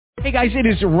Hey guys, it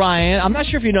is Ryan. I'm not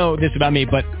sure if you know this about me,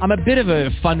 but I'm a bit of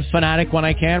a fun fanatic when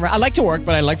I can. I like to work,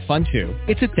 but I like fun too.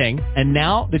 It's a thing. And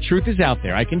now the truth is out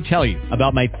there. I can tell you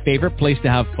about my favorite place to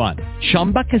have fun.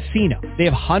 Chumba Casino. They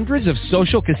have hundreds of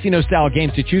social casino style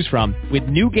games to choose from with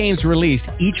new games released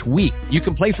each week. You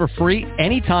can play for free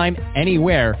anytime,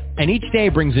 anywhere. And each day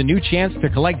brings a new chance to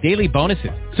collect daily bonuses.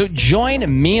 So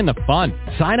join me in the fun.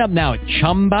 Sign up now at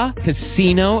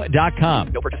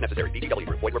ChumbaCasino.com. No purchase necessary. VGW.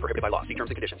 Void where prohibited by law. See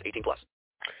terms and conditions. 18+.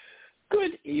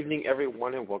 Good evening,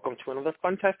 everyone, and welcome to another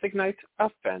fantastic night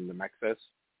of Fandom Access.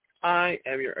 I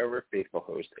am your ever faithful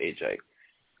host, AJ.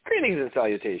 Greetings and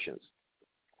salutations.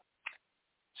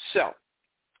 So,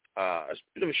 it's a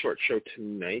bit of a short show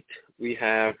tonight. We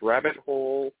have Rabbit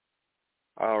Hole.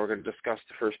 We're going to discuss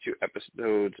the first two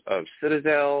episodes of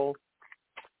Citadel.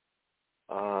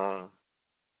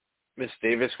 Miss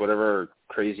Davis, whatever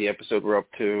crazy episode we're up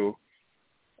to.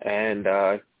 And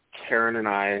Karen and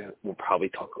I will probably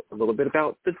talk a little bit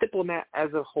about the Diplomat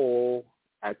as a whole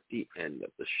at the end of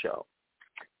the show.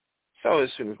 So as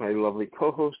soon as my lovely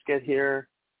co-hosts get here,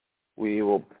 we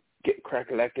will get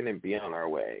crack-a-lackin' and be on our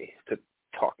way to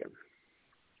talking.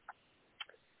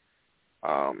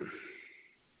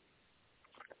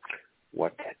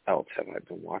 What else have I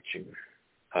been watching?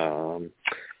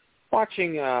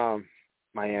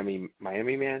 Miami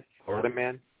Man, Florida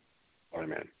Man,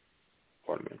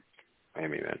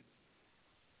 Miami Man.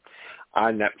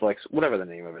 On Netflix, whatever the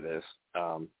name of it is.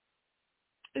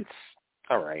 It's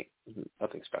all right.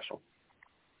 Nothing special.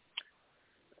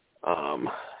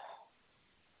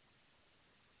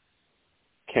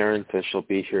 Karen says she'll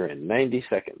be here in 90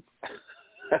 seconds.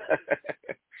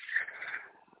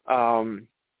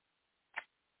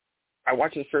 I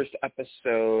watched the first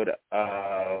episode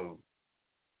of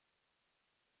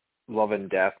Love and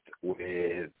Death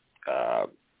with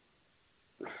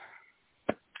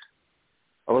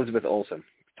Elizabeth Olsen.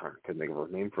 Couldn't think of her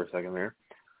name for a second there.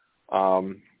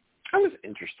 That was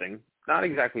interesting. Not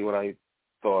exactly what I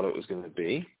thought it was going to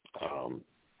be.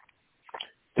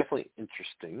 Definitely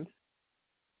interesting.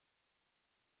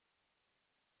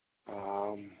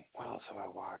 What else have I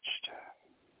watched?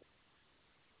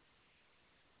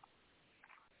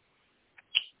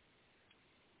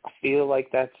 I feel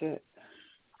like that's it.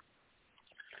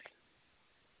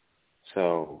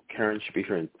 So Karen should be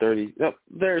here in 30. Oh,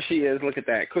 there she is. Look at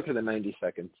that. Quicker than 90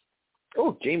 seconds.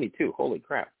 Oh, Jamie too. Holy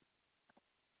crap.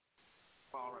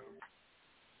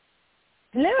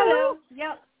 Hello.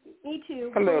 Yep. Me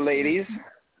too. Hello, ladies.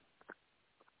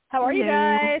 How are you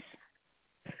guys?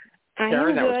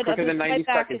 Karen, that was quicker than 90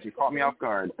 seconds. You caught me off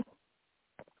guard.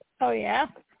 Oh, yeah?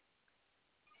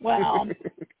 Well,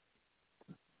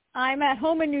 I'm at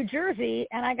home in New Jersey,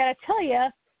 and I got to tell you,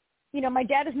 my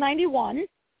dad is 91,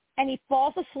 and he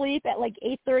falls asleep at like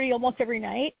 8:30 almost every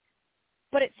night.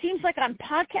 But it seems like on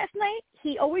podcast night,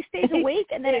 he always stays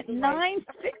awake, and then at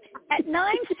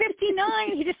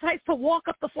 9:59, he decides to walk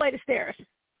up the flight of stairs.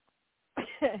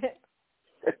 That's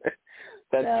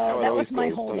how it that always was my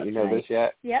goes. whole Don't you know this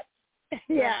yet? Yep.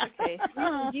 Yeah. Okay.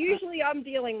 Usually I'm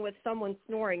dealing with someone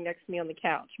snoring next to me on the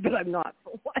couch, but I'm not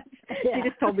for once. Yeah. She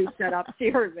just told me to shut up. She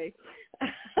heard me.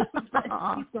 He's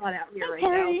not out here right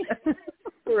now.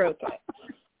 We're okay.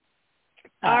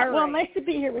 All right. Well, nice to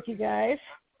be here with you guys.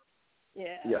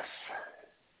 Yeah. Yes.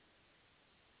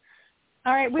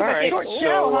 All right. We have a short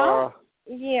show, huh?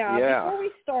 Yeah. Before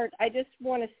we start, I just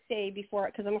want to say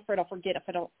because I'm afraid I'll forget if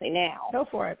I don't say now. Go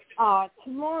for it.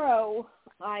 Tomorrow,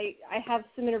 I have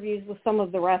some interviews with some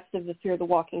of the rest of the Fear the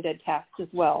Walking Dead cast as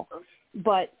well.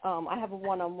 But I have a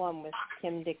one-on-one with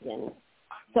Kim Dickman.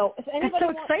 So if anybody That's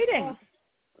so exciting.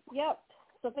 Yep.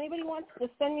 So if anybody wants to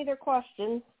send me their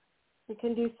questions, you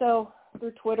can do so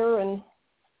through Twitter, and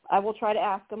I will try to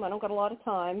ask them. I don't got a lot of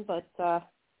time, but I'm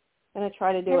going to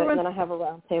try to do it, and then I have a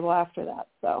round table after that.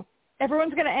 So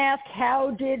everyone's going to ask,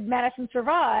 how did Madison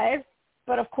survive?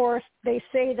 But, of course, they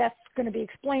say that's going to be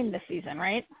explained this season,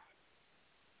 right?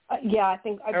 Yeah, I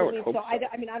believe so. So. I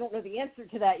don't know the answer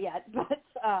to that yet, but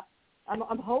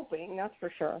I'm hoping, that's for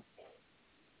sure.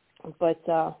 But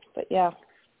yeah.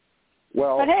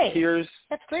 Well, but hey, here's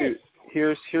that's great.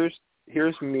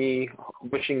 Here's me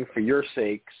wishing for your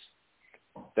sakes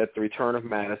that the return of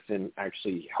Madison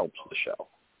actually helps the show.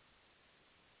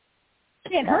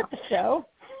 Can't hurt the show,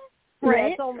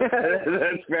 right? Yeah,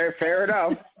 that's very fair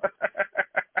enough.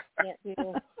 Can't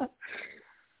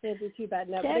do too bad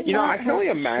now. I can only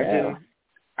imagine.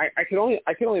 I can only.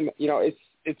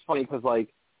 It's funny because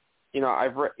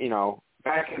I've read.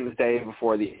 Back in the day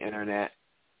before the internet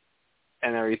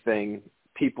and everything,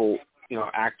 people,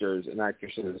 actors and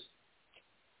actresses,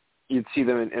 you'd see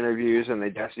them in interviews, and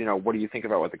they'd ask, what do you think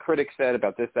about what the critics said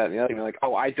about this, that, and the other thing? They're like,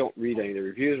 oh, I don't read any of the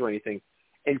reviews or anything.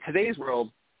 In today's world,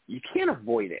 you can't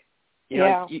avoid it.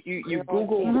 You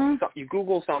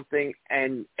Google something,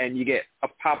 and you get a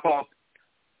pop-up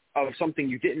of something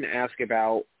you didn't ask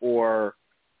about, or,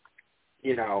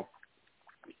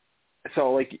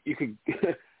 so, like, you could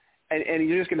and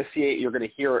you're just going to see it, you're going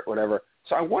to hear it, whatever.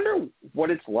 So I wonder what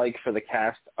it's like for the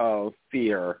cast of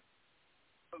Fear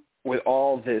with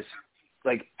all this,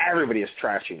 like, everybody is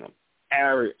trashing them.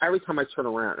 Every time I turn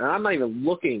around, and I'm not even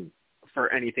looking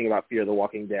for anything about Fear the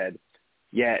Walking Dead,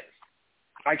 yet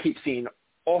I keep seeing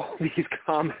all these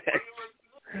comments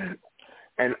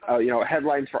and,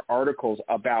 headlines for articles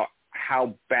about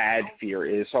how bad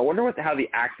Fear is. So I wonder how the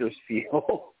actors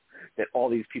feel that all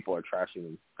these people are trashing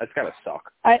them. That's got to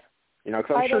suck. Because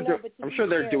I'm sure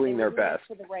they're doing their best.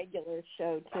 For the regular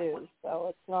show, too, so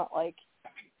it's not like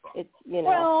it's,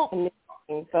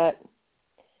 amazing, but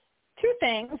two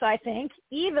things, I think.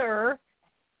 Either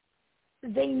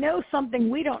they know something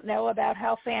we don't know about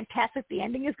how fantastic the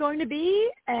ending is going to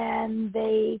be, and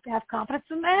they have confidence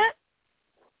in that.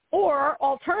 Or,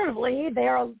 alternatively, they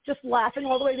are just laughing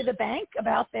all the way to the bank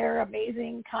about their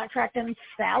amazing contract and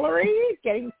salary,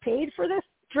 getting paid for this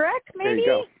direct, maybe? There you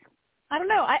go. I don't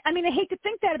know. I mean, I hate to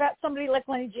think that about somebody like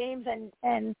Lenny James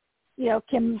and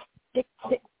Kim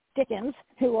Dickens,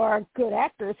 who are good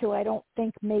actors who I don't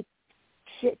think make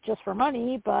shit just for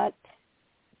money, but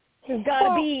there's got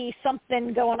to be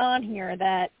something going on here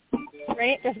that,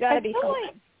 right? There's got to be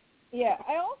something. Yeah,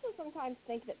 I also sometimes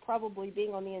think that probably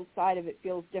being on the inside of it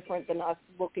feels different than us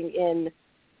looking in,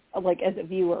 like, as a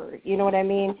viewer. You know what I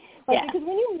mean? Like, because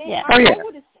when you make, I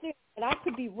would assume, and I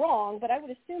could be wrong, but I would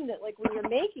assume that, like, when you're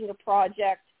making a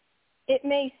project, it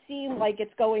may seem like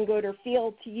it's going good or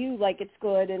feel to you like it's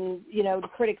good, and, the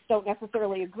critics don't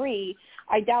necessarily agree.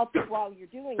 I doubt that while you're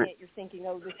doing it, you're thinking,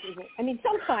 oh, this isn't. I mean,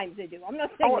 sometimes they do. I'm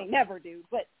not saying they never do,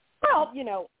 but,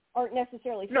 aren't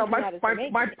necessarily thinking that as they're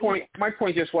making it. My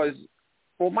point just was,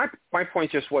 my point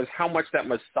just was how much that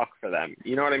must suck for them.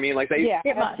 You know what I mean? Like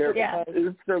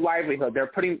it's their livelihood. They're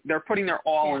putting their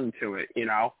all into it,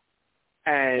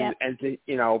 and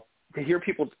to hear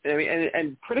people, I mean,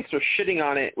 and critics are shitting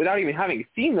on it without even having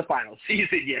seen the final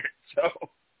season yet. So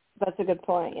that's a good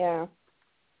point. Yeah.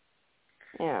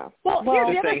 Yeah. Well,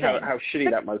 here's the other thing. How shitty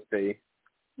that must be.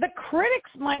 The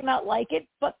critics might not like it,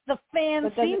 but the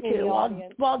fans seem to.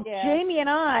 While Jamie and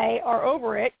I are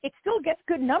over it, it still gets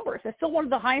good numbers. It's still one of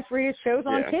the highest rated shows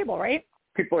on cable, right?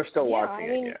 People are still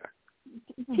watching it,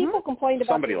 People complained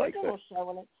about Somebody the original show,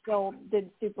 and it still did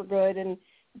super good, and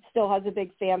it still has a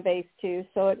big fan base, too.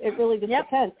 So it really just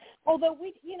depends. Although,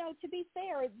 to be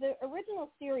fair, the original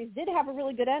series did have a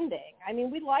really good ending. I mean,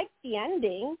 we liked the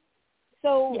ending.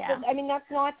 So, I mean, that's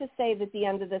not to say that the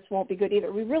end of this won't be good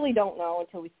either. We really don't know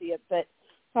until we see it, but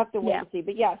we'll have to wait and see.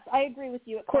 But, yes, I agree with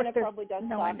you. It kind of probably does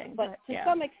suck. But to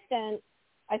some extent,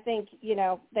 I think,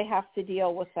 they have to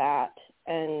deal with that.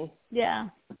 And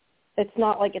it's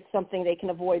not like it's something they can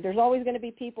avoid. There's always going to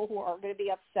be people who are going to be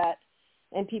upset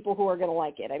and people who are going to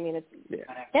like it. I mean, it's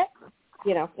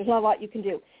there's not a lot you can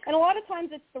do. And a lot of times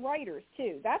it's the writers,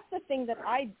 too. That's the thing that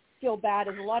I feel bad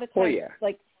is a lot of times,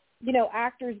 like,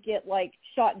 actors get, like,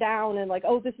 shot down and, like,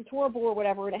 oh, this is horrible or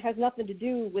whatever, and it has nothing to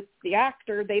do with the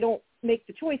actor. They don't make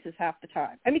the choices half the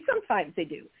time. I mean, sometimes they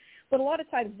do. But a lot of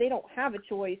times they don't have a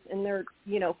choice, and they're,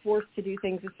 forced to do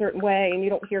things a certain way, and you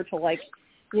don't hear till, like,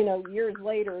 years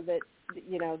later that,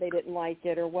 they didn't like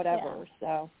it or whatever.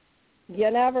 So you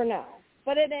never know.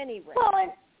 But at any rate.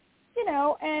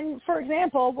 Well, and for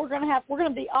example, we're going to have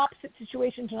the opposite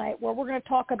situation tonight where we're going to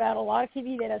talk about a lot of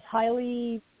TV that is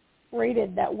highly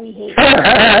rated that we hate. So,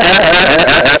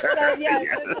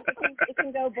 it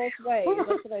can go both ways.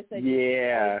 That's what I said.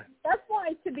 Yeah. That's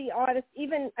why, to be honest,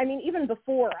 even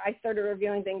before I started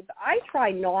reviewing things, I try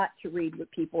not to read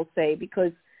what people say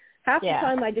because half the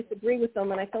time I disagree with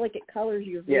them, and I feel like it colors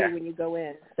your view when you go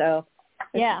in. So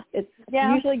it's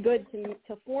usually good to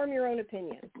form your own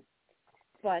opinion.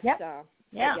 But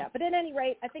but at any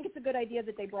rate, I think it's a good idea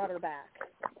that they brought her back.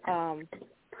 And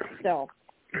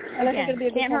I think it'll be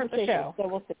a good conversation, so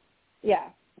we'll see. Yeah,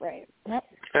 right. Yep.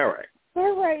 All right.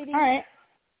 All righty. All right.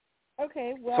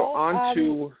 Okay, well. So on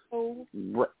to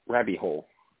Rabbit Hole.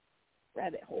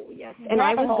 Rabbit Hole, yes. And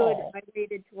I was good. I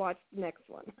waited to watch the next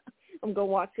one. I'm going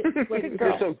to watch it. Good girl.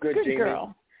 You're so good, Jamie.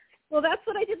 Girl. Well, that's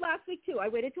what I did last week, too. I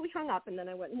waited till we hung up, and then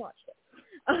I went and watched it.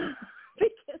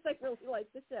 Because I really like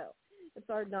the show. It's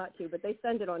hard not to, but they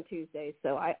send it on Tuesdays,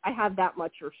 so I have that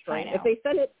much restraint. If they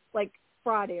send it, like,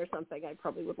 Friday or something, I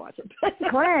probably would watch it.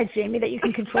 Glad, Jamie, that you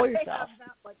can control yourself.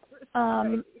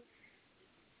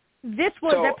 This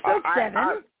was episode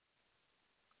 7.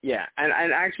 Yeah,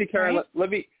 and actually, Karen, right.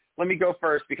 let me go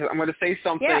first because I'm going to say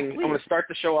something. Yeah, I'm going to start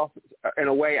the show off in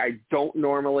a way I don't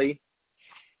normally.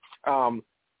 I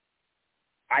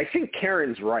think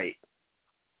Karen's right.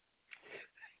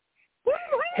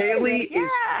 Haley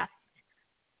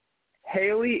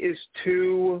is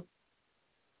too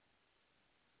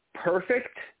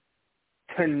perfect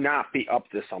to not be up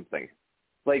to something.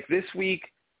 Like this week,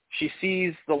 she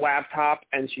sees the laptop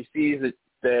and she sees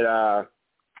that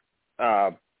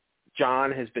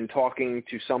John has been talking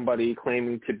to somebody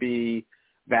claiming to be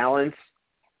Valance,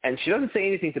 and she doesn't say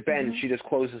anything to Ben. Mm-hmm. She just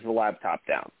closes the laptop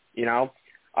down,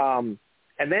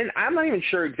 And then I'm not even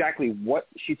sure exactly what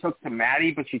she took to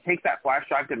Maddie, but she takes that flash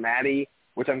drive to Maddie,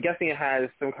 which I'm guessing it has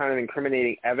some kind of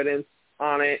incriminating evidence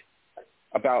on it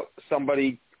about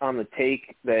somebody on the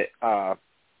take that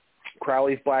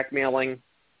Crowley's blackmailing.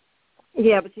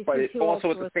 Yeah, but it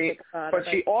also at the same.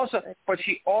 But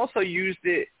she also used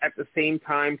it at the same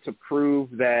time to prove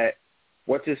that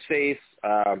what's his face,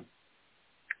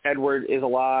 Edward is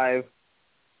alive,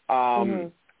 to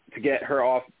get her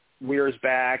off Weir's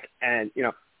back, and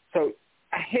so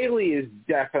Haley is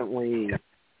definitely.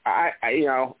 It's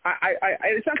not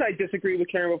that I disagree with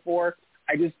Karen before.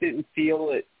 I just didn't feel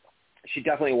it. She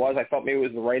definitely was. I thought maybe it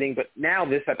was the writing, but now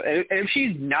this episode, and if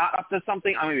she's not up to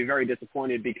something, I'm going to be very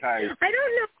disappointed because I don't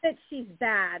know that she's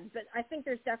bad, but I think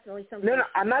there's definitely something. No,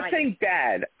 I'm not saying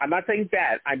bad. I'm saying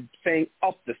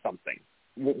up to something.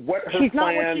 What her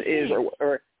plan is,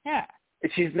 or yeah,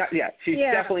 she's not. Yeah, she's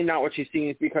definitely not what she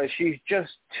seems because she's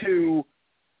just too.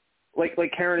 Like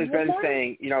Karen has been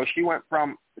saying, she went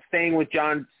from staying with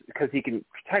John because he can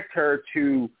protect her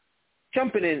to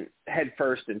jumping in head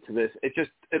first into this. It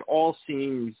all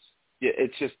seems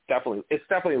it's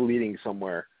definitely leading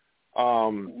somewhere.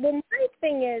 Well, my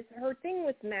thing is her thing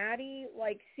with Maddie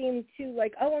seemed to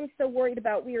I'm so worried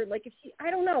about Weird.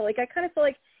 I don't know, I kind of feel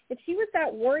like if she was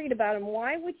that worried about him,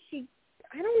 why would she?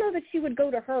 I don't know that she would go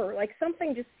to her.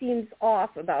 Something just seems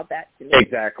off about that to me.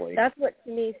 Exactly. That's what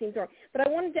to me seems wrong. But I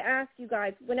wanted to ask you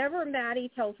guys, whenever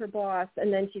Maddie tells her boss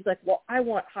and then she's like, well, I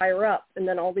want higher up and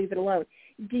then I'll leave it alone.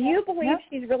 Do you believe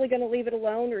she's really going to leave it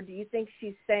alone, or do you think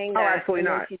she's saying that? Oh, absolutely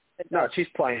not. No, she's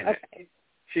playing it.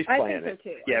 She's playing it. So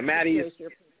too. Yeah, Maddie is.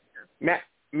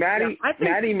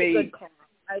 Maddie made. Good call.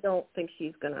 I don't think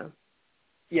she's going to.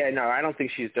 Yeah, no, I don't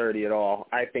think she's dirty at all.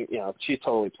 I think she's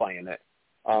totally playing it.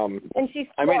 And she's.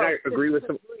 I may not agree with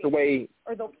the way.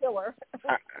 Or they'll kill her.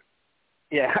 I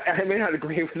may not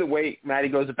agree with the way Maddie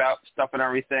goes about stuff and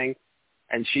everything,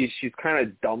 and she's kind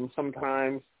of dumb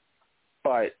sometimes,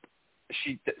 but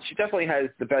she definitely has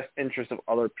the best interest of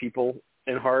other people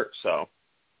in heart. So.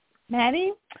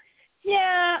 Maddie?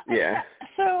 Yeah. Yeah.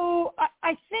 So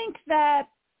I think that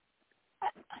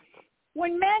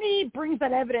when Maddie brings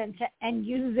that evidence and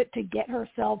uses it to get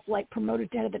herself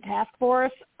promoted to head of the task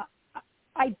force,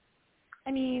 I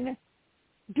mean,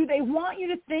 do they want you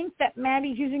to think that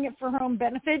Maddie's using it for her own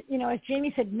benefit? As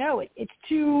Jamie said, no, it's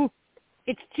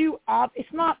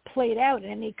not played out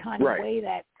in any kind of way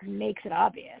that makes it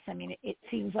obvious. I mean, it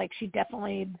seems like she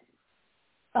definitely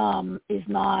is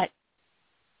not.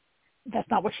 That's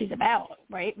not what she's about,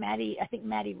 right? I think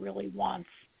Maddie really wants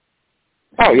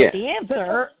the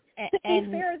answer. To be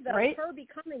fair, though, right? her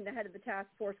becoming the head of the task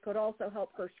force could also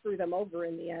help her screw them over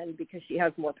in the end because she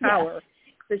has more power. Yes.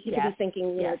 So she could be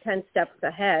thinking, 10 steps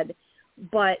ahead.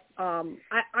 But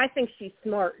I think she's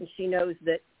smart and she knows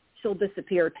that she'll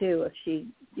disappear too if she,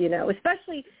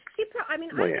 especially I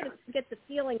get the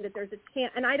feeling that there's a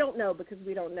chance, and I don't know because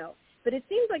we don't know, but it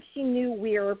seems like she knew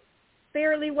Weir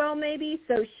fairly well maybe,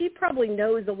 so she probably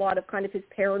knows a lot of kind of his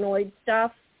paranoid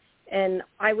stuff, and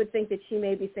I would think that she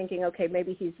may be thinking, okay,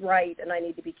 maybe he's right and I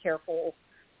need to be careful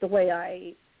the way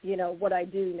I, what I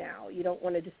do now. You don't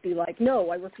want to just be like, no,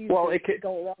 I refuse to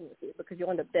go along with you because you'll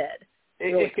end up dead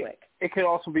really quick. It could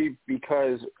also be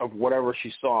because of whatever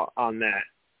she saw on that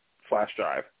flash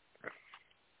drive.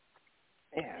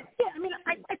 Yeah, I mean,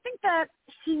 I think that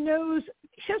she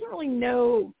doesn't really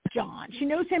know John. She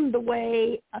knows him the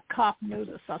way a cop knows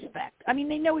a suspect. I mean,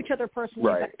 they know each other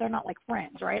personally, but they're not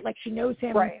friends, right? She knows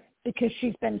him because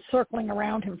she's been circling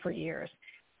around him for years.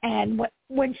 And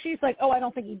when she's like, oh, I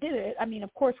don't think he did it, I mean,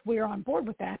 of course, we're on board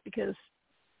with that because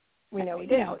we know he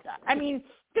did it. I mean,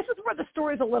 this is where the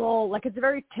story's a little, it's a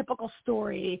very typical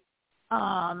story,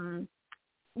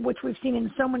 which we've seen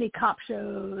in so many cop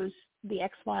shows, the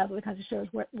X-Files, other kinds of shows,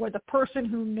 where the person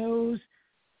who knows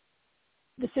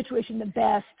the situation the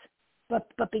best, but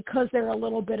because they're a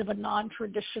little bit of a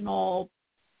non-traditional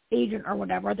agent or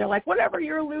whatever, they're like, whatever,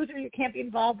 you're a loser, you can't be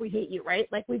involved, we hate you, right?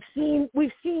 We've seen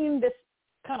this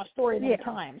kind of story many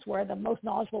times where the most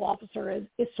knowledgeable officer is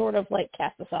sort of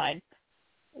cast aside.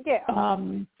 Yeah.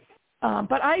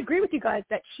 But I agree with you guys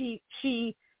that she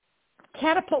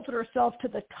catapulted herself to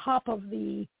the top of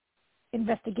the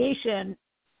investigation,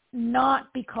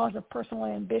 not because of personal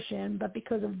ambition, but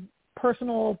because of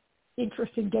personal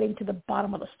interest in getting to the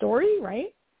bottom of the story,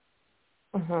 right?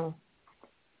 Mhm.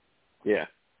 Yeah.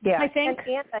 Yeah, I think.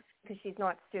 And because she's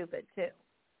not stupid, too.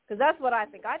 Because that's what I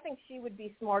think. I think she would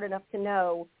be smart enough to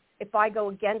know if I go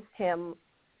against him,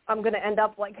 I'm going to end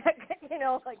up like,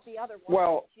 like the other one.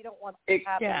 Well, she don't want that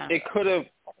to happen. It could have.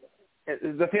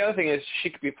 The other thing is she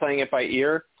could be playing it by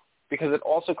ear, because it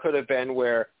also could have been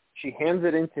where she hands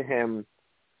it into him,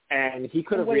 and he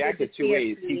could have reacted two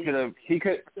ways. He could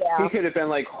have been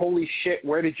like, "Holy shit,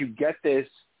 where did you get this?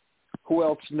 Who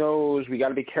else knows? We got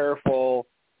to be careful."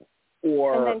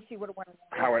 Or and then she would have went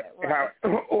how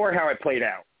it played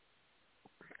out.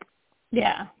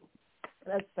 Yeah.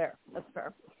 That's fair.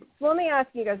 So let me ask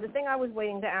you guys, the thing I was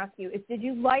waiting to ask you is, did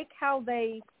you like how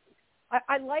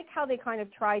I like how they kind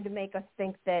of tried to make us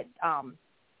think that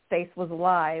Faith was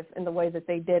alive in the way that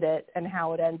they did it, and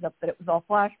how it ends up that it was all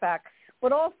flashback,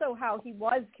 but also how he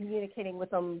was communicating with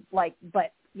them,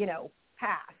 but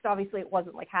past. Obviously it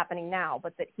wasn't happening now,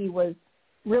 but that he was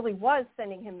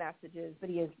sending him messages, but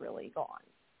he is really gone.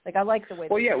 I like the way.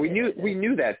 Well, yeah, we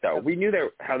knew that though. We knew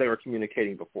that how they were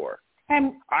communicating before.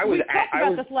 And we talked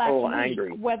about this last week,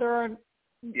 angry.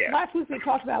 Last week we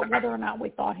talked about whether or not we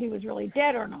thought he was really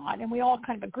dead or not, and we all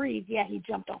kind of agreed, yeah, he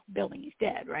jumped off the building, he's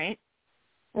dead, right?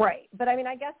 Right. But,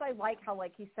 I guess I like how,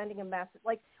 he's sending a message.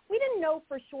 We didn't know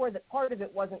for sure that part of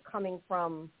it wasn't coming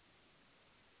from,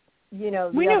 the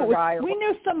other guy. We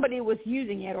knew somebody was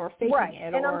using it or faking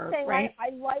it. And I'm saying right?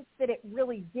 I like that it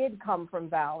really did come from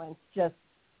Valance just,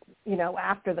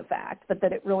 after the fact, but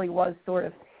that it really was sort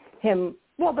of him.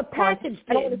 Well, the package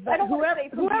did, but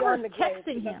whoever's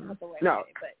texting him. No.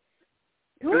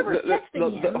 Whoever's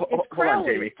texting him, it's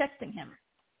Crowley who's texting him.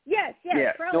 Yes,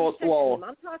 Crowley's texting him.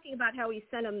 I'm talking about how he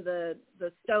sent him the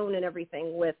stone and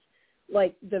everything with,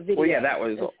 the video. Well, yeah, that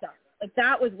was. And stuff.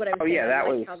 That was what I was saying. Yeah, that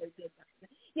was. How they did that.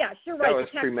 Yeah, sure, right. That was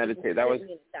premeditated. That was.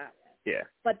 Yeah.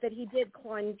 But that he did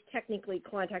technically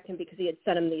contact him because he had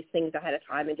sent him these things ahead of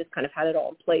time and just kind of had it all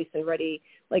in place and ready.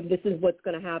 This is what's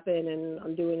going to happen, and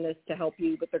I'm doing this to help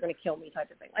you, but they're going to kill me,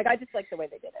 type of thing. I just like the way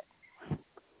they did it.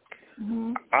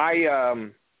 Mm-hmm.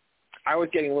 I was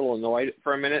getting a little annoyed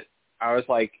for a minute. I was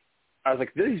like,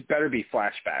 these better be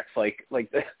flashbacks. I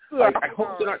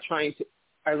hope they're not trying to.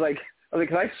 I was like,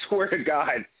 because I swear to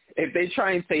God, if they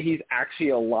try and say he's actually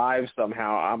alive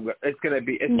somehow, it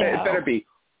better be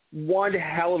one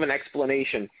hell of an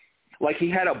explanation. He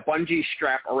had a bungee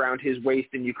strap around his waist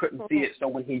and you couldn't see it, so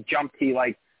when he jumped, he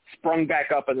sprung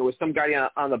back up and there was some guy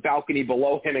on the balcony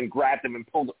below him and grabbed him and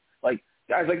pulled him.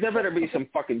 I was like, there better be some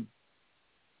fucking,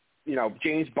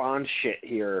 James Bond shit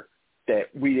here that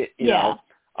we, know.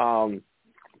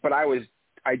 But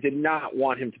I did not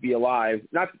want him to be alive.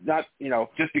 Not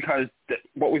just because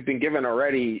what we've been given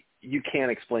already, you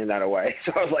can't explain that away.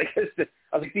 So I was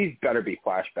like, these better be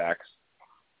flashbacks.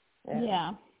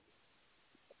 Yeah.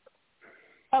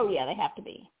 Oh yeah, they have to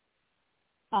be.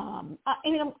 I'm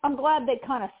glad they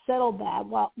kind of settled that.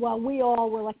 While we all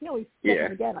were like, no, he's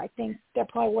definitely dead. I think there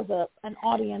probably was an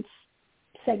audience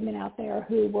segment out there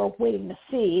who were waiting to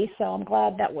see. So I'm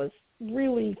glad that was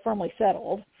really firmly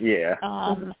settled. Yeah.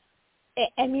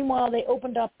 And meanwhile, they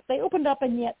opened up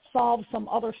and yet solved some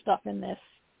other stuff in this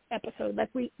episode.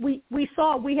 We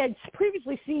had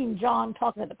previously seen John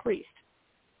talking to the priest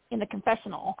in the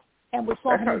confessional, and we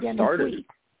saw him again this week.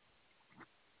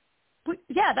 But,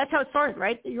 yeah, that's how it started,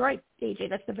 right? You're right, AJ.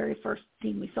 That's the very first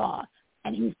scene we saw.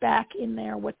 And he's back in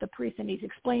there with the priest, and he's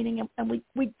explaining, and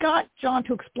we got John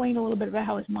to explain a little bit about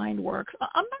how his mind works.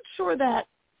 I'm not sure that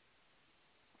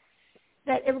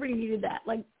everybody needed that.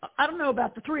 I don't know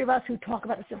about the three of us who talk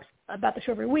about the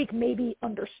show every week maybe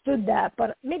understood that,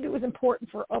 but maybe it was important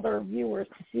for other viewers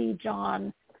to see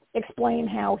John explain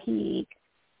how he's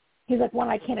like, when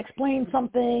I can't explain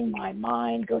something, my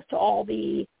mind goes to all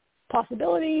the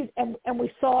possibilities, and we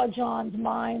saw John's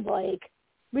mind,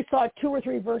 we saw 2 or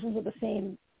 3 versions of the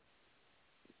same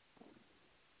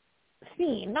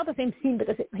scene, not the same scene, but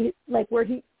where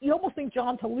you almost think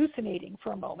John's hallucinating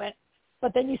for a moment,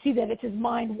 but then you see that it's his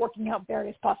mind working out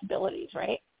various possibilities,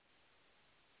 right?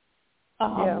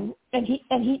 And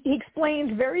he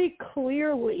explains very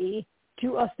clearly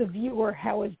to us, the viewer,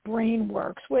 how his brain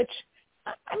works, which,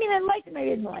 I liked and I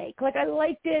didn't like. I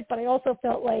liked it, but I also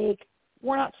felt like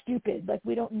we're not stupid.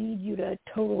 We don't need you to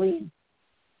totally,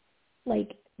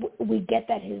 we get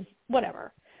that his,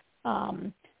 whatever.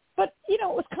 But, it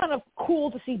was kind of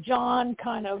cool to see John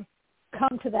kind of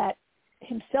come to that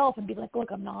himself and be like,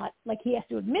 look, I'm not, like, he has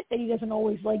to admit that he doesn't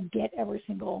always, like, get every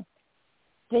single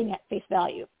thing at face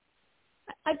value.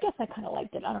 I guess I kind of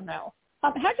liked it. I don't know.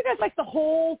 How'd you guys like the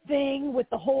whole thing with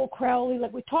the whole Crowley?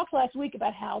 Like, we talked last week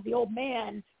about how the old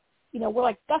man, we're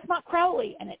like, that's not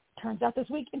Crowley. And it turns out this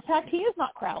week, in fact, he is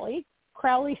not Crowley.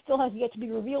 Crowley still has yet to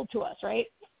be revealed to us, right?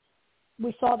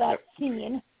 We saw that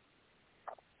scene.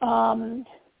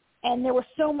 And there were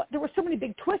so many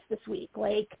big twists this week.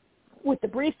 Like, with the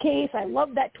briefcase, I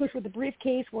love that twist with the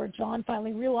briefcase where John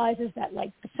finally realizes that,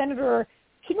 like, the senator,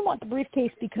 she didn't want the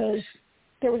briefcase because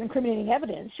there was incriminating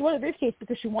evidence. She wanted the briefcase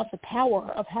because she wants the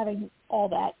power of having all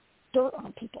that dirt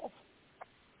on people.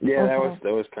 Yeah,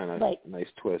 that was kind of like, nice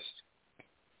twist.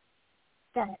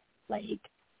 That, like,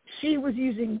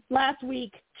 last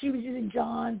week she was using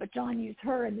John, but John used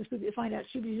her, and this week we find out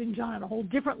she was using John on a whole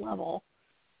different level.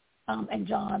 And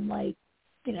John, like,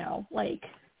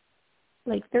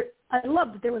 there, I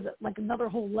love that there was another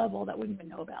whole level that we didn't even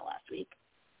know about last week.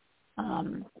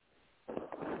 And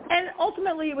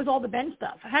ultimately, it was all the Ben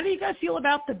stuff. How do you guys feel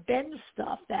about the Ben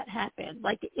stuff that happened?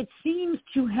 Like, it seems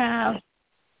to have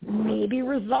maybe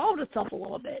resolved itself a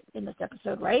little bit in this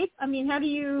episode, right? I mean, how do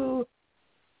you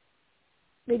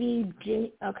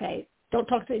don't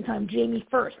talk at the same time. Jamie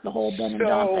first, the whole Ben and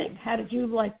John thing. How did you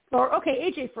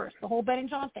AJ first, the whole Ben and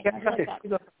John thing. How did you like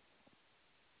that?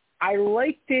 I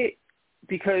liked it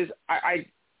because I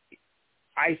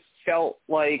felt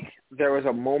like there was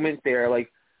a moment there, like,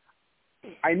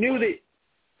 I knew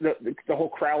that the whole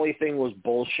Crowley thing was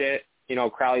bullshit.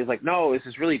 Crowley's like, no, this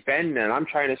is really Ben, and I'm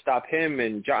trying to stop him,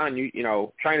 and John,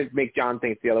 trying to make John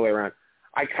think the other way around.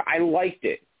 I liked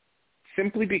it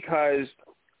simply because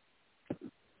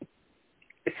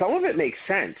some of it makes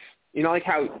sense. Like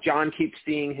how John keeps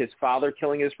seeing his father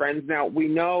killing his friends. Now, we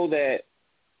know that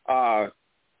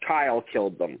Kyle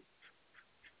killed them.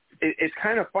 It's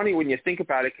kind of funny when you think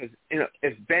about it because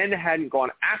if Ben hadn't gone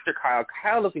after Kyle,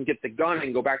 Kyle doesn't get the gun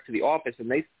and go back to the office, and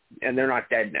they're not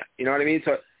dead now. You know what I mean?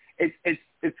 So it's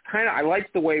kind of, I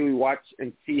like the way we watch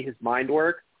and see his mind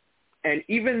work, and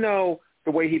even though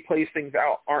the way he plays things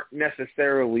out aren't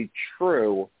necessarily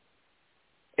true,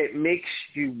 it makes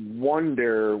you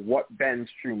wonder what Ben's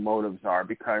true motives are,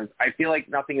 because I feel like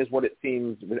nothing is what it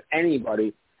seems with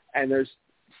anybody, and there's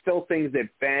still things that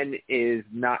Ben is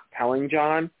not telling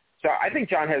John. So I think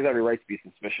John has every right to be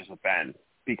suspicious of Ben,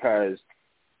 because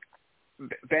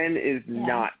Ben is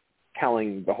not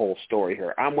telling the whole story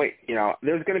here.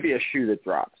 There's going to be a shoe that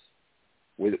drops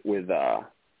with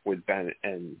Ben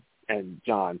and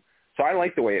John. So I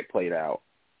like the way it played out.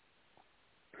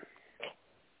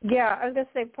 Yeah, I was going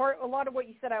to say a lot of what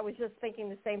you said, I was just thinking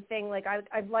the same thing. Like, I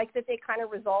like that they kind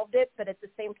of resolved it, but at the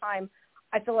same time,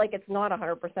 I feel like it's not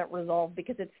 100% resolved,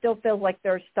 because it still feels like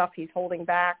there's stuff he's holding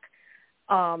back.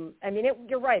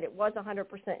 You're right. It was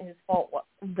 100% his fault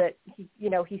that he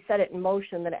set it in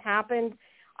motion, that it happened.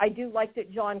 I do like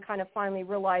that John kind of finally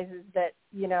realizes that,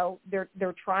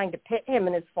 they're trying to pit him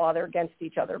and his father against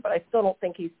each other, but I still don't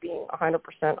think he's being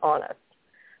 100% honest.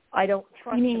 I don't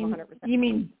trust him 100%. You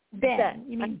mean Ben?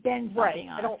 You mean Ben's right? Being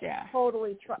honest, I don't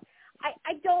totally trust. I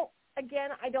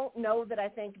don't know that I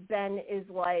think Ben is,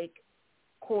 like,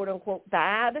 quote unquote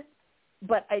bad,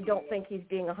 but I don't think he's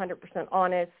being 100%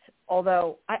 honest.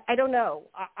 Although I don't know,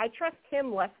 I trust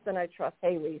him less than I trust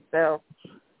Haley. So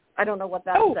I don't know what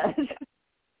that says.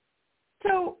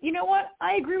 So you know what?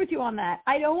 I agree with you on that.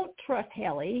 I don't trust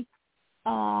Haley,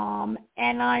 and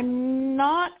I'm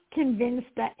not convinced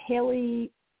that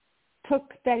Haley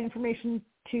took that information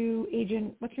to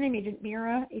Agent, what's her name? Agent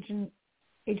Mira? Agent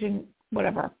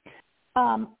whatever.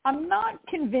 I'm not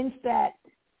convinced that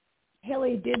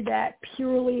Haley did that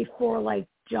purely for, like,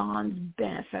 John's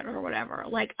benefit or whatever.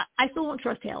 Like, I still don't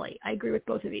trust Haley. I agree with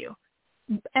both of you.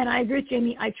 And I agree with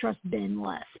Jamie, I trust Ben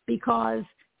less, because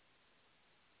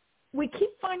we keep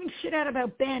finding shit out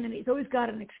about Ben, and he's always got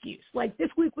an excuse. Like, this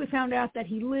week we found out that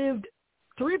he lived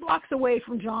 3 blocks away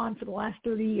from John for the last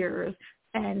 30 years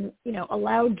and,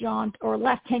 allowed John, or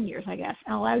last 10 years, I guess,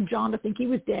 and allowed John to think he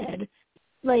was dead.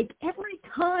 Like, every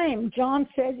time John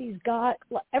says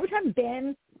every time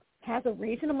Ben has a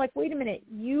reason, I'm like, wait a minute,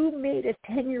 you made a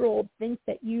 10-year-old think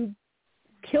that you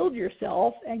killed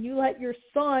yourself, and you let your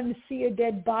son see a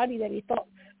dead body that he thought,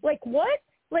 like, what?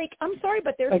 Like, I'm sorry,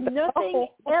 but there's nothing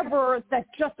ever that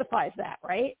justifies that,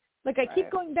 right? Like, I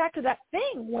keep going back to that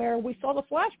thing where we saw the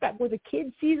flashback where the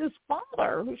kid sees his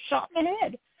father who's shot in the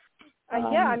head.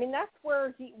 That's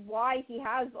why he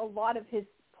has a lot of his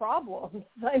problems.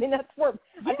 I mean, that's where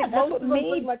I think most of them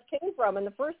pretty much came from in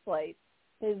the first place.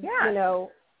 Because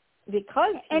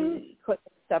he couldn't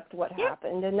accept what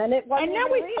happened, and then it wasn't. And now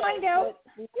we find out.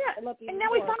 And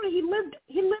now we find out he lived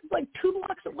like 2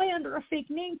 blocks away under a fake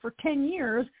name for 10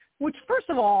 years. Which, first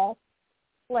of all,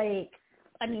 like,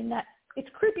 I mean, that it's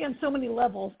creepy on so many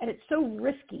levels, and it's so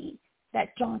risky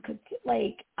that John could,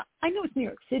 like, I know it's New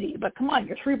York City, but come on,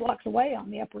 you're 3 blocks away on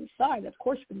the Upper East Side. Of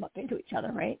course, you can bump into each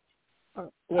other, right?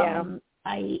 Yeah.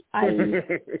 I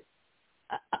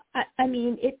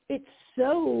mean, it's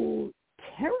so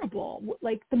terrible.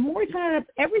 Like, the more we find out,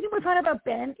 everything we find out about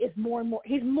Ben is more and more.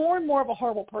 He's more and more of a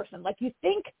horrible person. Like, you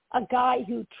think a guy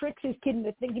who tricks his kid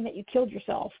into thinking that you killed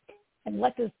yourself and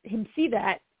lets him see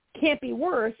that can't be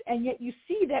worse, and yet you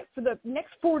see that for the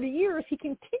next 40 years he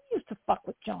continues to fuck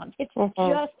with John. It's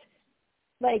just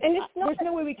like, and there's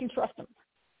no way we can trust him.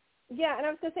 Yeah, and I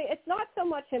was going to say, it's not so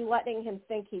much him letting him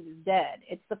think he's dead.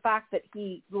 It's the fact that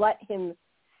he let him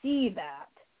see that,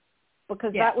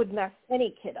 because that would mess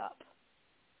any kid up.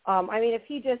 I mean, if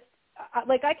he just,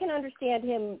 like, I can understand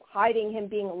him hiding him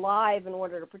being alive in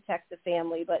order to protect the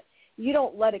family, but you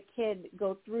don't let a kid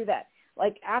go through that.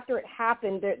 Like, after it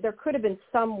happened, there could have been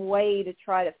some way to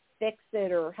try to fix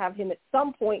it, or have him at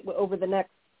some point over the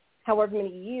next however many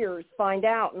years find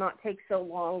out, not take so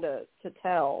long to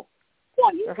tell.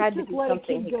 Well, you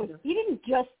didn't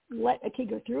just let a kid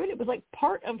go through it. It was like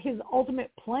part of his ultimate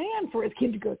plan for his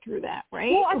kid to go through that,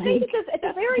 right? Well, I think because at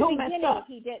the very beginning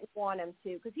he didn't want him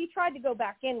to, because he tried to go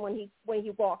back in when he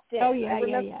walked in. Oh yeah.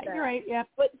 You're right. Yeah.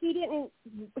 But he didn't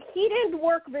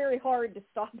work very hard to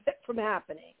stop it from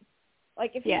happening.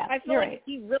 Like, if I feel like if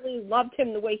he really loved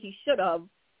him the way he should have,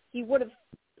 he would have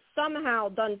somehow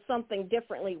done something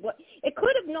differently. It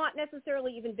could have not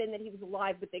necessarily even been that he was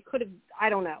alive, but they could have, I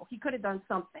don't know, he could have done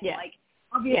something. Yeah. Like,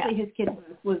 obviously his kid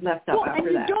was messed up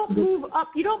after that.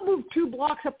 You don't move 2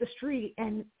 blocks up the street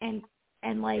and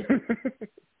like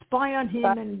spy on him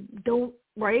and don't,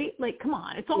 right? Like, come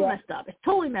on, it's all messed up. It's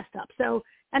totally messed up. So,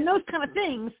 and those kind of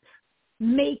things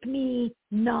make me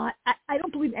not, I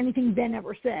don't believe anything Ben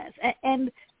ever says.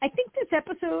 And I think this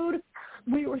episode,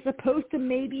 we were supposed to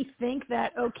maybe think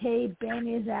that, okay, Ben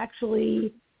is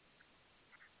actually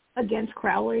against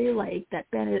Crowley, like, that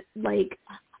Ben is, like,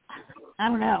 I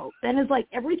don't know. Ben is like,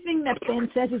 everything that Ben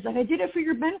says is like, I did it for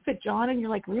your benefit, John. And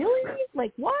you're like, really?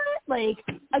 Like, what? Like,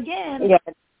 again,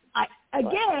 I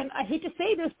hate to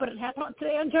say this, but it happened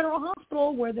today on General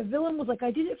Hospital, where the villain was like,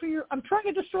 I'm trying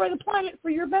to destroy the planet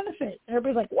for your benefit. And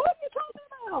everybody's like, what are you talking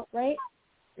about? Right?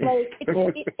 Like,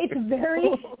 it's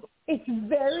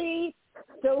very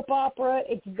soap opera.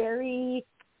 It's very,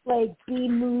 like,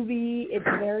 B-movie. It's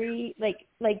very, like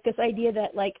this idea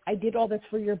that, like, I did all this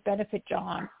for your benefit,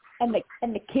 John. And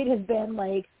the kid has been,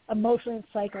 like, emotionally and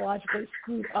psychologically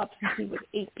screwed up since he was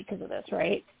 8 because of this,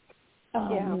 right?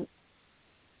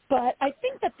 But I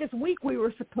think that this week we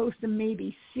were supposed to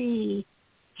maybe see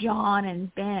John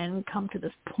and Ben come to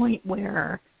this point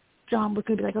where John was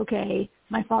going to be like, okay,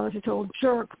 my father's a total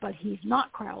jerk, but he's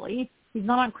not Crowley. He's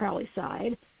not on Crowley's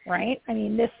side, right? I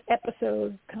mean, this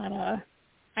episode kind of,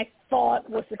 I thought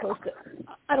was supposed to,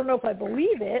 I don't know if I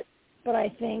believe it, but I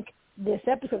think this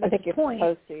episode at this point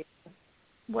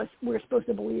was, we're supposed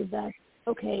to believe that,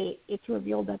 okay, it's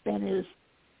revealed that Ben is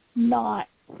not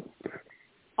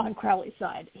on Crowley's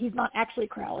side. He's not actually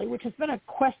Crowley, which has been a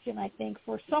question, I think,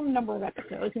 for some number of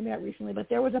episodes, maybe not recently, but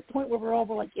there was a point where we're all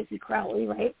like, is he Crowley,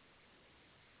 right?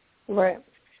 Right.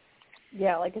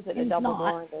 Yeah, like, is it a double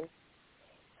bond?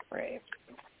 Right.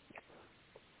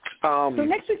 So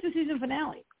next week's the season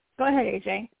finale. Go ahead,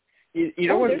 AJ. You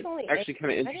know what's actually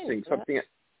kind of interesting?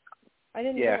 I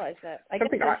didn't realize that.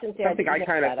 Something I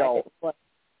kind of felt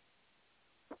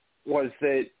was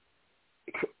that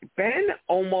Ben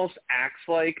almost acts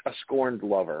like a scorned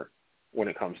lover when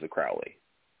it comes to Crowley.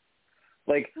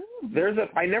 Like,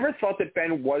 I never thought that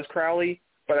Ben was Crowley,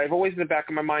 but I've always in the back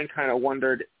of my mind kind of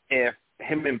wondered if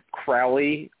him and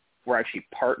Crowley were actually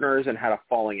partners and had a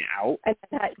falling out. I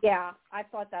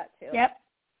thought that too. Yep.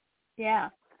 Yeah.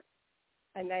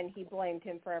 And then he blamed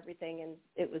him for everything, and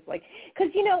it was like,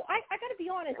 because, you know, I got to be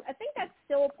honest, I think that's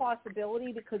still a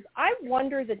possibility, because I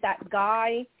wonder that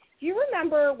guy, do you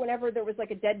remember whenever there was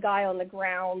like a dead guy on the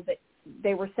ground that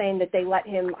they were saying that they let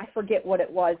him, I forget what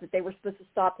it was, that they were supposed to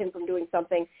stop him from doing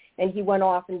something, and he went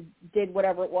off and did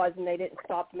whatever it was, and they didn't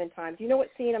stop him in time. Do you know what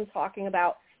scene I'm talking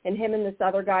about? And him and this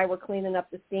other guy were cleaning up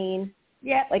the scene.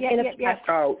 Yeah, like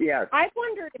Oh, yeah. I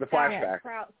wondered if that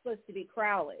was supposed to be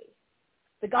Crowley.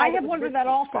 The I guy have wondered that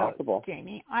also, possible.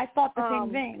 Jamie. I thought the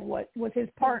same thing. Was his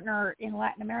partner in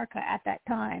Latin America at that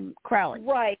time Crowley?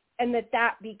 Right, and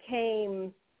that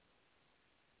became,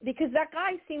 because that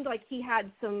guy seemed like he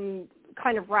had some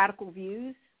kind of radical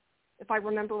views, if I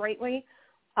remember rightly,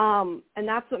 and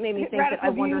that's what made me think that I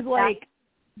wondered, like,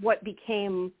 what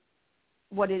became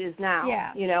what it is now.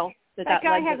 Yeah. You know, that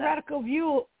guy had that. radical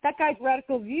view. That guy's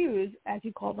radical views, as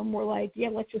you call them, were like, yeah,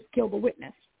 let's just kill the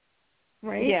witness.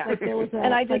 Right? Yeah. Like there was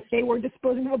they were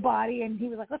disposing of a body, and he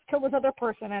was like, let's kill this other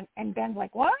person. And Ben's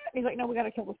like, what? And he's like, no, we got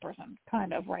to kill this person.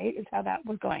 Kind of, right? Is how that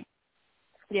was going.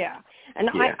 Yeah. And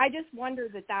yeah. I just wonder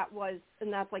that was,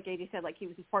 and that's like AJ said, like he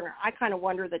was his partner. I kind of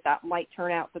wonder that might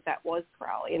turn out that was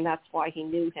Crowley, and that's why he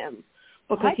knew him.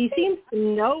 Because he seems to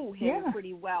know him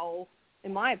pretty well,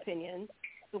 in my opinion,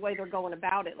 the way they're going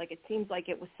about it. Like, it seems like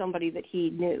it was somebody that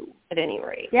he knew, at any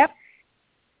rate. Yep.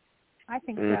 I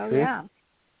think so, yeah.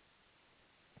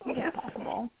 I think it's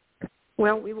possible.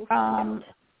 Well, we will find out.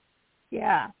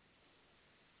 Yeah.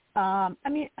 I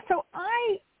mean, so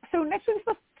next week's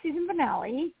the season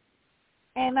finale,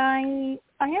 and I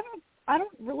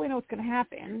don't really know what's going to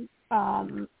happen.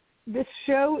 This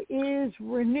show is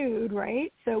renewed,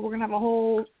 right? So we're going to have a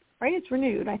whole, right? It's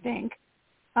renewed, I think.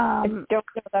 I don't know.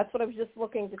 That's what I was just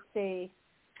looking to see.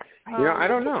 I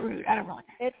don't know. I don't really.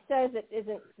 It says it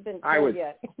isn't been told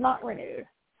yet. It's not renewed.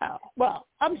 Oh, well,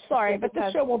 I'm sorry, but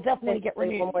the show will definitely get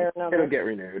renewed. One way or another. It'll get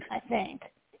renewed. I think.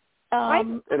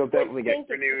 It'll definitely get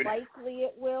renewed. Likely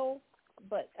it will,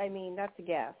 but I mean that's a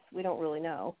guess. We don't really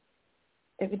know.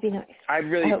 It would be nice. I'd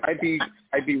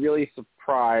be really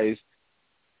surprised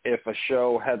if a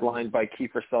show headlined by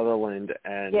Kiefer Sutherland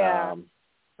and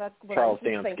that's what Charles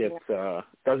Dance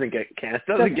doesn't get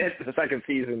the second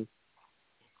season.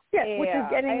 Yeah, which is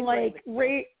getting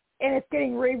and it's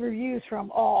getting rave reviews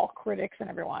from all critics and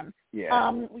everyone.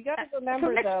 Yeah. We got to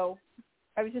remember, though,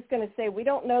 I was just going to say, we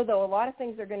don't know, though. A lot of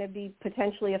things are going to be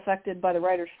potentially affected by the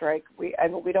writer's strike. We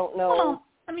don't know. Well,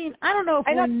 I mean, I don't know if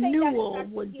renewal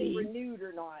would be renewed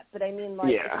or not, but I mean,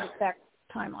 like, if it affects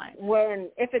timeline.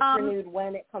 If it's renewed,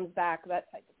 when it comes back,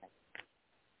 that type of thing.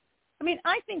 I mean,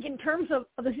 I think in terms of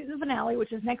the season finale,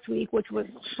 which is next week, which was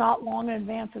shot long in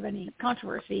advance of any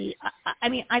controversy, I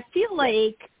mean, I feel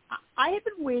like I have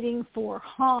been waiting for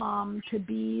Ham to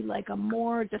be like a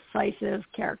more decisive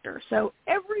character. So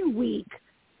every week,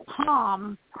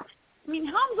 Ham's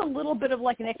a little bit of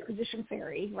like an exposition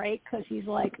fairy, right? Because he's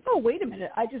like, oh, wait a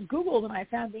minute, I just Googled and I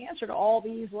found the answer to all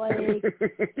these like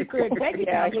secret bank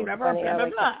accounts or whatever, blah, blah,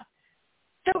 blah.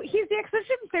 So he's the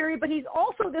exposition fairy, but he's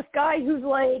also this guy who's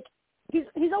like,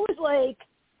 he's always like,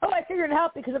 oh, I figured it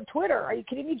out because of Twitter. Are you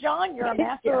kidding me, John? You're a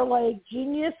master,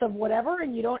 genius of whatever,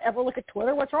 and you don't ever look at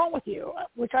Twitter. What's wrong with you?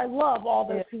 Which I love all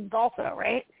those scenes also,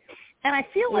 right? And I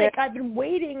feel like I've been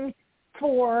waiting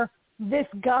for this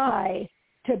guy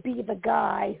to be the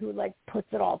guy who, like, puts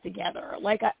it all together.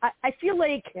 Like, I feel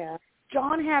like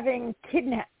John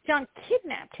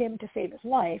kidnapped him to save his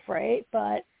life, right?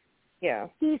 But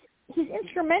he's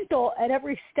instrumental at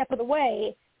every step of the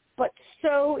way, but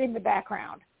so in the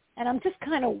background. And I'm just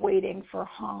kind of waiting for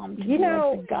Ham to be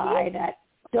the guy that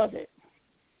does it.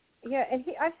 Yeah, and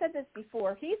I've said this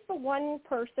before. He's the one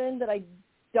person that I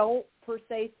don't per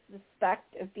se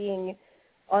suspect of being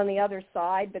on the other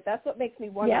side, but that's what makes me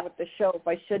wonder with the show if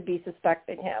I should be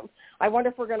suspecting him. I wonder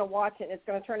if we're going to watch it and it's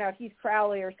going to turn out he's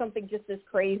Crowley or something just as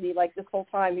crazy like this whole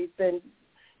time he's been,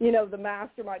 the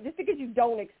mastermind, just because you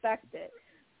don't expect it.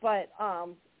 But,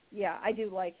 I do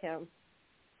like him.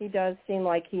 He does seem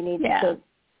like he needs to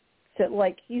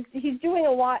like he's doing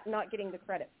a lot and not getting the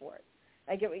credit for it.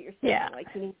 I get what you're saying. Yeah.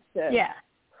 Like he needs to. Yeah.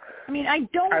 I mean, I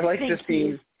don't think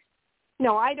he's.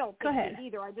 No, I don't think Go ahead. he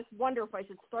either. I just wonder if I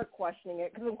should start questioning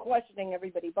it because I'm questioning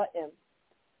everybody but him.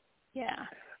 Yeah.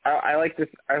 I like this.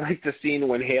 I like the scene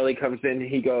when Haley comes in.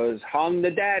 He goes, "Hong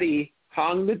the daddy,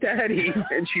 hong the daddy,"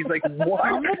 and she's like, "What?"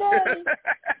 Hong the daddy.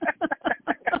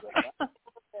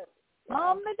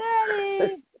 Hong the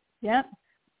daddy. Yep.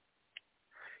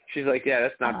 She's like, yeah,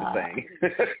 that's not the thing.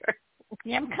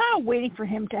 Yeah, I'm kind of waiting for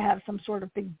him to have some sort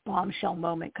of big bombshell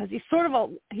moment because he's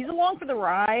he's along for the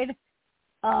ride,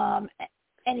 and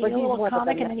he's a little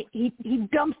comic, and then he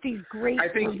dumps these great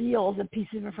reveals and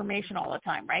pieces of information all the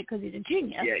time, right? Because he's a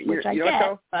genius, which I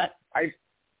get. But I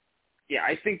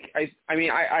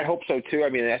hope so too. I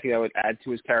mean, I think that would add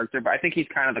to his character, but I think he's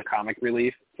kind of the comic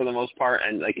relief for the most part,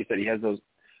 and like you said, he has those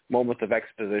moments of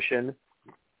exposition.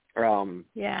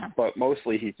 But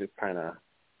mostly he's just kind of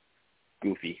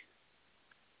goofy.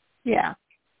 Yeah.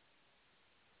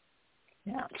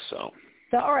 So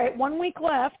all right, 1 week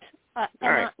left,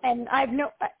 and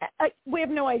we have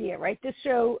no idea, right? This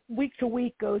show week to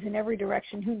week goes in every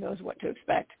direction. Who knows what to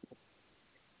expect?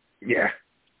 Yeah.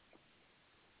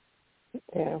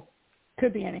 Yeah.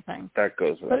 Could be anything. That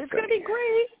goes. But it's going to be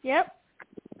great. Yep.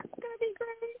 It's going to be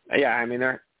great. Yeah,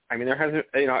 there hasn't,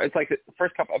 it's like the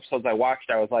first couple episodes I watched,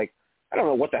 I was like, I don't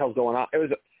know what the hell's going on. It was,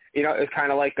 it's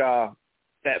kind of like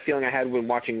that feeling I had when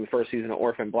watching the first season of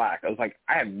Orphan Black. I was like,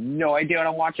 I have no idea what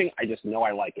I'm watching. I just know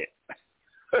I like it.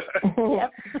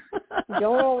 Yep. You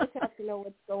don't always have to know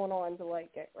what's going on to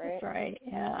like it, right? That's right.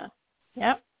 Yeah.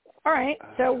 Yep. All right.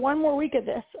 So one more week of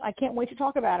this. I can't wait to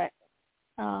talk about it.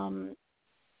 In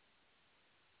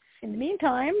the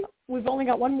meantime, we've only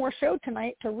got one more show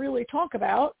tonight to really talk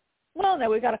about. Well, no,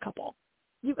 we've got a couple.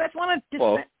 You guys want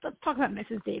to let's talk about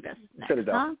Mrs. Davis next,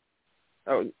 Citadel. huh?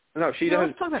 Oh, no, she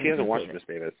hasn't watched Miss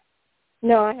Davis.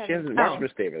 No, I haven't. She hasn't watched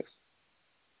Miss Davis.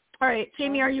 All right,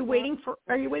 Jamie, are you waiting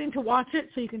to watch it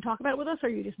so you can talk about it with us, or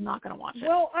are you just not going to watch it?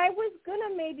 Well, I was gonna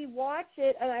maybe watch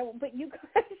it, but you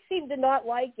guys seem to not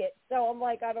like it, so I'm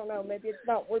like, I don't know, maybe it's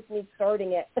not worth me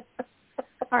starting it.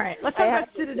 All right, let's talk about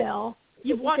Citadel.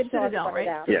 You've watched Citadel, right?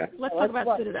 Yeah. Let's talk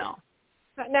about Citadel.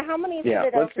 Now, how many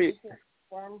Citadel let's see.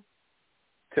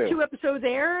 2 episodes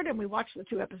aired, and we watched the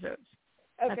 2 episodes.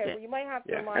 Okay, well, you might have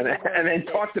to remind me. And then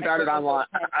talked about it online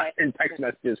in text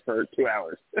messages for 2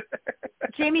 hours.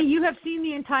 Jamie, you have seen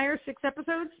the entire 6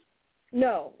 episodes?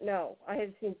 No, I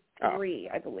have seen 3,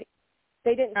 I believe.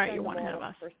 They didn't send them all when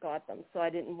I first got them, so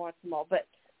I didn't watch them all. But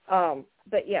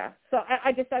yeah, so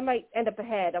I might end up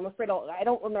ahead. I'm afraid I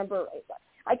don't remember.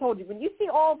 I told you, when you see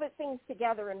all the things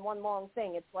together in one long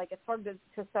thing, it's like it's hard to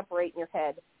separate in your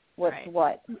head what's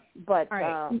what. But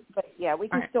but yeah, we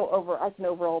can I can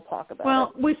overall talk about it.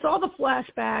 Well, we saw the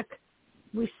flashback.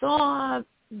 We saw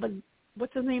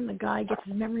what's his name? The guy gets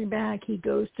his memory back. He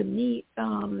goes to meet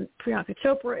Priyanka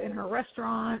Chopra in her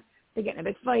restaurant. They get in a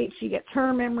big fight. She gets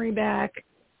her memory back.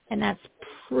 And that's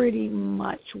pretty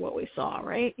much what we saw,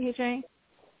 right, AJ?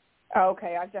 Oh,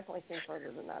 okay. I've definitely seen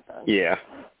further than that, then. Yeah.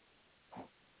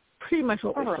 Pretty much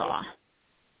what we saw.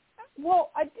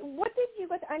 Well, what did you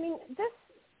guys, I mean, this,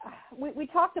 we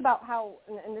talked about how,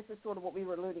 and this is sort of what we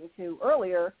were alluding to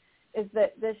earlier, is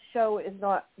that this show is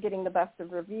not getting the best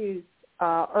of reviews,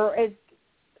 let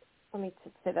me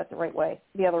say that the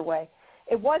other way.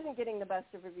 It wasn't getting the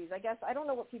best of reviews. I guess I don't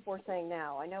know what people are saying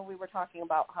now. I know we were talking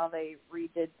about how they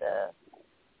redid the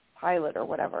pilot or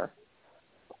whatever.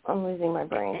 I'm losing my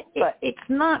brain. But it's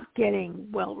not getting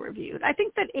well reviewed. I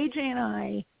think that AJ and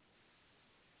I,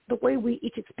 the way we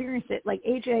each experienced it, like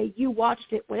AJ, you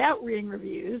watched it without reading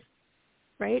reviews,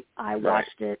 right? I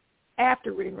watched it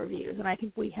after reading reviews, and I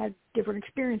think we had different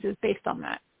experiences based on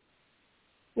that.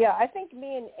 Yeah, I think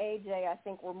me and AJ,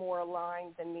 were more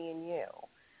aligned than me and you.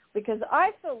 Because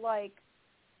I feel like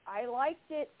I liked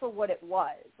it for what it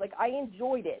was. Like, I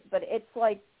enjoyed it, but it's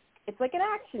like an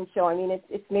action show. I mean,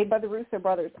 it's made by the Russo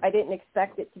brothers. I didn't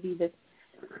expect it to be this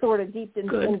sort of deep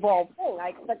involved thing.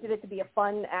 I expected it to be a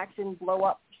fun action, blow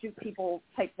up, shoot people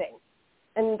type thing,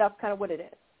 and that's kind of what it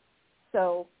is.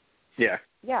 So yeah,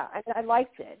 I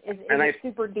liked it. Is it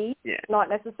super deep? Yeah. Not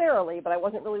necessarily, but I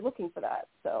wasn't really looking for that.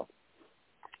 So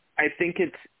I think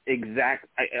it's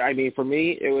I mean, for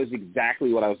me, it was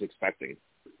exactly what I was expecting.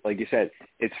 Like you said,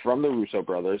 it's from the Russo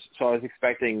brothers, so I was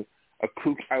expecting a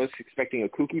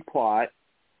kooky plot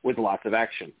with lots of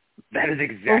action. That is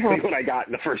exactly what I got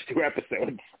in the first 2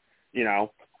 episodes. You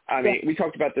know, I mean, we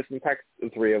talked about this in text,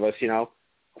 the 3 of us. You know,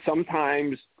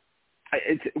 sometimes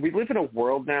we live in a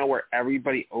world now where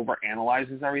everybody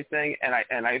overanalyzes everything, and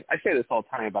I say this all the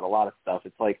time about a lot of stuff.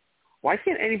 It's like, why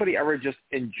can't anybody ever just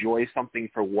enjoy something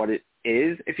for what it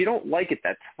is? If you don't like it,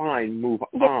 that's fine. Move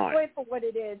on. Enjoy it for what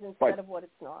it is instead of what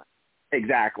it's not.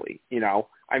 Exactly. You know,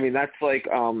 I mean, that's like,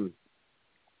 well,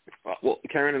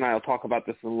 Karen and I will talk about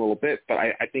this in a little bit, but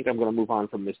I think I'm going to move on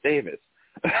from Miss Davis.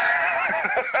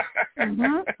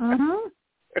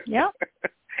 Yeah.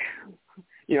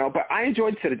 You know, but I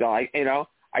enjoyed Citadel. I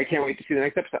can't wait to see the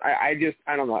next episode. I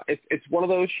don't know. It's one of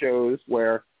those shows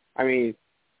where, I mean,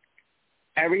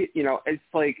 it's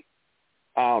like,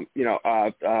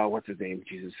 what's his name?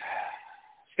 Jesus.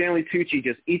 Stanley Tucci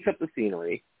just eats up the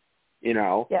scenery,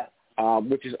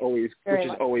 which is always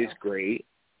great.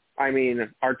 I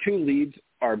mean, our 2 leads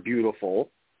are beautiful,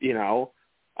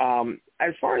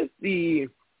 As far as the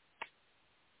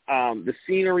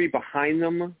scenery behind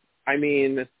them, I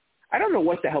mean, I don't know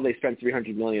what the hell they spent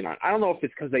 $300 million on. I don't know if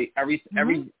it's because every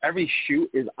shoot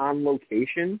is on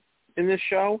location in this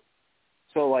show.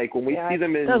 So, like, when we see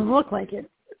them in... It doesn't look like it.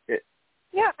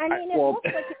 Yeah, I mean, it looks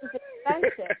like it was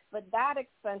expensive, but that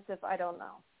expensive, I don't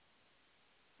know.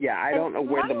 Yeah, I don't know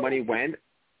where the money went.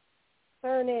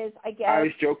 Concern is, I guess... I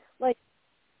was joking...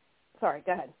 Sorry,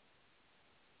 go ahead.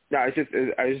 No, I was just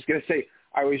going to say,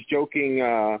 I was joking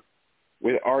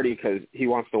with Artie because he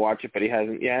wants to watch it, but he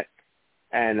hasn't yet.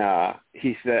 And I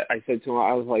said to him,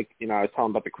 I was like, I was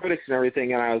telling him about the critics and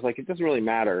everything, and I was like, it doesn't really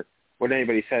matter what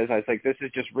anybody says. I was like, this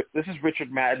is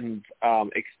Richard Madden's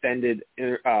extended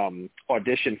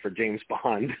audition for James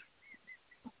Bond.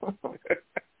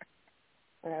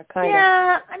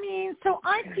 Yeah, I mean, so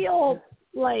I feel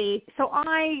like, so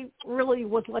I really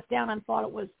was let down and thought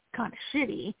it was kind of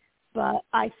shitty, but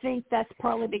I think that's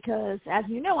probably because, as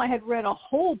you know, I had read a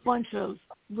whole bunch of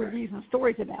reviews and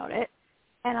stories about it,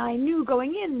 and I knew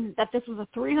going in that this was a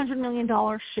 $300 million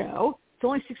show. It's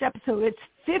only 6 episodes.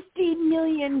 It's $50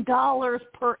 million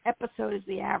per episode is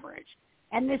the average.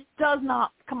 And this does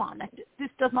not, come on, this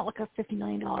does not look like a $50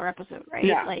 million episode, right?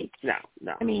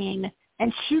 No. I mean,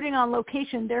 and shooting on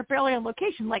location, they're barely on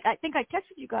location. Like, I think I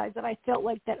texted you guys that I felt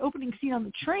like that opening scene on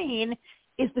the train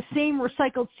is the same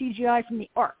recycled CGI from the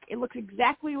Ark. It looks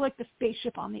exactly like the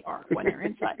spaceship on the Ark when they're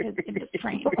inside in this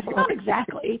train. Not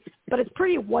exactly, but it's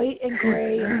pretty white and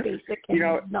gray and basic and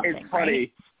nothing. It's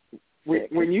funny.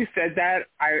 Right? When you said that,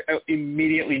 I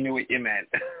immediately knew what you meant.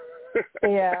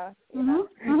 Yeah. And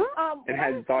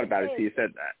hadn't thought about it until you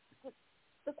said that.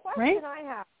 The question I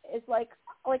have is, like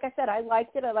I said, I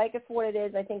liked it. I like it for what it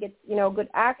is. I think it's, a good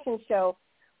action show.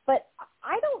 But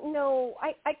I don't know.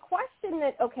 I question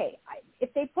that, okay,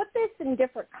 if they put this in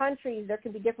different countries, there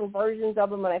could be different versions of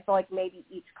them, and I feel like maybe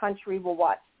each country will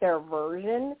watch their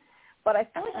version. But I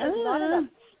feel like there's not enough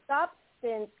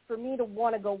substance for me to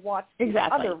want to go watch the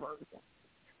other version.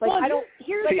 Like, I don't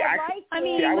hear like I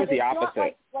was the opposite.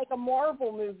 Not like a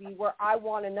Marvel movie where I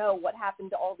want to know what happened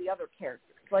to all the other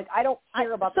characters. Like, I don't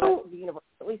care about the rest of the universe,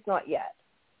 at least not yet.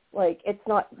 Like, it's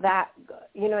not that good.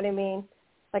 You know what I mean?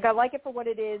 Like, I like it for what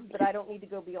it is, but I don't need to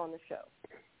go beyond the show.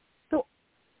 So,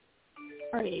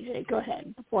 all right, AJ, go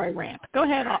ahead before I rant. Go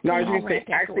ahead. No, I was going to say,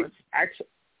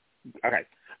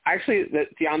 actually,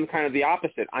 I'm kind of the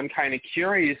opposite. I'm kind of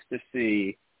curious to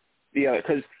see the other,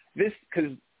 because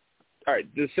all right,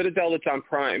 the Citadel that's on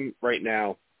Prime right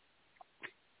now,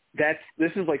 this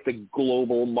is like the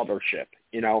global mothership.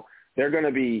 They're going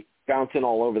to be bouncing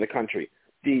all over the country.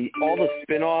 All the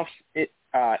spin-offs,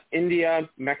 India,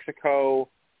 Mexico,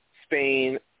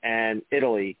 Spain, and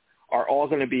Italy are all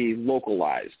going to be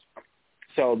localized.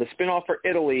 So the spin-off for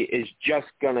Italy is just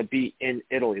going to be in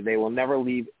Italy. They will never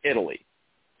leave Italy.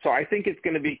 So I think it's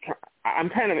going to be – I'm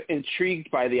kind of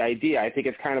intrigued by the idea. I think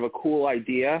it's kind of a cool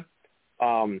idea.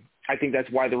 I think that's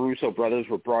why the Russo brothers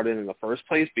were brought in the first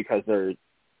place, because they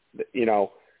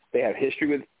have history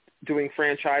with doing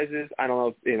franchises. I don't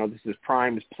know if, this is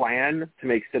Prime's plan to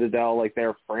make Citadel like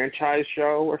their franchise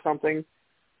show or something.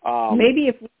 Maybe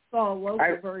if we saw a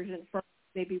local version first,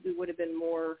 maybe we would have been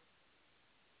more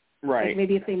right. Like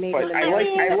maybe if they made it.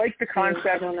 I like the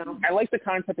concept. I like the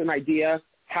concept and idea.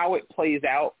 How it plays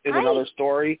out is another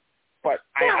story, but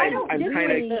I'm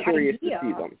kind of curious to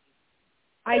see them.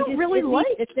 I just really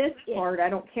like this part. I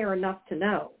don't care enough to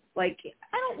know. Like,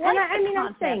 I don't like.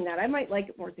 I'm saying that I might like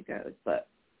it more as it goes, but.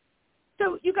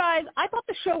 So you guys, I thought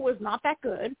the show was not that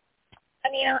good.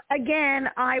 I mean, again,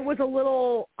 I was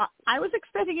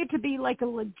expecting it to be like a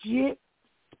legit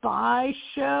spy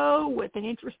show with an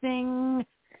interesting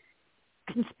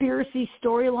conspiracy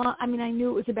storyline. I mean, I knew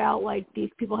it was about like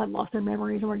these people had lost their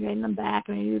memories and were getting them back,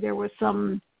 and I knew there was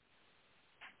some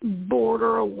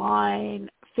borderline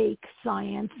fake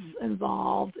science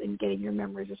involved in getting your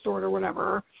memories restored or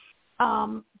whatever.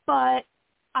 But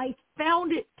I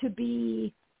found it to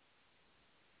be,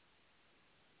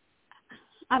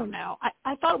 I don't know.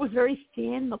 I thought it was very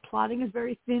thin. The plotting is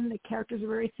very thin. The characters are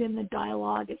very thin. The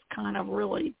dialogue is kind of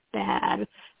really bad.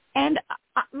 And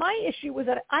my issue was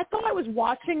that I thought I was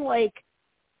watching like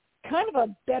kind of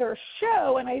a better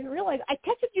show, and I didn't realize. I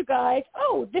texted you guys,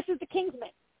 oh, this is the Kingsman.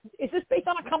 Is this based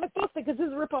on a comic book? Because this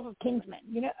is a ripoff of Kingsman.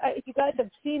 If you guys have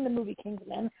seen the movie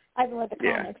Kingsman, I haven't read the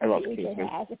comics. I love AJ Kingsman.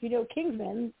 has. If you know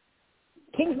Kingsman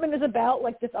is about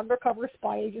like this undercover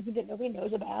spy agent that nobody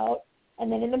knows about.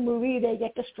 And then in the movie, they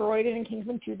get destroyed, and in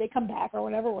Kingsman 2, they come back or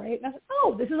whatever, right? And I was like,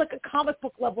 oh, this is like a comic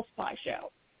book level spy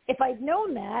show. If I'd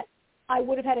known that, I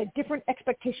would have had a different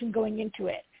expectation going into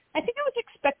it. I think I was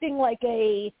expecting like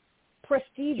a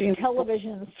prestige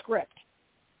television script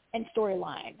and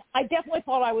storyline. I definitely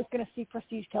thought I was going to see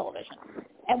prestige television.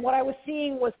 And what I was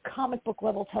seeing was comic book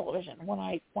level television when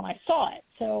I saw it.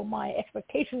 So my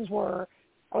expectations were,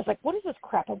 I was like, what is this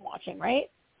crap I'm watching,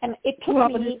 right? And it took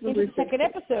me into the second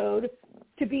episode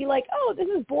to be like, oh, this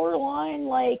is borderline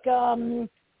like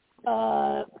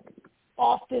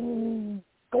Austin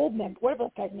Goldman, whatever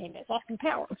that guy's name is, Austin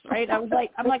Powers, right? I'm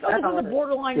like, oh, this is a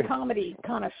borderline comedy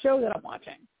kind of show that I'm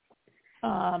watching.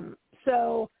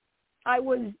 So I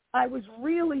was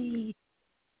really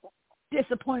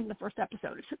disappointed in the first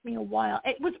episode. It took me a while.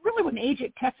 It was really when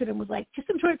AJ texted and was like, just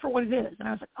enjoy it for what it is. And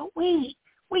I was like, oh, wait,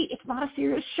 it's not a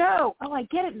serious show. Oh, I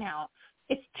get it now.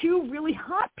 It's two really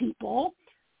hot people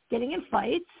getting in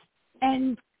fights,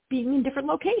 and being in different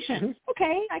locations.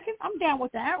 Okay, I'm down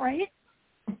with that, right?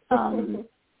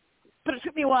 But it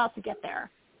took me a while to get there.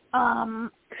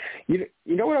 You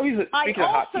know what always, speaking of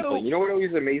hot people, you know what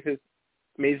always amazes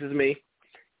me?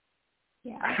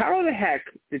 Yeah. How the heck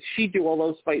did she do all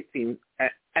those fight scenes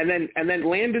and then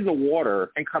land in the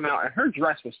water and come out, and her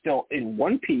dress was still in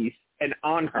one piece and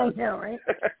on her? I know, right?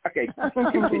 Okay,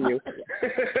 continue.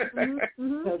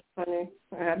 That's funny.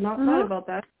 I have not thought about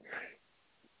that.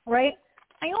 Right.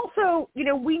 I also,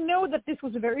 we know that this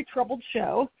was a very troubled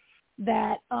show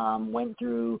that went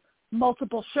through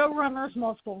multiple showrunners,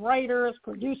 multiple writers,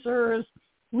 producers,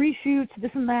 reshoots,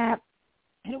 this and that.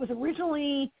 And it was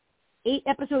originally 8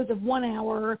 episodes of 1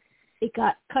 hour. It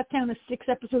got cut down to 6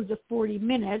 episodes of 40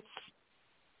 minutes.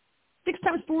 6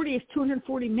 times 40 is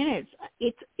 240 minutes.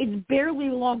 It's barely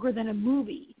longer than a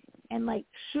movie. And,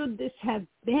 should this have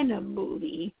been a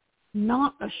movie,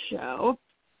 not a show?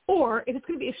 Or if it's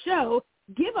going to be a show,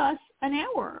 give us an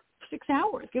hour, 6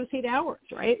 hours. Give us 8 hours,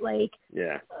 right?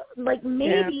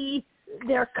 Maybe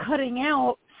they're cutting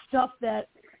out stuff that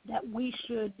we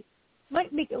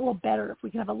might make it a little better if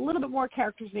we can have a little bit more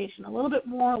characterization, a little bit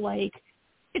more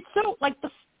it's so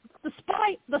the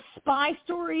spy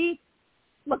story.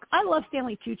 Look, I love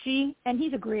Stanley Tucci, and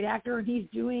he's a great actor, and he's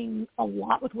doing a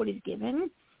lot with what he's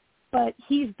given. But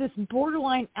he's this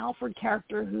borderline Alfred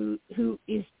character who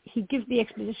he gives the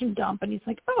exposition dump, and he's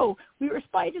like, oh, we were a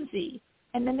spy agency,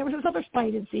 and then there was this other spy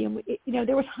agency, and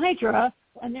there was Hydra,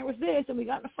 and there was this, and we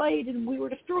got in a fight, and we were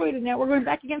destroyed, and now we're going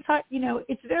back against Hydra.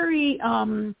 It's very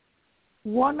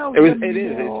one of the It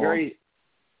is.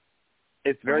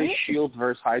 It's very right? Shield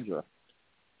versus Hydra.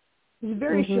 It's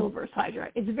very Shield versus Hydra.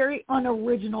 It's very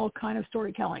unoriginal kind of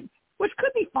storytelling, which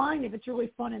could be fine if it's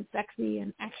really fun and sexy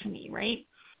and action-y, right?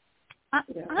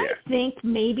 I think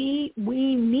maybe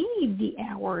we need the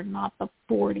hour, not the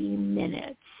 40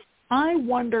 minutes. I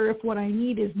wonder if what I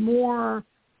need is more,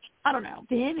 I don't know,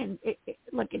 Vin, and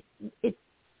it's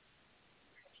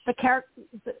the character,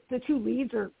 the 2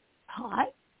 leads are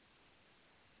hot.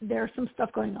 There's some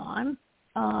stuff going on.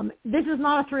 This is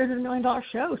not a $300 million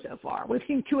show so far. We've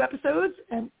seen 2 episodes,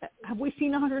 and have we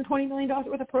seen $120 million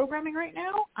worth of programming right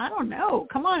now? I don't know.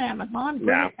 Come on, Amazon.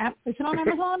 Is it on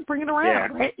Amazon? Bring it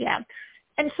around, right? Yeah.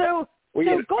 And so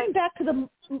going back to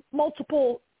the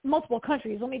multiple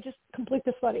countries, let me just complete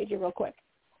this thought, AJ, real quick.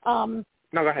 No,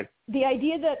 go ahead. The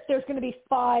idea that there's going to be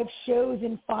 5 shows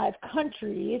in 5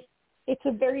 countries, it's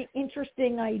a very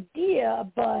interesting idea,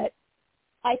 but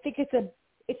I think it's a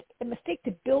mistake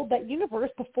to build that universe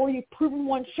before you've proven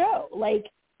one show.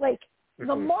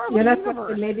 The Marvel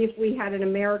universe. Maybe if we had an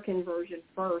American version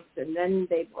first, and then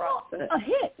they brought a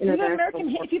hit. You have an American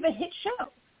hit. If you have a hit show,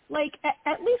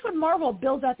 at least when Marvel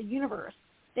builds out the universe,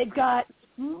 they've got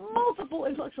multiple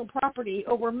intellectual property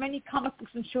over many comic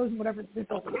books and shows and whatever they're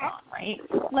building on, right?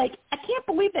 I can't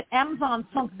believe that Amazon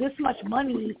sunk this much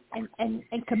money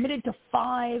and committed to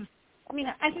 5. I mean,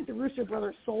 I think the Russo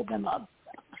brothers sold them a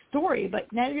story,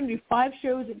 but now you're going to do 5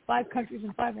 shows in 5 countries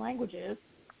in 5 languages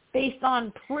based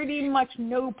on pretty much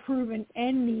no proven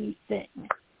anything,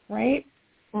 right?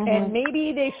 And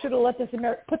maybe they should have let this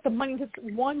put the money into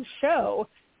one show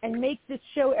and make this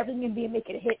show everything can be and make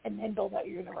it a hit, and then build out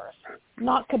your universe.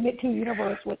 Not commit to a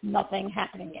universe with nothing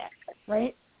happening yet,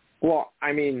 right? Well,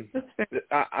 I mean,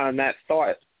 on that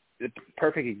thought, the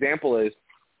perfect example is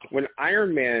when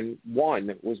Iron Man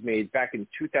 1 was made back in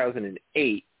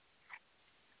 2008,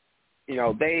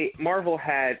 Marvel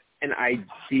had an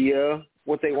idea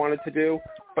what they wanted to do,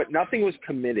 but nothing was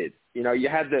committed. You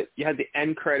had the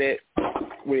end credit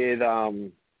with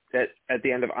that at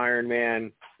the end of Iron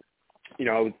Man,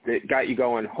 that got you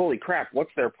going, holy crap, what's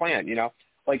their plan?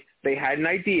 They had an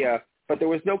idea, but there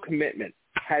was no commitment.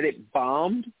 Had it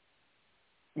bombed,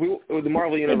 the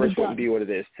Marvel Universe wouldn't be what it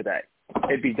is today.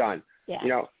 It'd be done.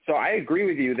 Yeah. So I agree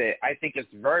with you that I think it's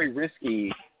very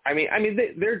risky. I mean,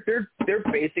 they're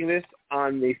basing this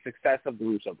on the success of the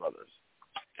Russo brothers.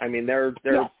 I mean,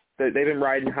 they've been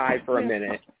riding high for a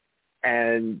minute,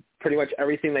 and pretty much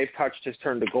everything they've touched has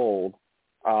turned to gold.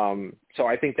 So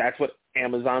I think that's what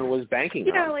Amazon was banking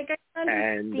on. I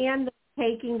understand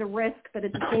taking the risk, but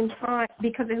at the same time,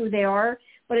 because of who they are,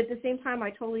 but at the same time, I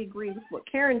totally agree with what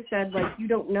Karen said. You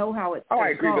don't know how it's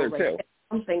going to go. I agree there too. Get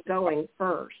something going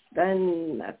first,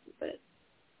 then that's it.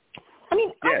 I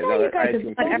mean, I know you guys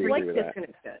like this kind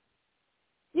of stuff.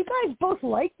 You guys both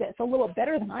like this a little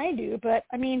better than I do, but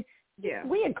I mean,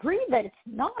 we agree that it's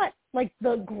not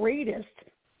the greatest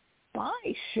spy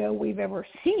show we've ever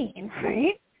seen,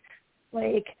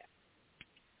 right?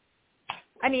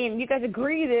 I mean, you guys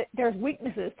agree that there's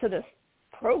weaknesses to this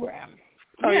program.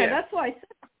 That's why I said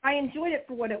I enjoyed it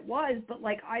for what it was, but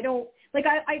I don't like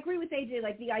I agree with AJ.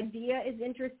 Like the idea is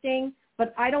interesting,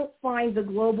 but I don't find the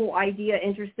global idea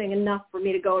interesting enough for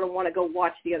me to want to go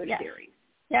watch the other series.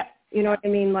 Yeah. You know what I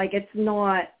mean? Like it's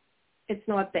not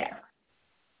there.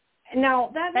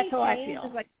 Now that may change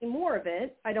as I see more of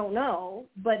it. I don't know,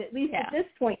 but at least at this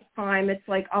point in time, it's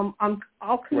like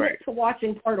I'll commit to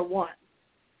watching part of one.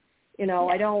 You know,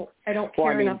 I don't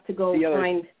care enough to go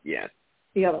find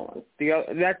the other ones.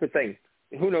 That's the thing.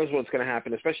 Who knows what's going to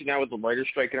happen, especially now with the writer's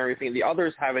strike and everything. The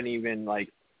others haven't even, like,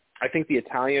 I think the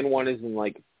Italian one is in,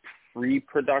 like,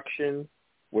 pre-production,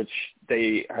 which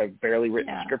they have barely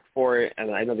written a script for it.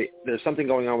 And I know there's something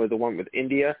going on with the one with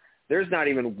India. There's not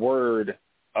even word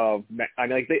of, I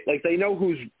mean, they know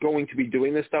who's going to be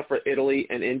doing this stuff for Italy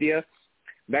and India.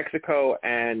 Mexico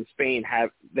and Spain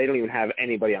they don't even have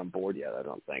anybody on board yet, I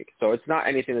don't think. So it's not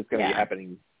anything that's going to be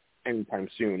happening anytime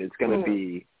soon. It's going to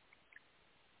be.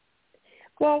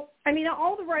 Well, I mean,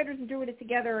 all the writers are doing it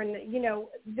together, and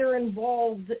they're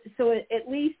involved. So at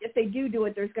least if they do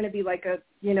it, there's going to be like a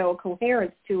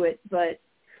coherence to it. But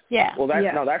well,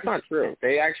 that's not true.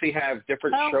 They actually have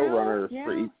different showrunners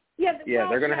for each.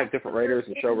 They're going to have different writers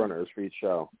and showrunners for each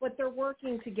show. But they're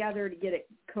working together to get it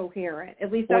coherent.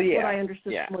 At least that's what I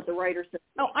understood from what the writers said.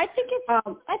 Oh, I think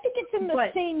it's in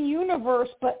the same universe,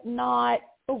 but not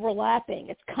overlapping.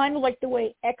 It's kind of like the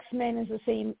way X-Men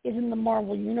is in the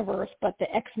Marvel universe, but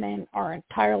the X-Men are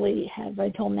entirely, have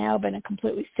until now been a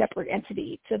completely separate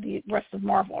entity to the rest of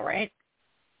Marvel, right?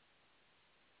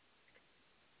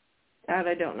 That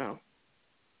I don't know.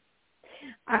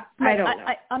 I don't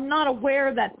know. I'm not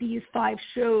aware that these 5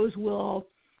 shows won't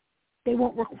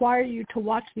require you to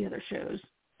watch the other shows.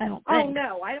 I don't think. Oh,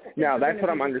 no. I don't think that's what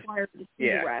I'm understanding. To see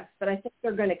the rest, but I think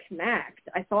they're going to connect,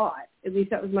 I thought. At least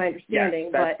that was my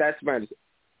understanding. That's my understanding.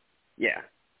 Yeah.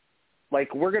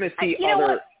 Like, we're going to see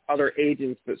other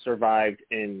agents that survived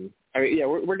in – I mean,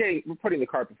 we're putting the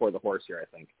cart before the horse here,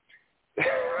 I think.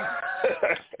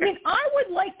 I mean, I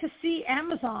would like to see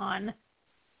Amazon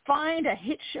find a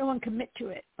hit show and commit to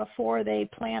it before they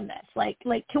plan this. Like,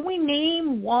 can we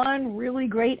name one really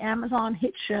great Amazon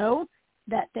hit show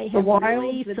that they have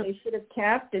released that they should have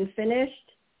kept and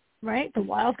finished? Right, The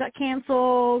Wilds got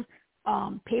canceled.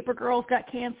 Paper Girls got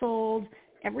canceled.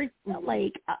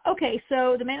 Okay,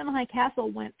 so The Man in the High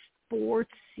Castle went 4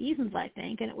 seasons, I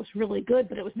think, and it was really good,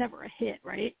 but it was never a hit,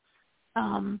 right?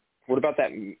 What about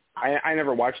that? I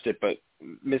never watched it, but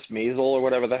Miss Maisel or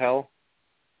whatever the hell.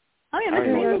 Oh yeah, Miss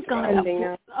Maisel's gone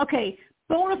up. Okay,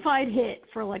 bona fide hit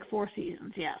for like 4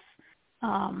 seasons, yes.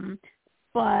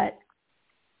 But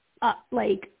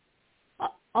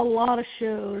a lot of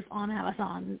shows on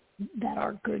Amazon that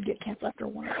are good get canceled after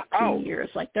 1 or 2 years.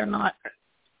 Like they're not.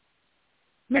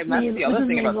 And that's the other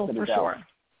thing about Citadel. For sure.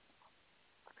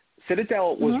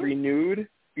 Citadel was renewed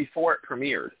before it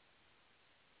premiered.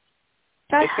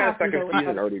 That's it's got a second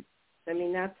season already. I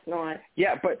mean, that's not.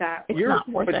 Yeah, but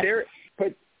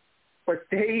but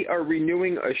they are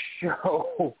renewing a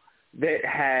show that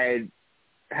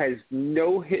has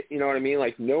no hit. You know what I mean?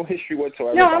 Like no history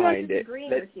whatsoever behind it.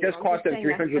 That just cost them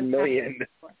 $300 million.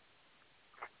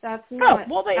 That's not.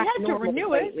 Well, they had to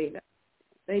renew it.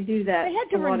 They do that. They had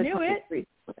to renew it.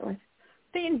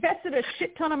 They invested a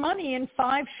shit ton of money in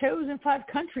 5 shows in 5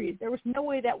 countries. There was no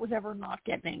way that was ever not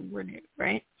getting renewed,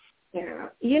 right? Yeah.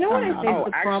 You know what I think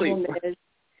the problem is,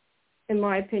 in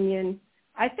my opinion?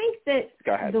 I think that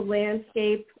the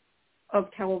landscape of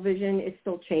television is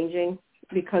still changing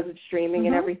because of streaming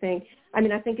and everything. I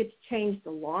mean, I think it's changed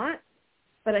a lot,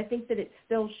 but I think that it's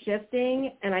still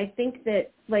shifting. And I think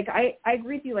that, like, I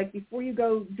agree with you, like, before you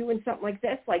go doing something like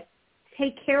this, like,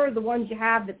 take care of the ones you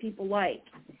have that people like.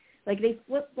 Like, they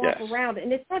flip-flop around.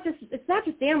 And it's not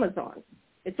just Amazon.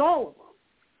 It's all of them.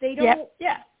 They don't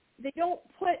they don't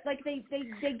put, like, they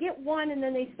get one and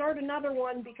then they start another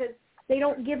one because they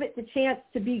don't give it the chance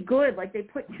to be good. Like, they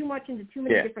put too much into too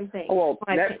many different things. Oh, well,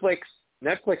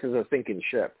 Netflix is a sinking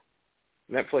ship.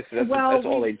 Netflix, that's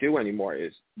all they do anymore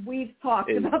is. We've talked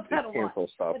about that a lot.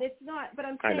 Stuff. But it's not, but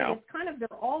I'm saying it's kind of,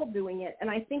 they're all doing it. And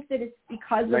I think that it's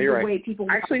because of the way people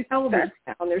watch television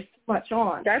now. There's too much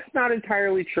on. That's not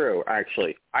entirely true,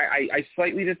 actually. I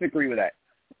slightly disagree with that.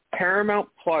 Paramount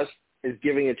Plus is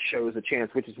giving its shows a chance,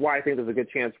 which is why I think there's a good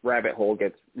chance Rabbit Hole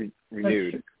gets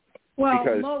renewed. Well,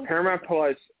 because Paramount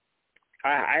Plus,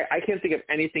 I can't think of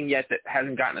anything yet that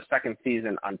hasn't gotten a second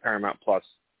season on Paramount Plus.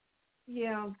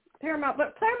 Yeah, Paramount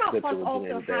Plus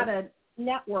also had a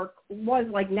network, was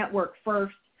like network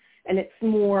first, and it's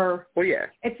more. Well, yeah.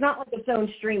 It's not like its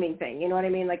own streaming thing. You know what I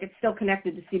mean? Like it's still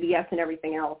connected to CBS and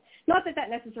everything else. Not that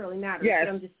necessarily matters. Yes. But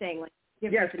I'm just saying, like.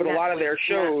 Yes, but a lot of their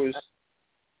shows.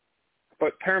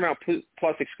 But Paramount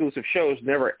Plus exclusive shows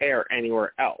never air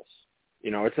anywhere else.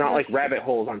 It's not like rabbit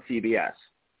holes on CBS.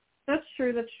 That's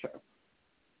true.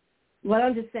 Well,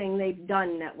 I'm just saying they've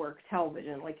done network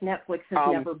television. Like Netflix has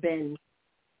never been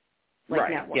like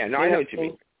right. network. Yeah, no, I know what you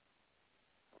mean.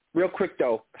 Real quick,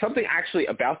 though, something actually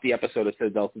about the episode of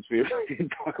Citadel, since we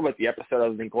didn't talk about the episode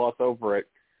other than gloss over it.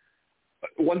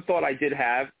 One thought I did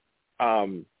have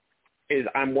is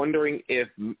I'm wondering if,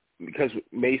 because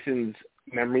Mason's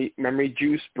memory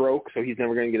juice broke, so he's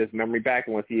never going to get his memory back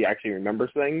unless he actually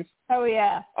remembers things. Oh,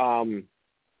 yeah.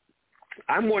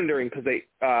 I'm wondering because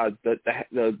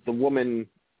the woman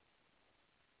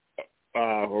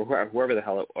or whoever the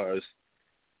hell it was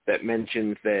that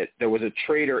mentions that there was a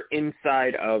traitor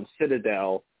inside of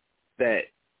Citadel that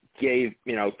gave,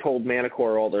 told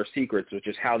Manticore all their secrets, which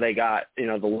is how they got,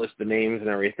 the list of names and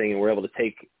everything, and were able to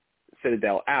take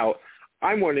Citadel out.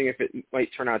 I'm wondering if it might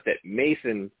turn out that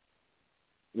Mason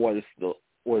was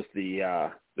the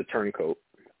turncoat,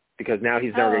 because now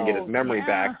he's never going to get his memory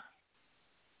back.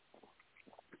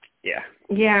 Yeah.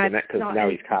 Yeah. Because now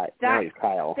he's Kyle. Now he's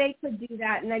Kyle. They could do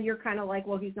that, and then you're kind of like,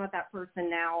 well, he's not that person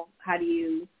now. How do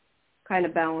you kind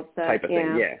of balance that? Type of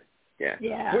thing.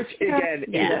 Yeah.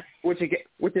 Which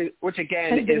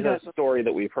again is a story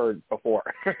that we've heard before.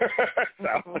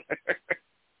 So.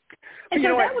 And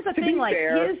so that was a thing. Like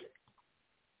his.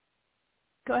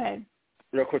 Go ahead.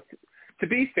 Real quick. To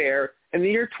be fair, in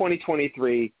the year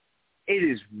 2023, it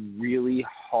is really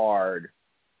hard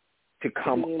to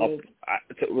come up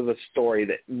with a story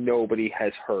that nobody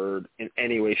has heard in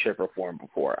any way, shape, or form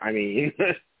before. I mean,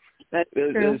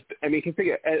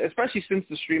 consider, especially since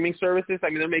the streaming services. I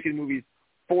mean, they're making movies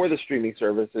for the streaming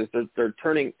services. They're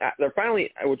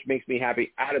finally, which makes me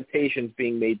happy, adaptations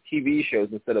being made TV shows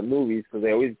instead of movies, because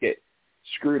they always get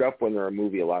screwed up when they're a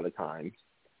movie a lot of times.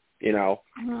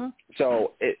 Mm-hmm.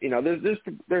 So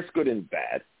there's good and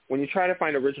bad. When you try to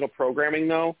find original programming,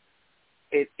 though,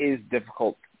 it is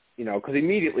difficult. Because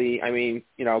immediately,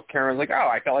 Karen's like, oh,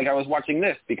 I felt like I was watching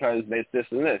this because this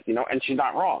and this, and she's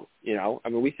not wrong.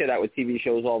 We say that with TV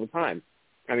shows all the time.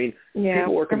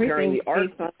 People were comparing the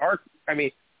arc.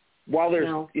 While there's,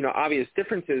 obvious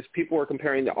differences, people were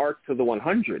comparing the arc to the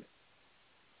 100.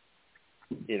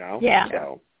 Yeah.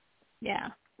 So. Yeah.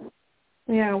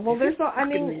 Yeah, well,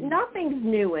 nothing's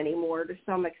new anymore to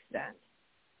some extent.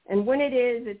 And when it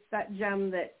is, it's that gem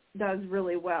that does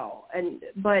really well.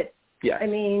 But yes.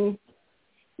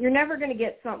 You're never going to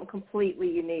get something completely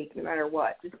unique no matter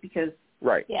what, just because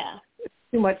right. Yeah.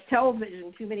 Too much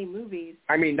television, too many movies.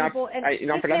 They're not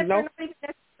even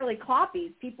necessarily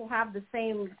copies. People have the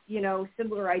same,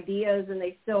 similar ideas, and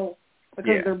they still,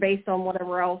 because they're based on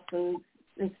whatever else and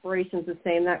inspiration's the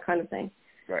same, that kind of thing.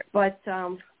 Right. But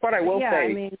I will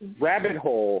say, Rabbit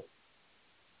Hole,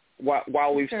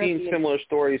 while we've seen similar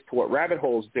stories to what Rabbit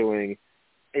Hole's doing,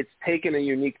 it's taken a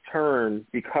unique turn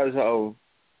because of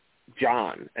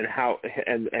John and how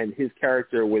and his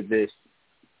character with this,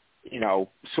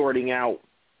 sorting out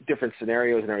different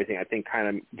scenarios and everything. I think kind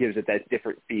of gives it that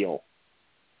different feel.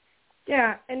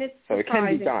 Yeah, and it's so surprising. It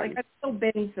can be done. Like, I've still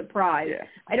been surprised. Yeah.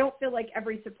 I don't feel like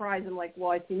every surprise I'm like,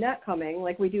 well, I've seen that coming,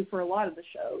 like we do for a lot of the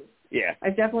shows. Yeah.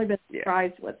 I've definitely been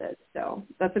surprised with it, so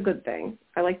that's a good thing.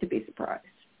 I like to be surprised.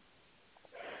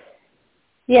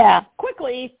 Yeah.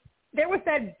 Quickly, there was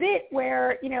that bit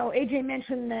where, AJ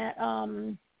mentioned that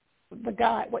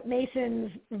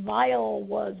Mason's vial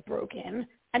was broken.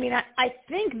 I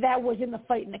think that was in the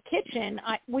fight in the kitchen.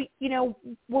 When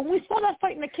we saw that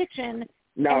fight in the kitchen,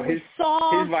 no, his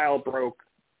vial broke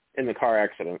in the car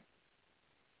accident.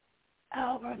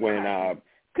 Oh, my God. When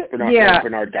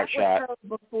Bernard got shot.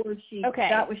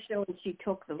 That was shown she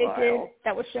took the vial. It did.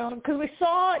 That was shown because we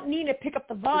saw Nina pick up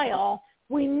the vial.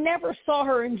 We never saw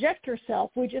her inject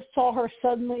herself. We just saw her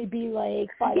suddenly be like,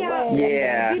 by the way,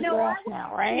 yeah.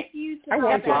 now, right? I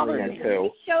was wondering that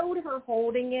too. They showed her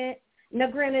holding it.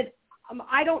 Now, granted,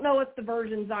 I don't know if the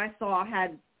versions I saw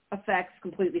had effects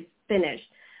completely finished,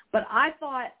 but I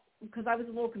thought, because I was a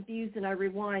little confused and I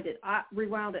rewound it.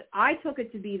 I took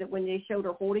it to be that when they showed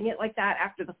her holding it like that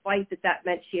after the fight, that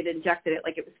meant she had injected it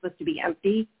like it was supposed to be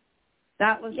empty.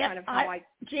 That was kind of how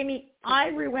Jamie, I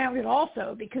rewound it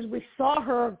also because we saw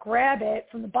her grab it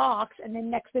from the box, and then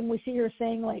next thing we see her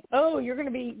saying like, "Oh, you're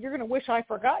gonna wish I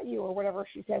forgot you," or whatever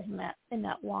she says in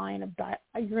that line about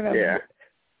you're gonna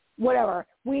whatever.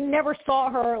 We never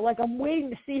saw her like I'm waiting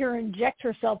to see her inject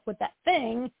herself with that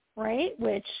thing, right?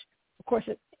 Which of course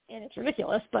it's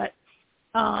ridiculous, but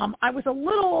I was a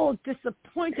little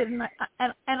disappointed, and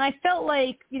I felt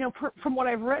like, from what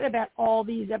I've read about all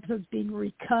these episodes being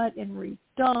recut and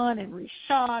redone and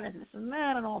reshot and this and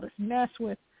that and all this mess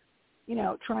with,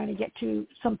 trying to get to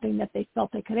something that they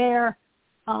felt they could air,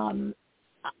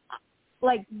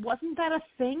 like, wasn't that a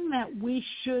thing that we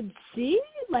should see?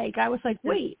 Like, I was like,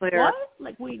 wait, what?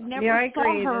 Like, we never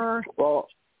saw her. Well,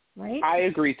 right? I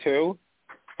agree too,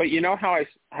 but you know how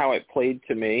it played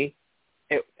to me,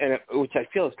 which I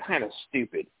feel is kind of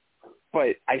stupid,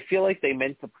 but I feel like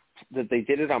that they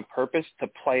did it on purpose to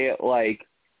play it like,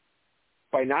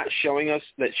 by not showing us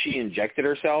that she injected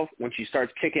herself, when she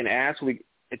starts kicking ass,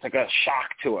 it's like a shock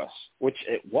to us, which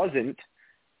it wasn't,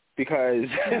 because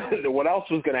what else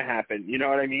was going to happen? You know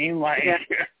what I mean? Like,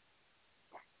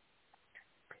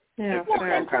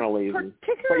 I'm kind of lazy.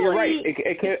 But you're right.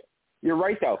 You're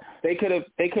right though. They could have.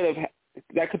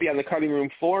 That could be on the cutting room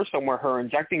floor somewhere. Her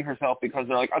injecting herself, because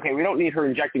they're like, okay, we don't need her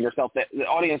injecting herself. The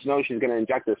audience knows she's going to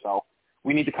inject herself.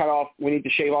 We need to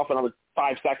shave off another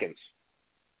 5 seconds.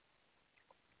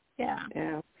 Yeah.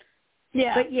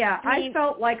 But I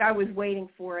felt like I was waiting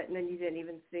for it, and then you didn't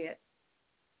even see it.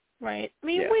 Right. I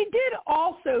mean, we did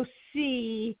also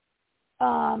see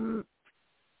that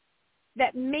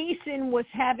Mason was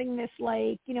having this,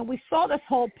 like, you know, we saw this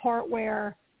whole part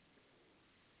where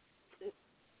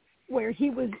he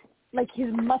was, like,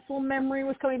 his muscle memory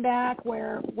was coming back,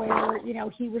 where you know,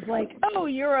 he was like, oh,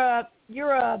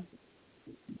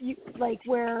 like,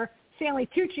 where Stanley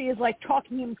Tucci is, like,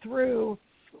 talking him through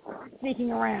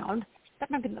sneaking around. That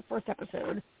might have been the first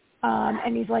episode.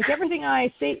 And he's like, everything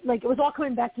I say, like, it was all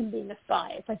coming back to him being a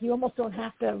spy. It's like, you almost don't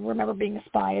have to remember being a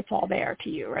spy. It's all there to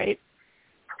you, right?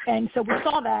 And so we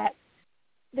saw that.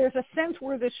 There's a sense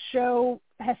where this show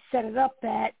has set it up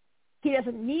that he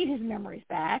doesn't need his memories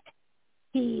back.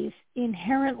 He's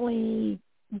inherently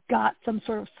got some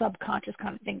sort of subconscious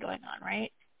kind of thing going on,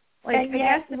 right? Like, and I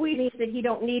guess it means that he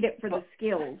don't need it for the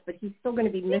skills, but he's still going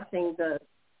to be missing the...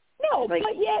 No, like,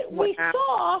 but yet we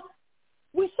saw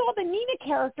the Nina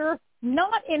character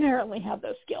not inherently have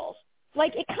those skills.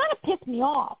 Like, it kind of pissed me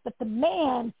off that the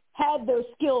man had those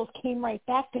skills, came right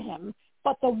back to him,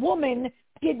 but the woman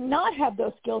did not have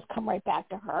those skills come right back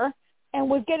to her and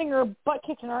was getting her butt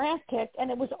kicked and her ass kicked,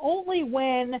 and it was only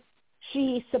when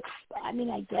she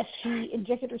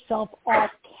injected herself off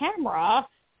camera,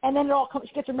 and then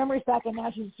she gets her memories back, and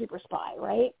now she's a super spy,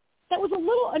 right? That was a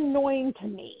little annoying to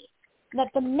me. That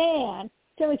the man,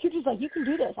 Stanley Tucci's like, you can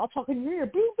do this. I'll talk in your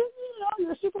ear.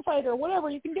 You're a super fighter, whatever.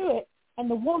 You can do it. And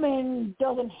the woman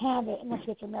doesn't have it unless she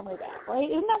gets her memory back, right?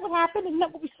 Isn't that what happened? Isn't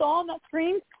that what we saw on that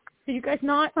screen? Did you guys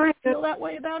not feel that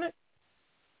way about it?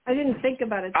 I didn't think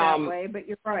about it that way, but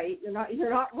you're right. You're not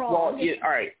wrong. Well, all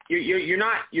right. You're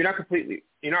not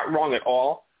wrong at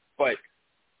all. But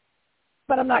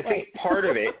I'm not. I think part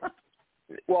of it.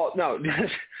 Well, no.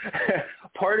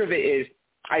 Part of it is,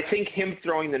 I think him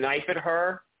throwing the knife at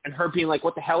her and her being like,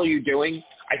 what the hell are you doing?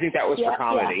 I think that was for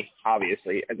comedy,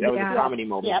 obviously. That was a comedy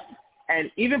moment. Yep.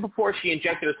 And even before she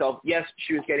injected herself, yes,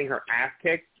 she was getting her ass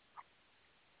kicked,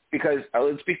 because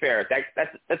let's be fair,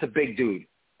 that's a big dude,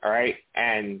 all right?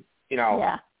 And, you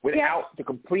know, without the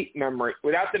complete memory,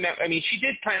 I mean, she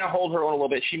did kind of hold her own a little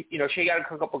bit. She got a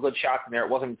couple good shots in there. It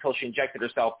wasn't until she injected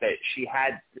herself that she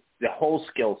had the whole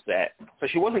skill set. So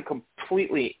she wasn't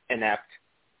completely inept.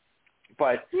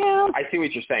 But I see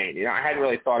what you're saying. You know, I hadn't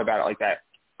really thought about it like that.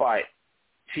 But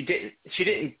she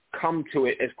didn't come to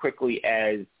it as quickly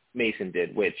as Mason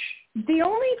did, which... The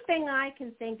only thing I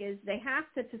can think is they have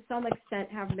to some extent,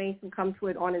 have Mason come to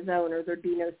it on his own, or there'd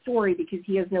be no story, because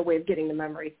he has no way of getting the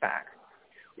memories back.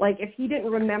 Like, if he didn't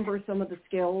remember some of the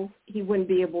skills, he wouldn't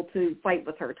be able to fight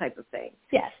with her, type of thing.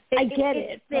 Yes, I get it.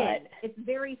 It's thin. But... It's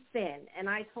very thin, and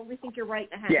I totally think you're right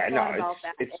to have thought about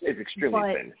that. It's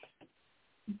extremely thin.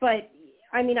 But,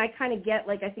 I mean, I kind of get,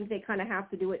 like, I think they kind of have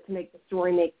to do it to make the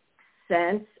story make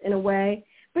sense in a way.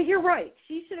 But you're right.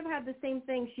 She should have had the same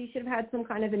thing. She should have had some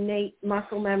kind of innate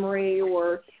muscle memory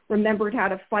or remembered how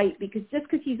to fight, because just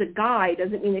because he's a guy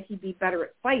doesn't mean that he'd be better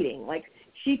at fighting. Like,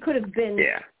 she could have been,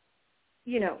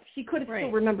 you know, she could have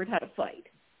still remembered how to fight.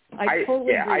 I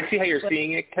totally agree. I see how you're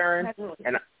seeing it, Karen,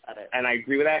 and I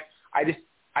agree with that. I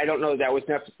don't know that was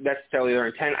necessarily their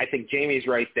intent. I think Jamie's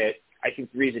right that I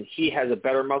think the reason he has a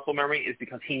better muscle memory is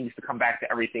because he needs to come back to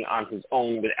everything on his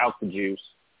own without the juice,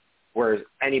 whereas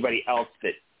anybody else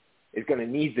that is going to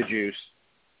need the juice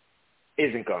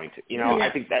isn't going to. You know, I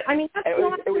think that... I mean, that's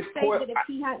not to say that if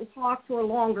he hadn't talked to her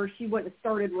longer, she wouldn't have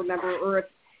started, remember, or if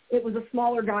it was a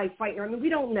smaller guy fighting her. I mean, we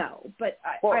don't know, but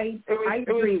I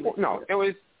agree with you.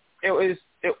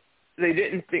 They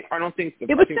didn't think... I think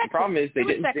the problem is they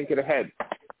didn't think it ahead.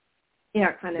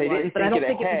 Yeah, it kind of was, but I don't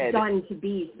think it was done to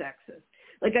be sexist.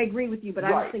 Like, I agree with you, but I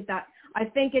don't think that... I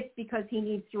think it's because he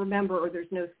needs to remember, or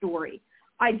there's no story.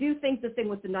 I do think the thing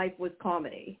with the knife was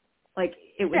comedy. Like,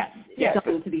 it was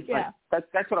done to be funny.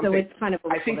 That's what I'm saying. It's kind of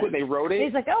I think when they wrote it...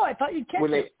 He's like, oh, I thought you'd catch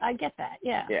it. I get that,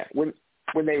 Yeah. When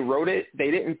when they wrote it,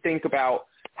 they didn't think about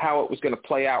how it was going to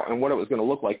play out and what it was going to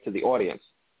look like to the audience,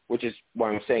 which is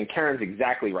why I'm saying Karen's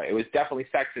exactly right. It was definitely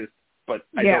sexist, but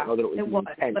I don't know that it was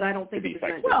intended but I don't think to be it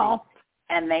was sexist. Well,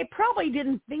 and they probably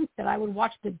didn't think that I would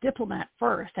watch The Diplomat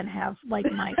first and have, like,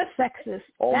 my sexist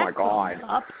Oh, my God.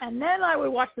 up, and then I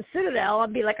would watch The Citadel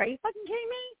and be like, are you fucking kidding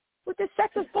me with this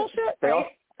sexist bullshit?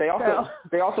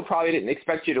 They also probably didn't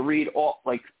expect you to read all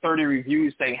 30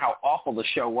 reviews saying how awful the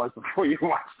show was before you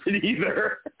watched it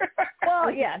either. Well,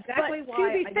 yeah, exactly but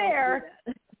why to be fair,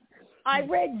 I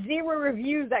read 0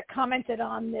 reviews that commented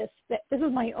on this. That this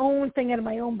was my own thing in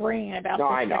my own brain about this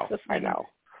sexist thing. I know.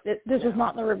 This was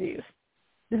not in the reviews.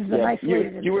 This is an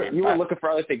isolated you were looking for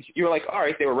other things. You were like, all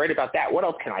right, they were right about that. What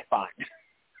else can I find?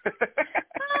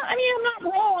 I mean, I'm not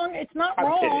wrong. It's not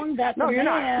wrong that the man,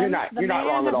 You're not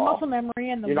wrong at all. muscle memory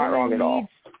and the You're not wrong at all.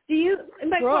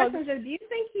 My drugs. question is, do you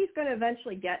think he's going to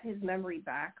eventually get his memory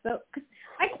back? Though, because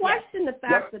I question the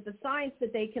fact that the science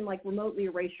that they can remotely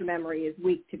erase your memory is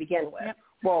weak to begin with. Yep.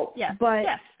 Well, but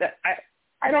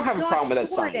I don't have a problem with that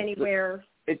science. Anywhere.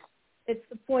 It's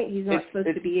the point he's not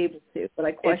supposed to be able to, but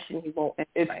I question he won't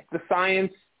anyway. It's the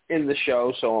science in the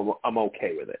show, so I'm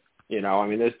okay with it. I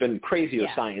mean, there's been crazier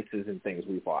sciences and things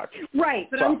we've watched. Right,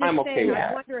 but so I'm just saying, okay with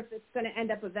I wonder if it's going to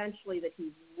end up eventually that he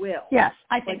will. Yes,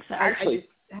 I think so. Actually,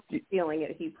 I have a feeling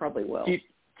he probably will. Do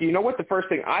you know what the first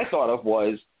thing I thought of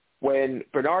was when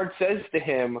Bernard says to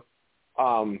him,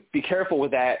 be careful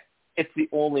with that, it's the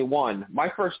only one.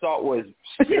 My first thought was,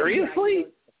 seriously?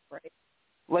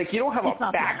 You don't have a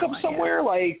backup somewhere?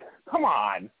 Come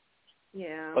on.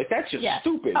 Yeah. That's just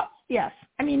stupid. Yes.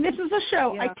 I mean, this is a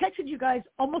show. I texted you guys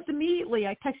almost immediately.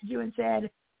 I texted you and said,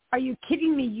 are you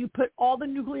kidding me? You put all the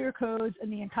nuclear codes in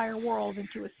the entire world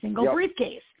into a single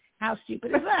briefcase. How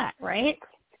stupid is that, right?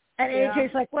 And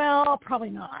AJ's like, well, probably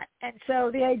not. And so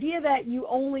the idea that you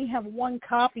only have one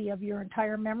copy of your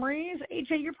entire memories,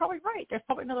 AJ, you're probably right. There's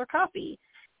probably another copy.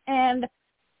 And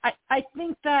I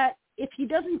think that if he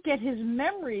doesn't get his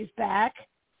memories back,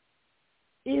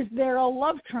 is there a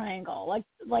love triangle?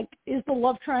 Is the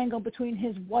love triangle between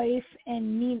his wife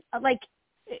and Nina?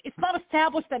 It's not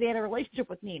established that he had a relationship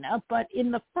with Nina, but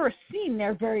in the first scene,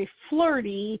 they're very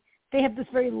flirty. They have this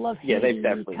very love-hate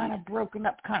kind of broken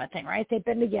up kind of thing, right? They've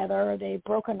been together, they've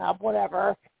broken up,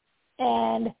 whatever.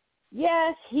 And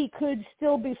yes, he could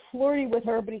still be flirty with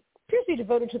her, but he appears to be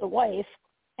devoted to the wife.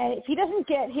 And if he doesn't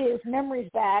get his memories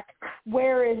back,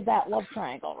 where is that love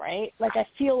triangle, right? I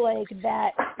feel like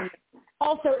that.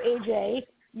 Also, AJ,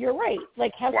 you're right.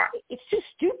 It's just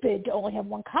stupid to only have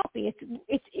one copy.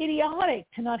 It's idiotic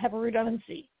to not have a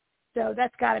redundancy. So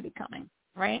that's got to be coming,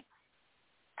 right?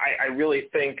 I really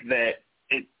think that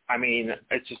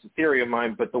it's just a theory of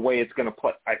mine, but the way it's going to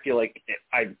play, I feel like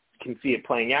I can see it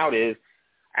playing out is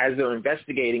as they're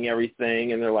investigating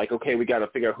everything and they're like, okay, we got to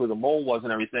figure out who the mole was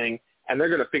and everything, and they're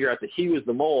going to figure out that he was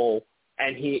the mole,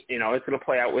 and he, it's going to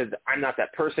play out with I'm not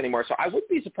that person anymore. So I wouldn't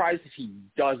be surprised if he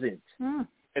doesn't.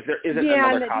 If there isn't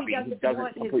another copy, he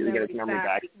doesn't completely get his memory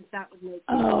back. That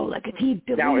would make if he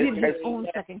deleted his own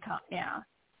second copy,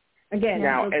 Again,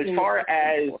 now as far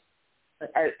as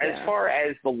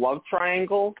the love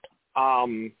triangle,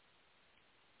 the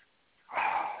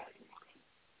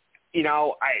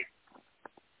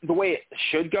way it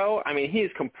should go, he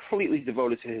is completely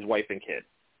devoted to his wife and kid,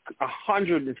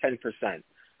 110%.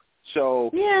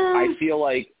 So I feel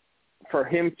like for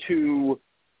him to,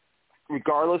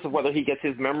 regardless of whether he gets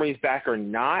his memories back or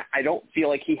not, I don't feel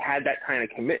like he had that kind of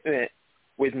commitment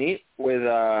with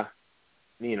Nina,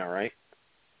 right?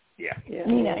 Yeah.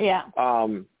 Nina, yeah.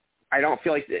 I don't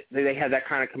feel like they had that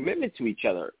kind of commitment to each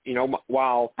other.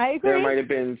 While I agree. There might have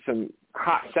been some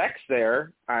hot sex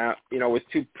there, with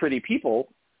two pretty people,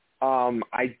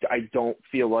 I don't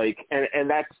feel like, and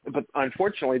but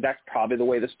unfortunately, that's probably the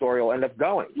way the story will end up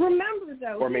going. Remember,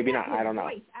 though, or maybe not. I don't know.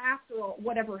 After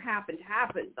whatever happened,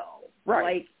 though.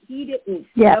 Right. He didn't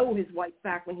know his wife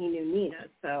back when he knew Nina.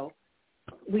 So.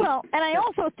 And I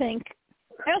also think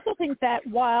that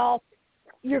while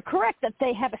you're correct that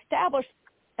they have established,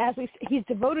 he's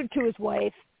devoted to his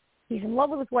wife, he's in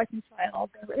love with his wife and child,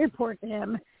 they're very important to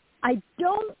him. I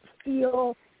don't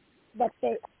feel that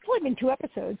it's only been 2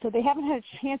 episodes, so they haven't had a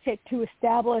chance yet to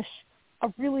establish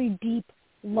a really deep,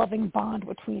 loving bond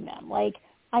between them.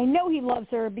 I know he loves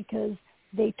her because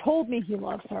they told me he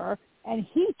loves her, and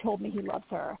he told me he loves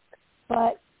her.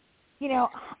 But,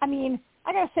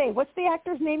 I got to say, what's the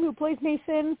actor's name who plays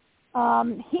Mason?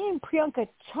 He and Priyanka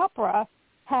Chopra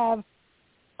have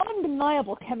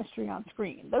undeniable chemistry on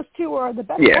screen. Those two are the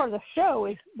best part of the show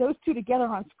is those two together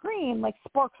on screen,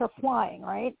 sparks are flying,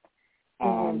 right?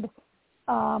 And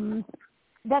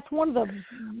that's one of the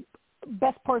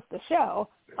best parts of the show.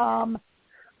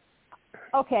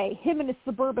 Okay, him and his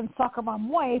suburban soccer mom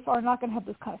wife are not going to have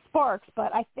those kind of sparks,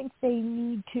 but I think they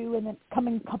need to, in the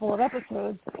coming couple of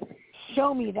episodes,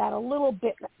 show me that a little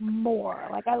bit more.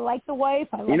 Like, I like the wife,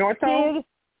 I like the kid,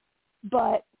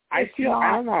 but I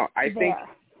don't know. I think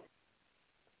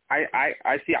I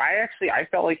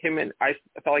felt like I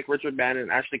felt like Richard Madden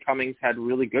and Ashley Cummings had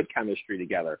really good chemistry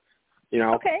together. You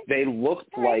know, they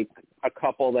looked like a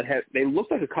couple that has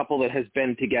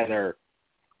been together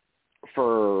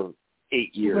for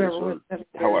 8 years,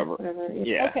 however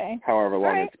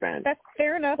long it's been. That's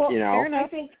fair enough. Well, fair enough. I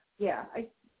think,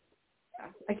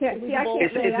 I can't say. I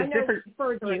know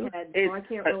further ahead, so I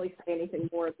can't really say anything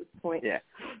more at this point. Yeah,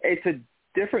 it's a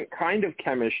different kind of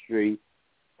chemistry,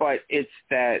 but it's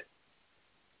that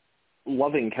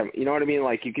loving you know what I mean?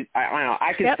 Like, you could,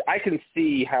 I can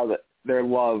see how their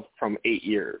love from 8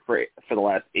 years for the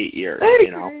last 8 years.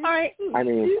 You know, all right. I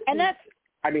mean, and that's.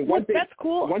 One thing, that's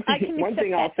cool. One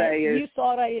thing I'll say is you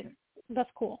thought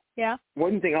that's cool. Yeah.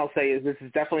 One thing I'll say is this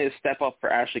is definitely a step up for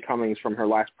Ashley Cummings from her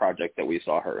last project that we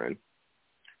saw her in.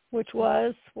 Which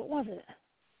was, what was it?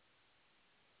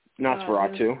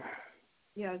 Nosferatu.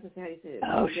 Yeah, I was going to say how you say it.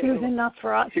 Oh, she was in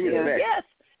Nosferatu. She was Vic. Yes.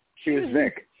 She was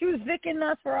Vic. She was Vic in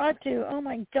Nosferatu. Oh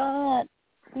my God,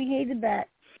 we hated that.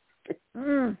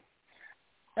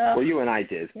 Well, you and I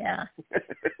did. Yeah.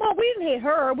 Well, we didn't hate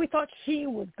her. We thought she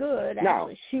was good.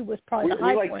 Actually, she was probably the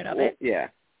high point of it. Yeah.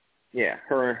 Yeah.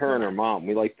 Her and her mom.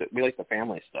 We like the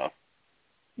family stuff.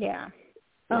 Yeah.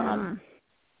 I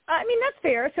mean, that's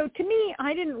fair. So to me,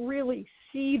 I didn't really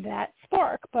see that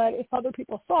spark. But if other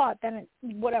people saw it, then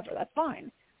whatever. That's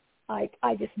fine. I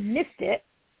just missed it.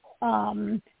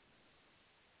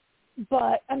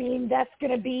 But I mean, that's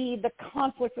going to be the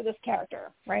conflict for this character,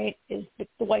 right? Is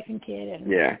the wife and kid and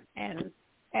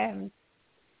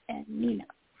Nina.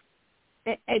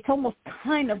 It's almost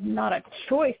kind of not a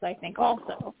choice, I think.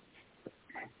 Also,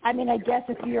 I mean, I guess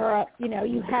if you're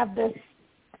you have this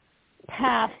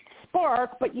past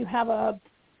spark, but you have a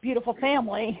beautiful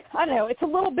family. I don't know. It's a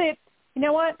little bit. You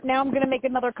know what? Now I'm going to make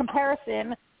another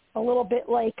comparison. A little bit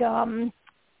like True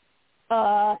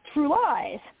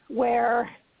Lies, where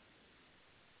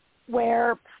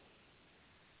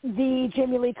the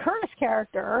Jamie Lee Curtis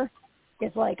character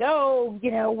is like, my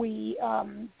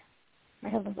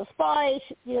husband's a spy.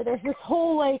 There's this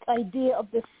whole like idea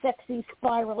of this sexy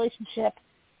spy relationship,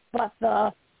 but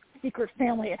the secret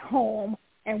family at home,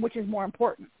 and which is more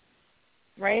important,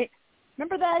 right?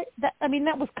 Remember that? I mean,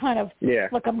 that was kind of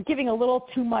look. I'm giving a little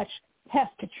too much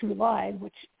heft to True Lies,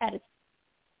 which at its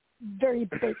very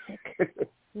basic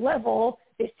level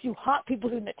is two hot people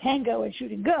doing the tango and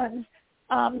shooting guns.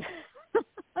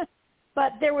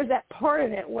 But there was that part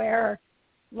of it where,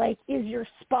 like, is your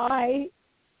spy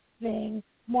thing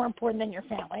more important than your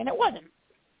family? And it wasn't.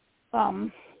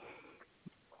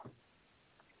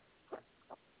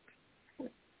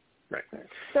 Right.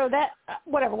 So that,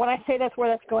 whatever, when I say that's where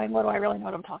that's going, what do I really know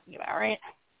what I'm talking about, right?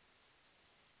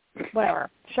 Whatever.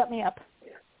 Shut me up.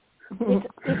 It's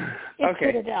okay.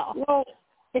 Citadel. Well,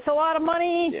 it's a lot of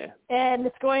money, and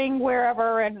it's going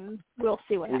wherever, and we'll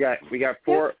see what happens. We got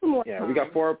 4. We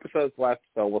got 4 episodes left,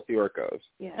 so we'll see where it goes.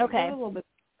 Yeah. Okay. A little bit.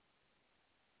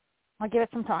 I'll give it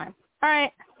some time. All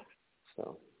right.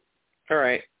 So, all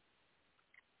right.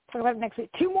 Talk about it next week.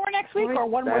 2 more next week, or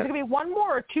one more? Is it going to be 1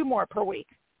 more or 2 more per week?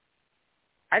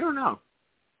 I don't know.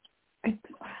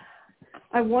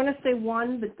 I want to say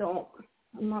 1, but don't.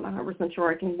 I'm not 100% sure.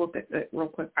 I can look at it real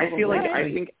quick. I feel like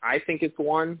I think it's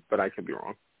 1, but I could be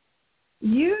wrong.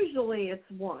 Usually it's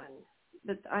 1,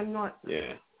 but I'm not.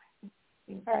 Yeah.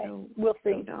 All right, we'll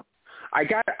see. I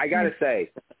got to say,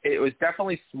 it was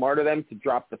definitely smart of them to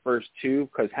drop the first 2,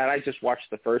 because had I just watched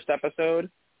the first episode,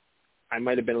 I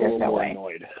might have been a little more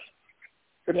annoyed.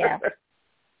 Yeah.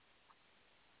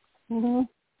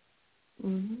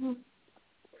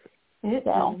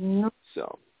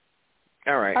 So,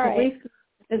 all right. All right.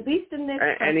 At least in this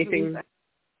anything.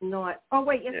 Not. Oh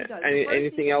wait, yes it does.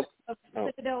 Anything else?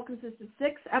 Citadel consists of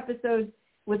 6 episodes,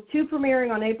 with 2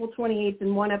 premiering on April 28th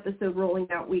and 1 episode rolling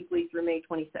out weekly through May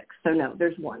 26th. So no,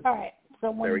 there's 1. All right.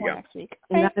 So 1 more next week.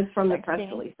 And that is from the press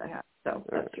release I have. So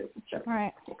that's true. Sure. All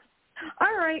right.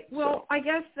 All right. Well, I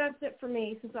guess that's it for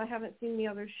me since I haven't seen the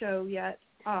other show yet.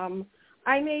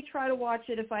 I may try to watch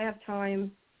it if I have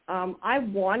time. I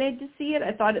wanted to see it.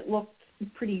 I thought it looked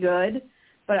pretty good,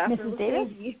 but after listening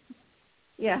to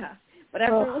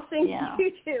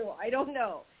you two, I don't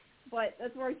know. But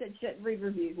that's where I said read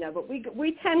reviews now. But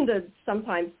we tend to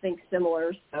sometimes think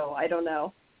similar, so I don't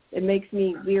know. It makes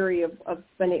me leery of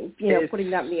spending, putting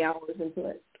that many hours into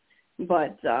it.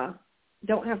 But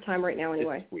don't have time right now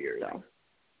anyway. It's weird. So.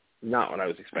 not what I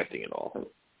was expecting at all.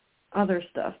 Other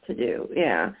stuff to do,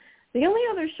 yeah. The only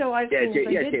other show I've seen...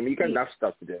 Jamie, you got enough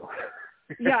stuff to do.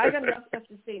 Yeah, I got enough stuff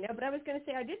to see. No, but I was going to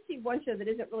say, I did see one show that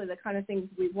isn't really the kind of things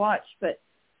we watch, but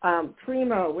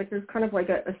Primo, which is kind of like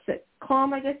a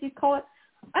sitcom, I guess you'd call it.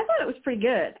 I thought it was pretty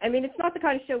good. I mean, it's not the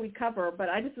kind of show we'd cover, but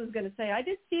I just was going to say I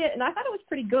did see it, and I thought it was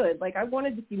pretty good. Like, I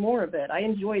wanted to see more of it. I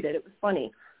enjoyed it. It was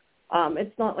funny.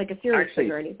 It's not like a serious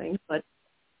thing or anything, but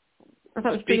I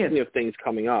thought it was pretty good. Speaking of things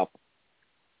coming up,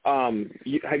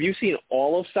 have you seen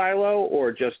all of Silo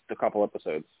or just a couple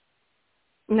episodes?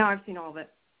 No, I've seen all of it.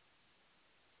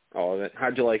 All of it?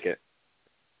 How'd you like it?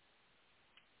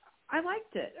 I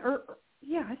liked it.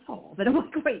 Yeah, I saw all of it. I'm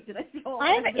like, wait, did I see all of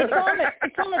it?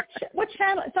 It's on what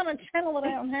channel? It's on a channel that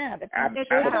I don't have. It's on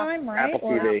Showtime, right? Apple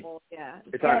TV. Apple, yeah.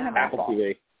 It's on Apple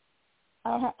TV.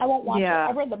 I won't watch it.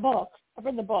 I've read the book,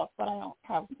 but I don't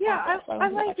have. Yeah, Apple, I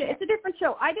liked it. It's a different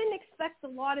show. I didn't expect a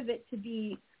lot of it to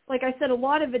be, like I said, a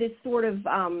lot of it is sort of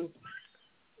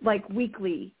like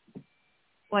weekly,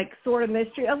 like sort of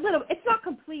mystery. A little. It's not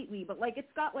completely, but like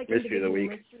it's got like mystery of the week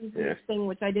mysteries and thing,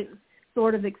 which I didn't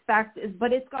sort of expect.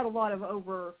 But it's got a lot of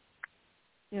over,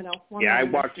 Yeah, I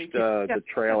watched the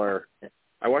trailer.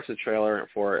 I watched the trailer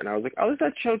for it, and I was like, oh, is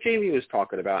that show Jamie was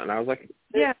talking about? And I was like,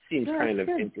 that seems kind of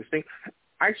interesting.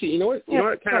 Actually, you know what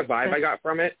kind of vibe I got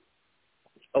from it?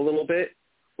 A little bit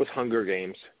was Hunger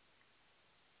Games.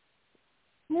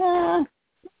 Yeah,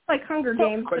 like Hunger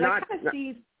Games, but not, I kind of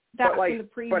see that like, from the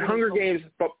preview. But Hunger Games,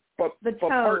 but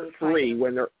part 3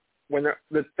 when they're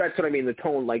that's what I mean. The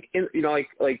tone, like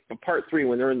like the part 3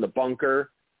 when they're in the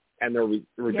bunker and they're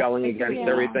rebelling against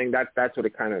everything. That's what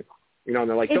it kind of and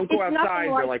they're like, don't go outside.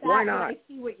 They're like, why not? I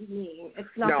see what you mean. It's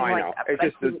not. No, I know. That, it's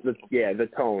just the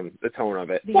tone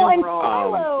of it.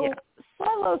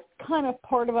 Silo's kind of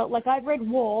part of it. Like I've read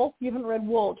Wool. You haven't read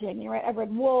Wool, Jamie, right? I've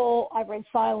read Wool. I've read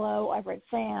Silo. I've read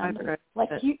Sand.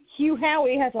 Hugh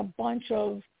Howey has a bunch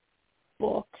of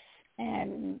books,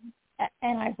 and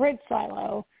I've read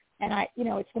Silo, and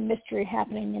it's the mystery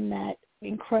happening in that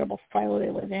incredible silo they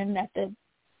live in at the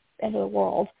end of the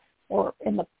world, or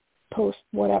in the post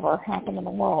whatever happened in the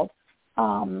world.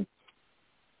 But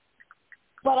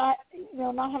I,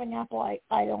 not having Apple,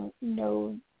 I don't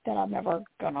know that I'm ever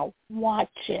gonna watch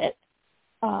it,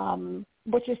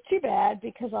 which is too bad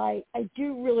because I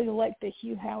do really like the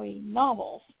Hugh Howey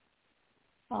novels.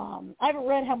 I haven't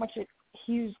read how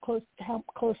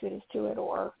close it is to it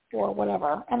or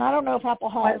whatever, and I don't know if Apple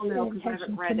has the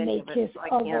intention to make his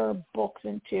other books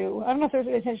into. I don't know if there's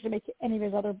an intention to make any of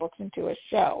his other books into a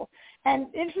show. And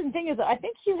the interesting thing is that I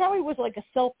think Hugh Howey was like a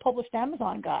self-published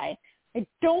Amazon guy. I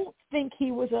don't think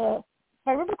he was if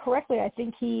I remember correctly, I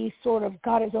think he sort of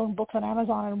got his own books on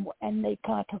Amazon and they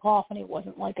kind of took off, and he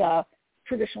wasn't like a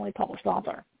traditionally published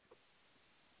author.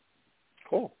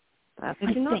 Cool. I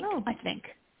think.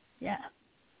 Yeah.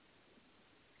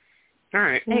 All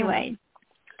right. Anyway,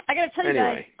 I got to tell you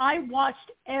guys, I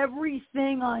watched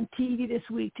everything on TV this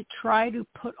week to try to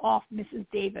put off Mrs.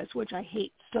 Davis, which I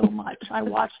hate so much. I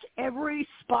watched every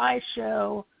spy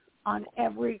show on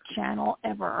every channel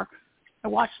ever. I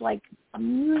watched like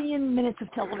 1 million minutes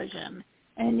of television,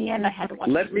 and in the end, I had to watch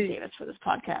Mrs. Davis for this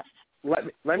podcast. Let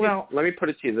me put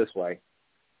it to you this way: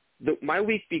 my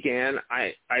week began.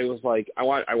 I was like, I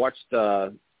watched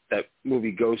that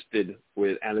movie Ghosted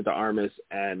with Ana de Armas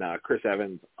and Chris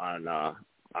Evans on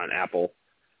Apple,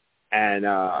 and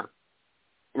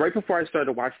right before I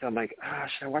started watching it, I'm like,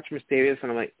 should I watch Miss Davis?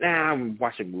 And I'm like, nah, I'm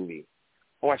watching a movie.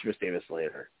 I'll watch Miss Davis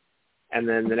later. And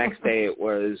then the next day it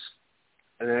was,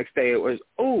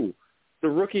 oh, the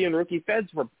Rookie and Rookie Feds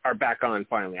are back on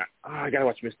finally. I got to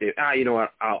watch Miss Davis. You know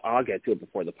what? I'll get to it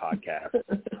before the podcast.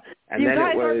 And you then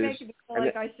guys it was, are making me feel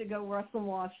like I should go rush and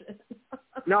watch it.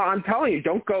 No, I'm telling you,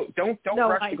 don't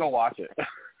rush to go watch it.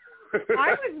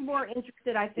 I was more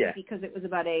interested, I think, because it was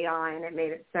about AI and it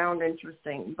made it sound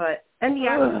interesting. And the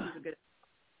actors was good.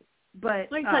 But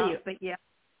let me tell you,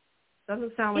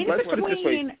 doesn't sound like. Let's put it this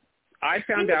way. I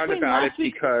found out about it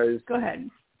because. Go ahead.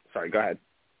 Sorry, go ahead.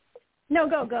 No,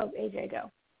 go, AJ,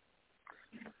 go.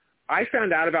 I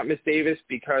found out about Miss Davis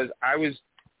because I was,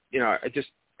 it just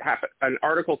happened. An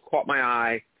article caught my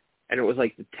eye, and it was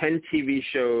like the 10 TV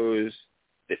shows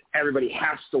that everybody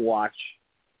has to watch,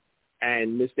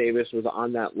 and Miss Davis was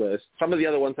on that list. Some of the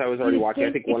other ones I was already watching.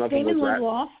 I think one of them was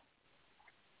Lindelof.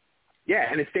 Yeah,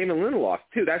 and it's Damon Lindelof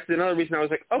too. That's another reason I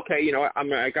was like, okay,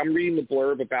 I'm reading the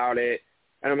blurb about it,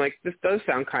 and I'm like, this does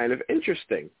sound kind of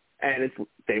interesting. And it's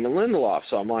Damon Lindelof,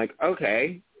 so I'm like,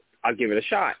 okay, I'll give it a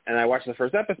shot. And I watched the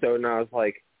first episode, and I was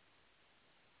like,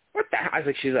 what the hell? I was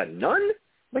like, she's a nun?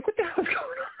 Like, what the hell is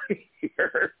going on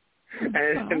here?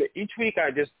 And each week I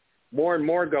just more and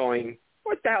more going,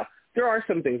 what the hell? There are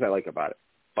some things I like about it,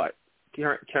 but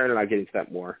Karen and I get into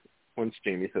that more once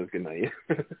Jamie says goodnight.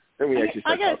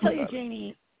 I got to tell you,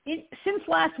 Jamie, since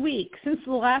last week, since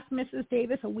the last Mrs.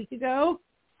 Davis a week ago,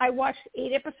 I watched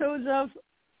 8 episodes of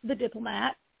The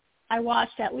Diplomat. I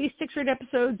watched at least 6 or 8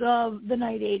 episodes of The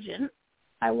Night Agent.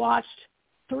 I watched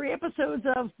 3 episodes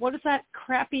of, what is that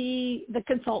crappy, The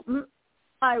Consultant.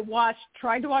 I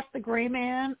tried to watch The Gray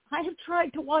Man. I have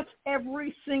tried to watch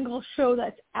every single show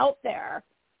that's out there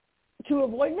to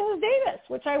avoid Mrs. Davis,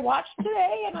 which I watched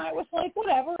today, and I was like,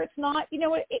 whatever. It's not,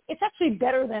 it's actually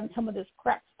better than some of this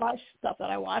crap stuff that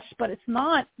I watched, but it's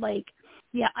not like,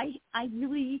 I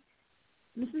really,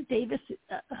 Mrs. Davis,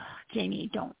 Jamie,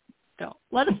 don't.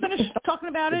 Let us finish talking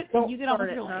about it, and you get on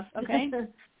with your life, okay?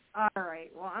 All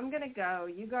right. Well, I'm going to go.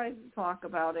 You guys talk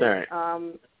about it. All right.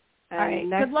 All right.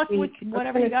 Good luck with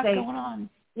whatever you got going on.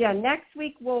 Yeah, next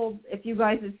week if you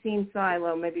guys have seen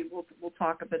Silo, maybe we'll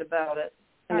talk a bit about it.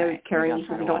 I know, Karen, you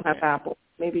said you don't have Apple.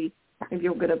 Maybe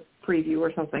you'll get a preview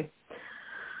or something.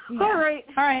 Yeah. All right.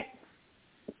 All right.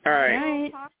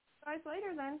 I'll talk to you guys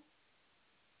later then.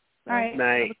 All right.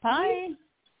 Night. Bye.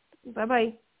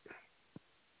 Bye-bye.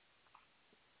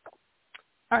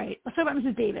 All right. Let's talk about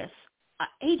Mrs. Davis.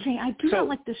 AJ, I do not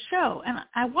like this show, and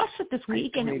I watched it this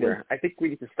week, and I think we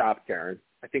need to stop, Karen.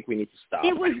 I think we need to stop.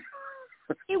 It was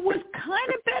kind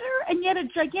of better, and yet a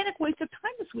gigantic waste of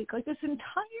time this week. Like, this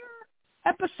entire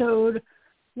episode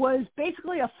was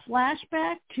basically a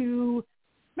flashback to,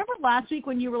 remember last week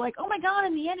when you were like, oh my God,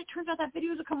 in the end it turns out that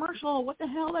video is a commercial. What the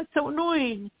hell? That's so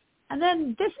annoying. And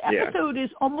then this episode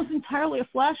is almost entirely a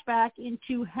flashback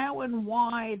into how and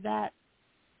why that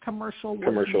commercial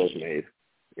was made.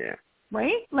 Yeah.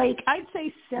 Right? Like, I'd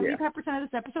say 75% of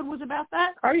this episode was about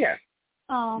that. Oh, yeah.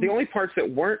 The only parts that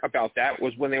weren't about that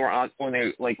was when they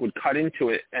would cut into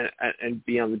it and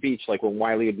be on the beach, like when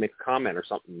Wiley would make a comment or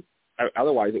something.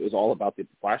 Otherwise, it was all about the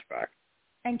flashback.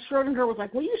 And Schrodinger was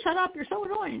like, will you shut up? You're so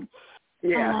annoying.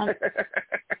 Yeah.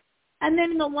 And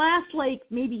then in the last,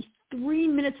 maybe 3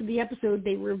 minutes of the episode,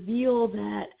 they reveal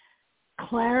that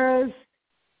Clara's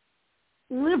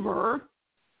liver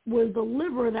was the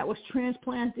liver that was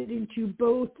transplanted into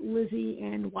both Lizzie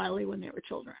and Wiley when they were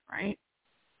children, right?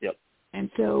 Yep.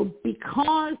 And so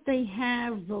because they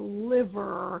have the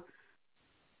liver,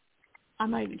 I'm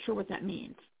not even sure what that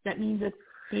means. That means that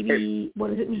maybe,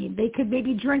 what does it mean? They could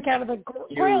maybe drink out of the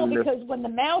grail because when the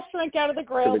mouse drank out of the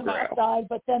grail, the mouse died,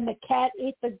 but then the cat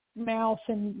ate the mouse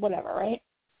and whatever, right?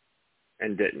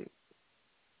 And didn't.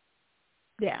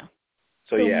 Yeah.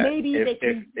 So maybe they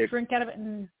can drink out of it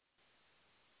and...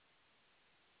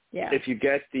 Yeah. If you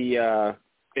get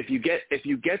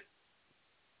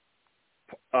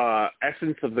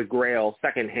essence of the Grail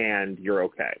secondhand, you're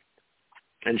okay.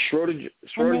 And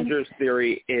Schrodinger's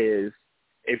theory is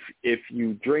if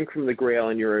you drink from the Grail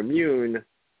and you're immune,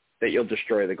 that you'll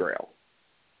destroy the Grail.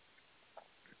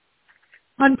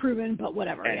 Unproven, but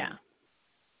whatever.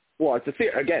 Well, it's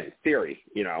theory. Yeah,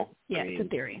 it's a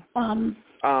theory.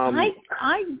 How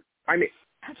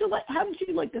did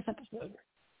you like this episode?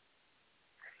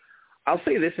 I'll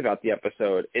say this about the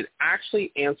episode. It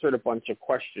actually answered a bunch of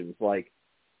questions, like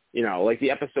the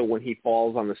episode when he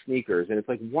falls on the sneakers. And it's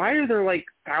like, why are there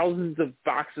thousands of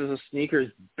boxes of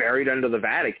sneakers buried under the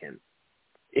Vatican?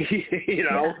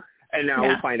 Yeah. And now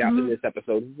we find out in this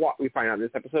episode why. We find out,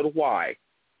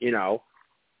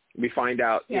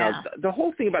 the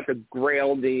whole thing about the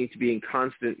Grail needing to be in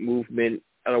constant movement,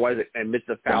 otherwise it emits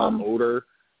a foul odor.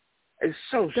 It's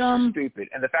so stupid,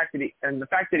 and the fact that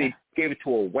he gave it to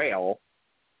a whale,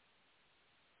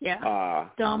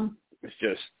 dumb. It's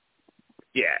just,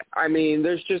 I mean,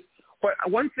 there's just. But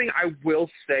one thing I will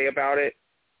say about it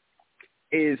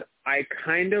is I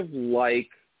kind of like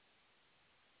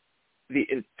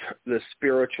the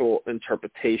spiritual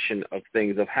interpretation of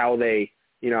things, of how they,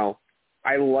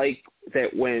 I like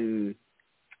that when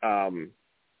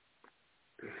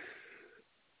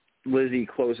Lizzie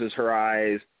closes her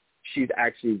eyes, she's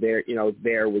actually there,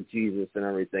 there with Jesus and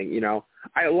everything.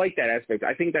 I like that aspect.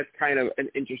 I think that's kind of an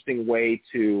interesting way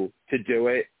to do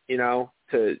it.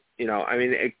 I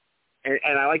mean,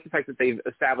 and I like the fact that they've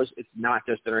established it's not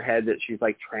just in her head, that she's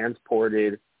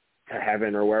transported to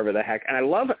heaven or wherever the heck. And I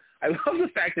love the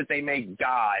fact that they make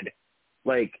God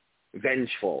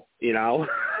vengeful. I love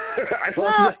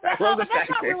the fact that's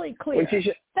not really clear.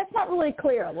 That's not really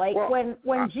clear.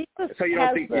 When Jesus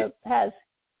has.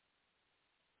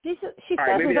 Jesus, she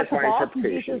says it was the boss, and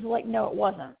Jesus is like, no, it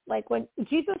wasn't. When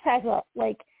Jesus has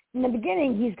in the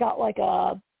beginning, he's got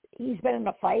he's been in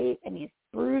a fight, and he's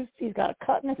bruised, he's got a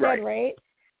cut in his head, right?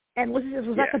 And Lizzie says,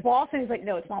 was that the boss? And he's like,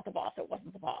 no, it's not the boss, it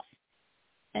wasn't the boss.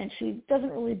 and she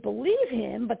doesn't really believe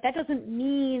him, but that doesn't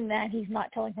mean that he's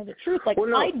not telling her the truth. Like, well,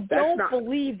 no, I don't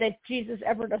believe that Jesus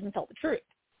ever doesn't tell the truth.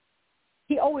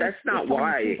 He always That's not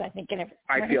why truth, I think,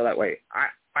 I feel that way.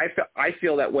 I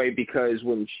feel that way because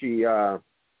when she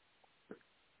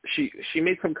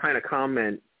made some kind of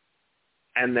comment,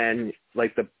 and then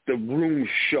like the room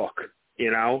shook, you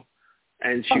know,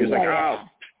 and she was like,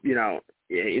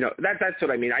 that's what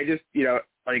I mean. I just,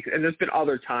 like, and there's been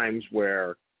other times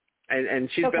where, and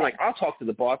she's been like, I'll talk to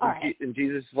the boss, and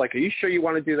Jesus is like, are you sure you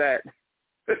want to do that?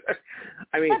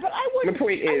 I mean, my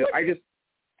point is,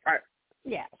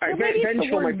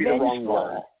 vengeful might be the wrong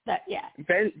word.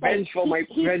 Vengeful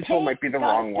might be the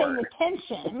wrong word.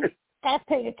 God's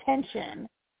paying attention,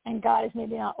 and God is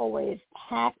maybe not always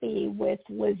happy with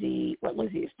what Lizzie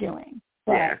is doing.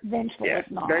 But vengeful is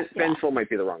not. Vengeful might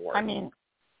be the wrong word. I mean,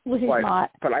 Lizzie's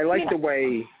not. But I like the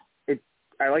way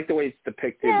it's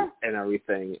depicted and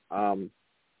everything.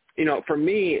 For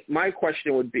me, my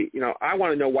question would be, I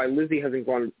want to know why Lizzie hasn't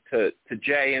gone to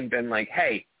Jay and been like,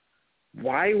 hey,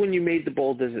 why when you made the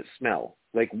bowl does it smell?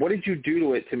 Like, what did you do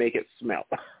to it to make it smell?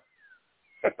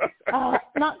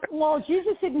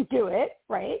 Jesus didn't do it,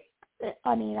 right?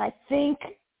 I mean, I think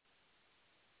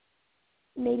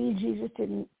maybe Jesus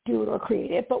didn't do it or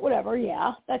create it, but whatever.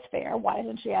 Yeah, that's fair. Why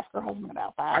doesn't she ask her husband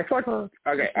about that? I thought.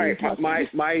 Okay, all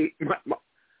right.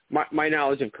 My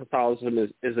knowledge of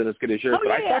Catholicism isn't as good as yours,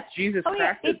 but I thought Jesus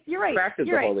crafted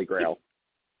the Holy Grail.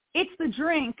 It's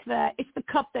the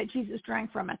cup that Jesus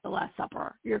drank from at the Last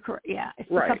Supper. You're correct. Yeah, it's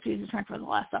the cup Jesus drank from the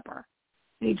Last Supper.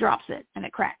 And he drops it, and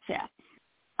it cracks. Yeah.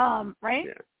 Right?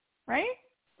 Yeah. Right?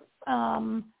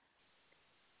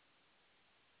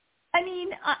 I mean,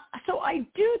 so I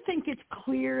do think it's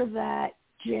clear that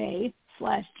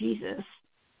Jay/Jesus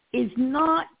is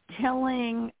not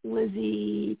telling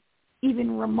Lizzie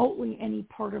even remotely any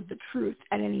part of the truth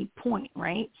at any point,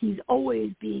 right? He's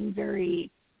always being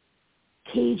very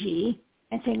cagey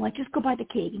and saying, like, just go buy the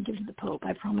cake and give it to the Pope.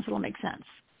 I promise it'll make sense.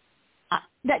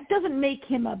 That doesn't make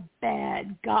him a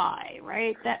bad guy,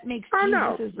 right? That makes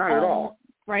Jesus not at all.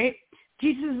 Right?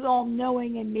 Jesus is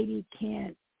all-knowing and maybe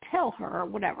can't tell her or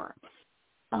whatever.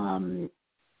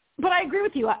 But I agree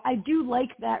with you. I do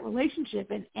like that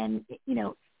relationship. And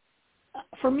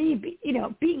for me,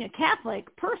 being a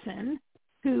Catholic person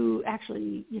who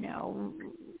actually,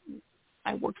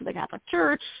 I worked for the Catholic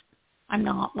Church. I'm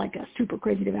not like a super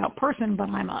crazy devout person, but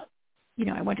I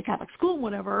went to Catholic school and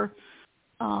whatever.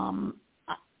 And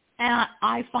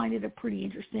I find it a pretty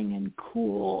interesting and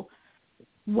cool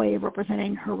way of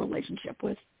representing her relationship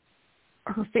with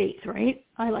her faith, right?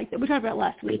 I like that. We talked about it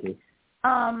last week.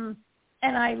 And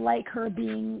I like her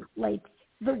being like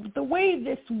the way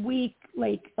this week,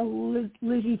 like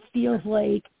Lizzie feels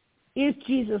like, is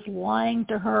Jesus lying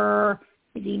to her?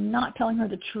 Is he not telling her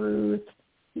the truth?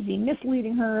 Is he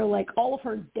misleading her? Like, all of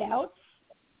her doubts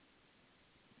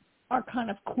are kind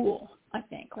of cool, I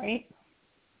think, right?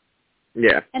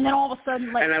 Yeah. And then all of a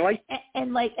sudden, like, and I like,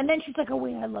 and then she's like, oh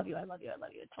wait, I love you.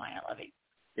 It's fine, I love you.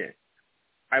 Yeah.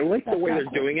 I like the way they're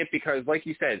doing it because, like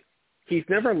you said, he's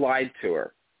never lied to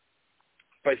her,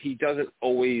 but he doesn't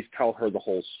always tell her the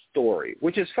whole story,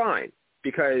 which is fine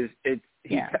because and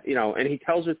he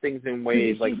tells her things in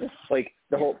ways like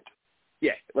the whole,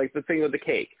 like the thing with the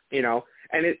cake, and I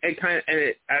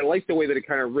like the way that it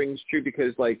kind of rings true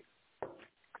because, like,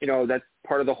 that's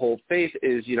part of the whole faith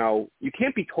is, you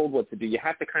can't be told what to do. You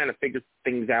have to kind of figure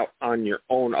things out on your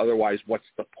own. Otherwise, what's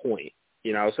the point?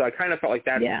 So I kind of felt like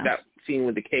that scene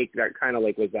with the cake, that kind of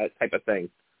like was that type of thing.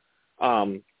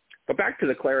 But back to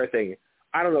the Clara thing,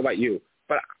 I don't know about you,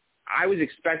 but I was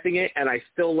expecting it, and I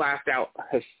still laughed out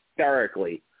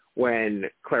hysterically when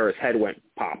Clara's head went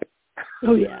pop.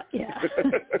 Oh, yeah.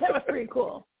 That was pretty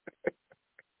cool.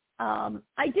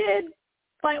 I did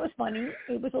find it was funny.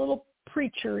 It was a little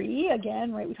preachery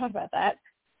again, right? We talked about that.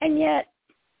 And yet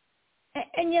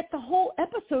the whole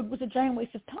episode was a giant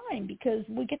waste of time because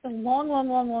we get the long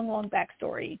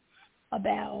backstory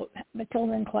about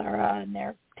Matilda and Clara and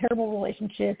their terrible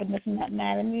relationship and this and that and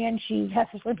that. In the end, she has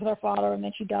to sleep with her father and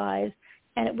then she dies.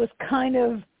 And it was kind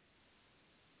of,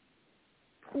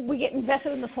 we get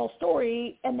invested in this whole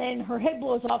story and then her head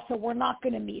blows off, so we're not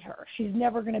going to meet her. She's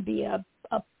never going to be a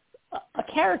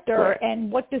character. Right. And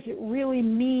what does it really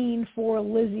mean for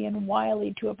Lizzie and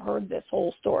Wiley to have heard this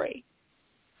whole story?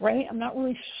 Right? I'm not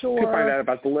really sure. You find out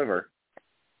about the liver.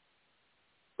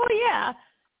 Oh, yeah.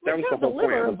 That was the whole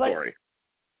point of the story.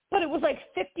 But it was like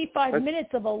 55 minutes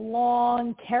of a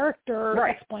long character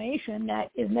explanation that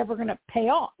is never going to pay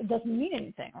off. It doesn't mean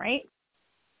anything, right?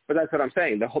 But that's what I'm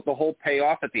saying. The whole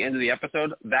payoff at the end of the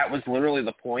episode, that was literally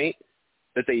the point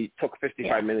that they took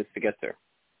 55 minutes to get to.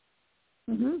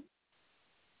 Mm-hmm.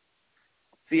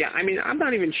 So, yeah, I mean, I'm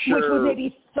not even sure. Which was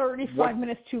maybe 35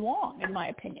 minutes too long, in my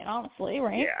opinion, honestly,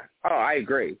 right? Yeah. Oh, I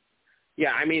agree.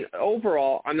 Yeah, I mean,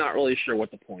 overall, I'm not really sure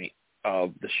what the point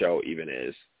of the show even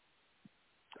is.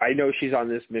 I know she's on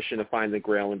this mission to find the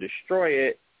Grail and destroy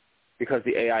it because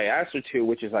the AI asked her to,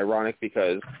 which is ironic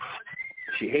because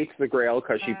she hates the Grail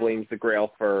because she blames the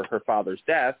Grail for her father's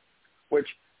death, which,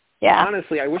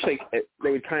 honestly, I wish they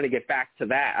would kind of get back to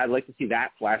that. I'd like to see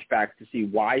that flashback to see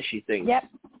why she thinks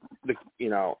the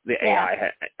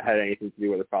AI had anything to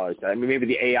do with her father's death. I mean, maybe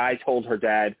the AI told her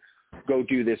dad, go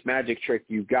do this magic trick,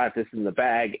 you've got this in the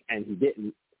bag, and he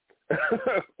didn't.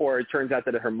 Or it turns out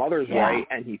that her mother's right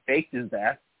and he faked his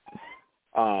death.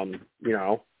 Well,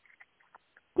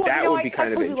 that would be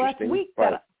kind of interesting. Last week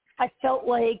that I felt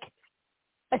like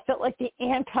the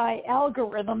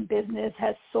anti-algorithm business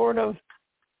has sort of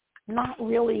not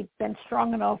really been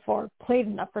strong enough or played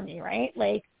enough for me, right?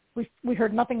 Like we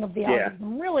heard nothing of the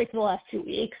algorithm really for the last 2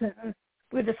 weeks, and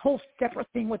we had this whole separate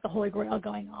thing with the Holy Grail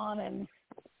going on, and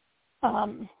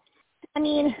I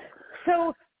mean,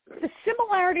 so the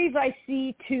similarities I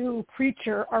see to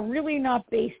Preacher are really not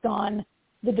based on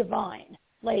the divine.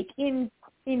 Like in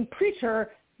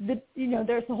Preacher, there's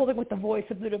the whole thing with the voice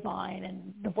of the divine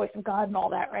and the voice of God and all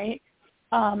that, right?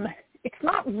 It's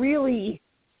not really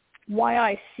why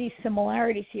I see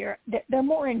similarities here. They're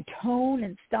more in tone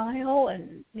and style,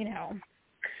 and I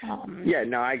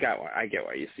get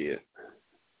why you see it.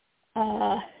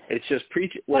 It's just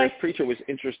Preacher. Whereas Preacher was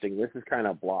interesting, this is kind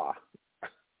of blah.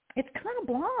 It's kind of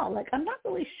blah. Like, I'm not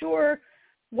really sure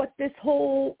what this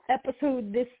whole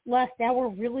episode, this last hour,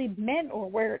 really meant or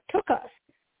where it took us,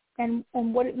 and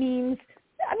what it means.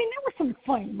 I mean, there were some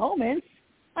funny moments.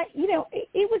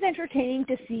 It was entertaining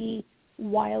to see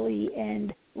Wiley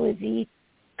and Lizzie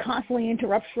constantly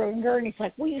interrupt Schrodinger, and he's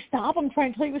like, "Will you stop? I'm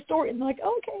trying to tell you a story." And they're like,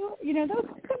 "Okay, well,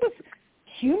 that was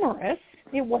humorous.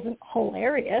 It wasn't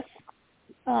hilarious."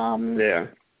 And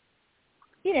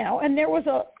there was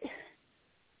a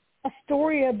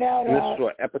story about this is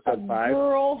episode 5?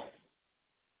 Girl.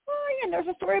 And there's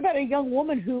a story about a young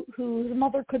woman whose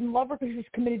mother couldn't love her because she was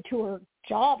committed to her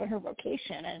job and her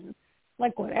vocation and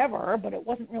like whatever, but it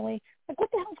wasn't really like,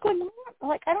 what the hell's going on?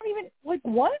 Like, I don't even, like,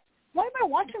 what? Why am I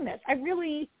watching this? I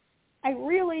really,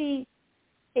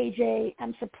 AJ,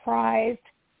 I'm surprised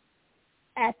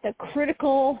at the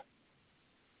critical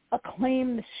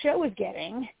acclaim the show is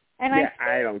getting. And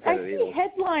I don't get it either. see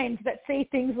headlines that say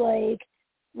things like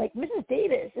Mrs.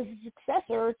 Davis is a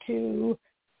successor to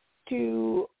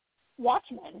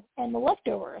Watchmen and The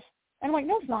Leftovers. And I'm like,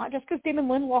 no, it's not. Just because Damon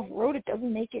Lindelof wrote it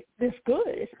doesn't make it this good.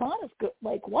 It's not as good.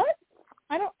 Like, what?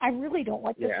 I really don't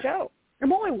like this show.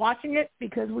 I'm only watching it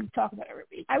because we talk about it every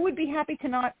week. I would be happy to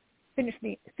not finish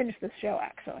this show,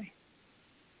 actually.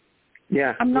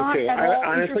 Yeah, I'm not at all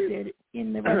honestly, interested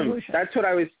in the resolution. That's what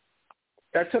I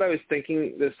was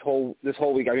thinking this whole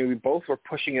week. I mean, we both were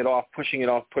pushing it off. I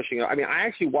mean, I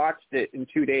actually watched it in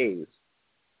 2 days.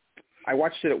 I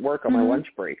watched it at work on my lunch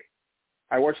break.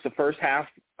 I watched the first half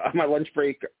of my lunch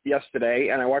break yesterday,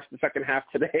 and I watched the second half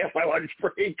today of my lunch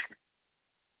break.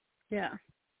 Yeah.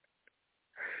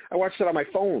 I watched it on my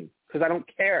phone because I don't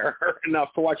care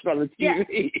enough to watch it on the TV.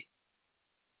 Yeah.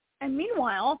 And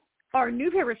meanwhile, our new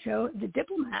favorite show, The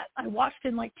Diplomat, I watched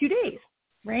in like 2 days,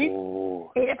 right?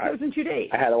 Oh, 8 episodes in 2 days.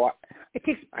 I had to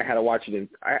watch it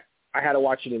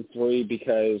in 3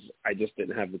 because I just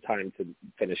didn't have the time to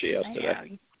finish it yesterday. Yeah,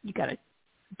 you got a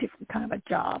different kind of a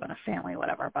job and a family,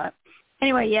 whatever. But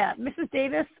anyway, yeah, Mrs.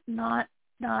 Davis, not.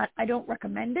 I don't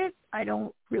recommend it. I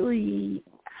don't really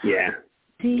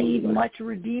see much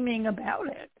redeeming about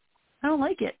it. I don't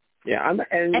like it. Yeah, and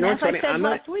as I said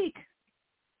last week.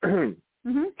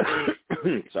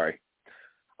 Sorry.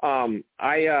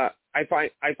 I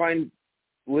find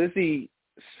Lizzie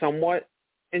somewhat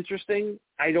interesting.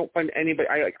 I don't find anybody.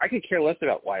 I could care less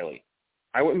about Wiley.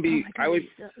 I wouldn't be. I would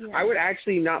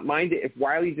actually not mind it if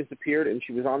Wiley disappeared and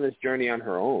she was on this journey on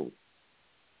her own.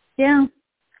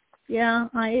 Yeah,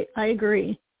 I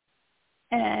agree.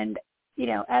 And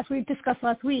as we discussed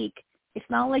last week, it's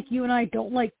not like you and I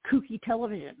don't like kooky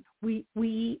television. We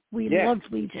loved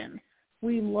Legion.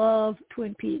 We love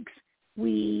Twin Peaks.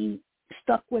 We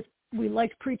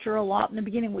liked Preacher a lot in the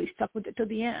beginning. We stuck with it to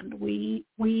the end. We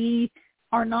like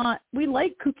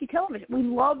kooky television. We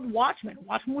loved Watchmen.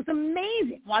 Watchmen was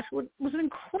amazing. Watchmen was an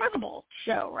incredible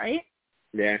show, right?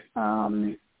 Yeah.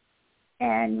 And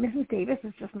Mrs. Davis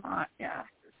is just not, Yeah.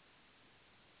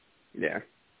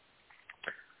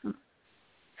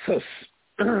 So,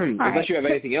 unless you have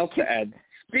anything else to add,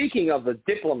 speaking of The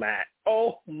Diplomat,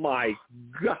 oh my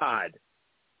God.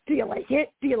 Do you like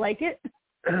it?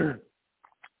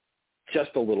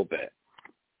 just a little bit.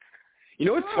 You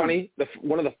know what's funny?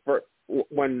 One of the first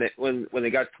when they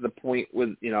got to the point with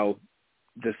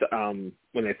this when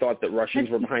they thought that Russians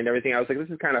were behind everything, I was like, this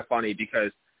is kind of funny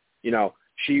because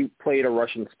she played a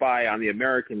Russian spy on the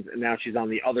Americans, and now she's on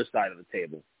the other side of the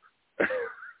table.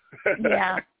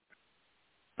 Yeah.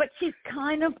 But she's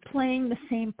kind of playing the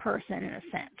same person in a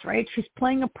sense, right? She's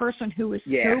playing a person who is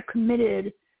so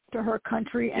committed to her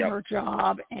country and her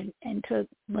job and to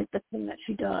like the thing that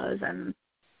she does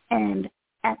and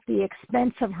at the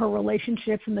expense of her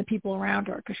relationships and the people around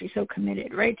her because she's so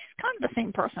committed, right? She's kind of the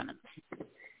same person in this.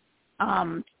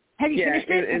 Have you finished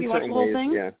it? Have you watched the whole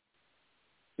thing? Yeah.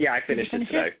 Yeah, I finished it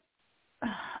today.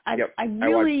 I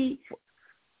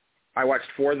watched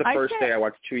 4 the first day, I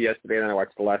watched 2 yesterday, and then I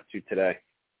watched the last 2 today.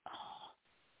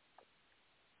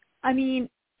 I mean,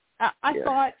 I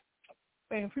thought,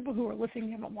 people who are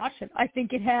listening haven't watched it, I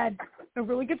think it had a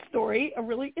really good story,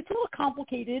 it's a little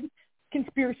complicated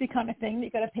conspiracy kind of thing that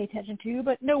you got to pay attention to,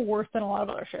 but no worse than a lot of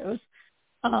other shows.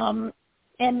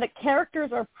 And the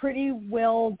characters are pretty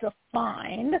well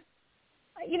defined.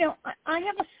 I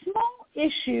have a small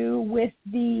issue with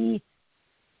the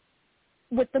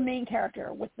main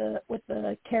character, with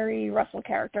the Kerry Russell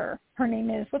character. Her name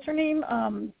is, what's her name?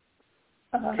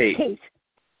 Kate.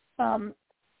 I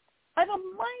have a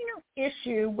minor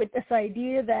issue with this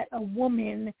idea that a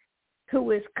woman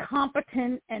who is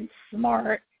competent and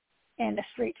smart and a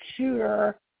straight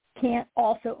shooter can't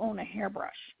also own a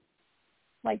hairbrush.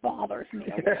 Like, bothers me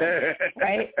a little,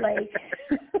 right? Like,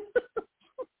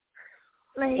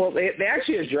 well, they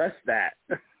actually addressed that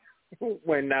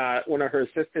when one of her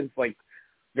assistants, like,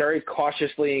 very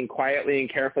cautiously and quietly and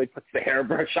carefully puts the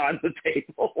hairbrush on the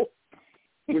table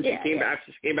when she came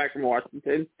back from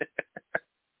Washington.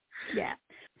 Yeah.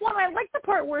 Well, I like the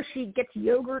part where she gets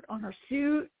yogurt on her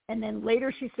suit, and then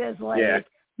later she says, like,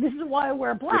 this is why I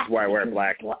wear black. This is why I wear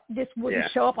black. This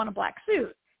wouldn't show up on a black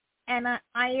suit. And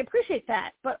I appreciate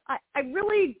that. But I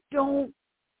really don't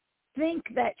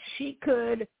think that she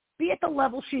could be at the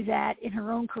level she's at in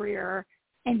her own career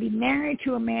and be married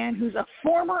to a man who's a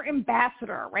former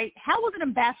ambassador, right? Hal was an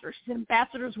ambassador. She's an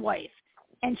ambassador's wife.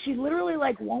 And she literally,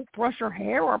 like, won't brush her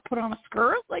hair or put on a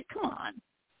skirt? Like, come on.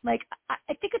 Like, I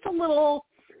think it's a little,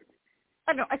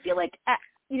 I don't know, I feel like,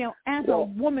 as a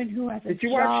woman who has a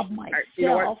job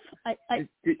myself, I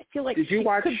feel like she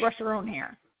could brush her own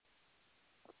hair.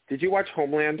 Did you watch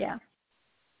Homeland? Yeah.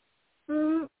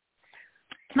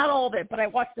 Not all of it, but I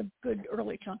watched a good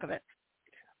early chunk of it.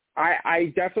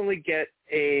 I definitely get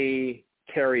a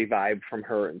Carrie vibe from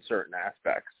her in certain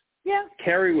aspects. Yeah.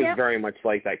 Carrie was very much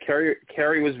like that.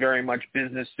 Carrie was very much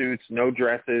business suits, no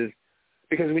dresses.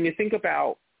 Because when you think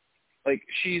about, like,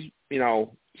 she's,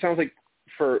 sounds like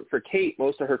for Kate,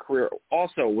 most of her career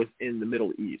also was in the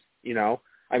Middle East,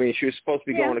 I mean, she was supposed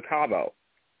to be going to Cabo,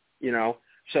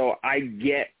 So I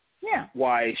get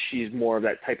why she's more of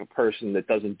that type of person that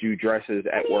doesn't do dresses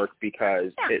at work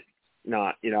because it's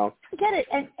not, I get it.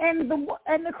 And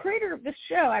the creator of this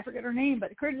show, I forget her name, but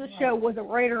the creator of the show was a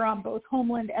writer on both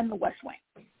Homeland and The West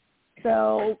Wing.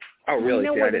 So oh, really?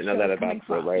 See, I didn't know that about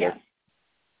the writer. Yes.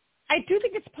 I do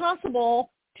think it's possible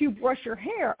to brush your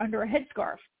hair under a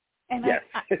headscarf. And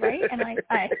right? And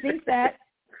I think that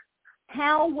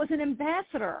Hal was an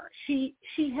ambassador. She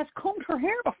has combed her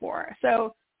hair before.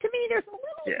 So to me, there's a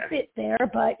little bit there,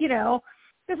 but,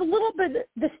 there's a little bit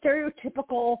the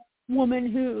stereotypical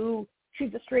woman who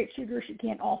she's a straight shooter. She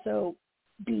can't also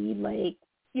be like,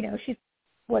 she's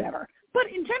whatever. But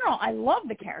in general, I love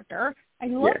the character. I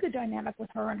love the dynamic with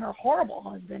her and her horrible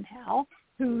husband, Hal,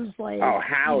 who's like,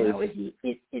 Hal is great,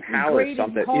 is he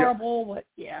horrible, but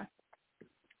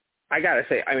I gotta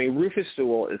say, I mean, Rufus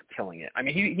Sewell is killing it. I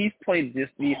mean, he's played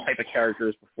these type of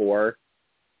characters before,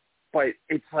 but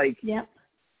it's like,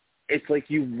 it's like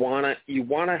you wanna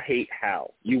hate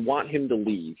Hal. You want him to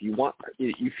leave. You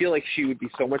feel like she would be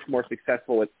so much more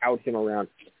successful without him around.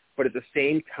 But at the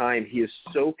same time, he is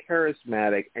so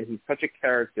charismatic and he's such a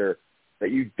character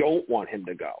that you don't want him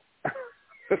to go.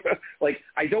 Like,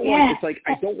 I don't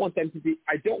want them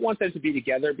to be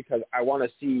together because I want to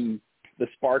see the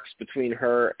sparks between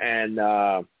her and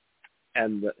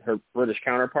her British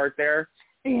counterpart there.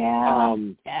 Yeah.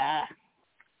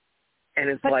 And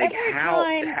it's like Hal,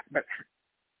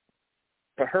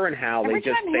 but her and Hal, every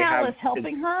time Hal is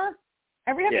helping her,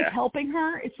 he's helping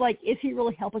her, it's like, is he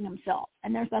really helping himself?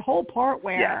 And there's that whole part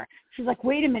where she's like,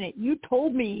 wait a minute, you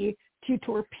told me to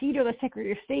torpedo the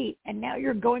Secretary of State, and now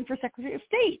you're going for Secretary of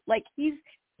State. Like, he's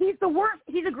the worst.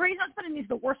 He's a great husband, and he's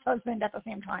the worst husband at the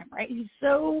same time, right? He's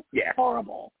so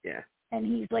horrible. Yeah. And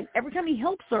he's like, every time he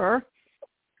helps her,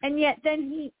 and yet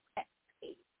then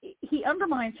he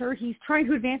undermines her. He's trying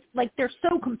to advance. Like, they're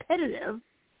so competitive,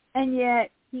 and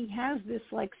yet he has this,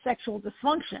 like, sexual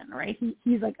dysfunction, right?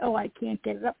 He's like, oh, I can't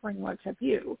get it up for anyone except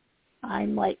you.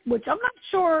 I'm like, which I'm not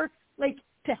sure, like,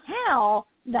 to Hal,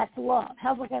 that's love.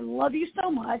 Hal's like, I love you so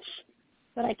much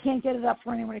that I can't get it up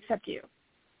for anyone except you.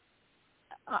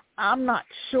 I'm not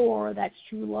sure that's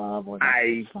true love or that's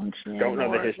dysfunction. I don't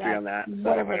know the history on that.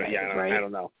 Whatever that is, right? I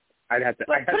don't know. I'd have to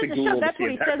Google to that's see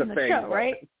what he says in the show,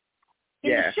 right?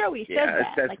 In the show, he says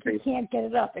that. Like, he can't get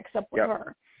it up except with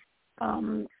her.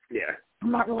 I'm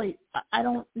not really, I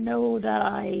don't know that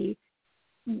I,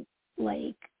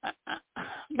 like,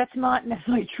 that's not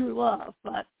necessarily true love,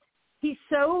 but he's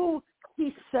so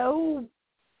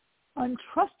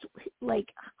untrustworthy. Like,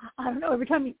 I don't know, every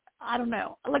time I don't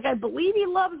know. Like, I believe he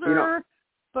loves her,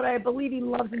 but I believe he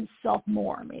loves himself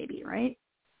more, maybe, right?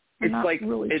 It's like,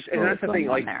 and that's the thing,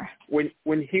 like, when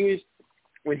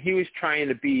he was trying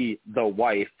to be the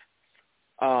wife,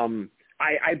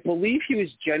 I believe he was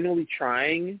genuinely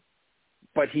trying,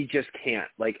 but he just can't.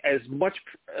 Like, as much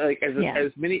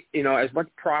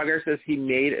progress as he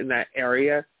made in that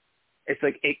area, it's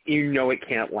like, it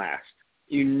can't last.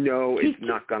 It's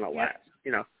not going to last,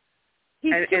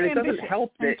 He's and it doesn't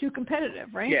help that too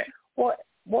competitive, right? Yeah.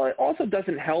 Well, it also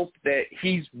doesn't help that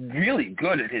he's really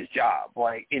good at his job,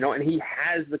 like, and he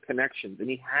has the connections, and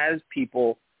he has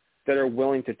people that are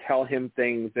willing to tell him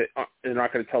things that they're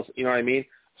not going to tell. You know what I mean?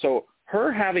 So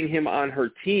her having him on her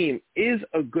team is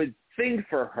a good thing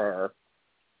for her,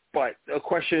 but the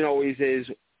question always is,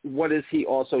 what is he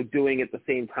also doing at the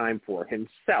same time for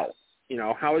himself?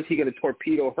 How is he going to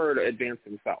torpedo her to advance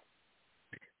himself?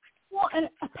 Well, and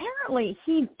apparently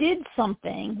he did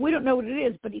something. We don't know what it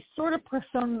is, but he's sort of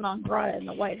persona non grata in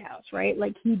the White House, right?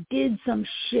 Like, he did some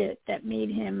shit that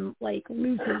made him, like,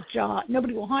 lose his job.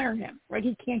 Nobody will hire him, right?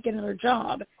 He can't get another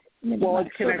job. Well,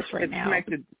 it's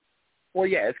connected. Well,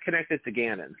 yeah, it's connected to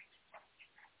Gannon.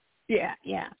 Yeah.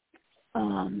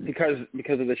 Because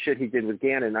of the shit he did with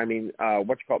Gannon. I mean,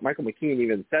 Michael McKean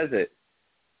even says it.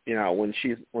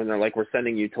 When they're like, we're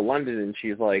sending you to London, and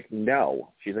she's like, no.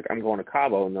 She's like, I'm going to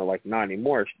Cabo, and they're like, not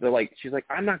anymore. She's like,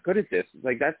 I'm not good at this.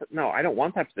 Like, I don't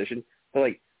want that position. They're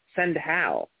like, send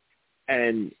Hal.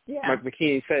 And Mike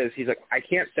McKean says, he's like, I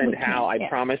can't send Hal. I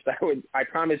promised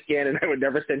Gannon I would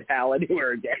never send Hal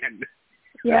anywhere again.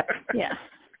 Yep. Yeah.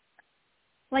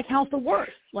 Like, Hal's the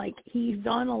worst. Like, he's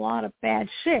done a lot of bad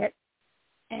shit,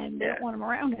 and they don't want him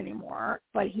around anymore.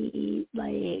 But he,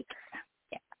 like,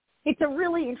 it's a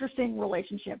really interesting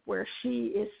relationship where she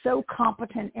is so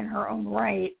competent in her own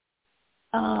right,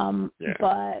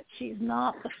 but she's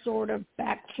not the sort of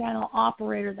back channel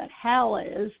operator that Hal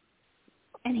is,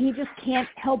 and he just can't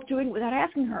help doing it without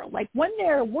asking her. Like, when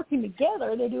they're working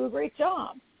together, they do a great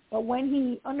job, but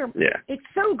when it's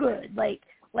so good. Like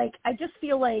I just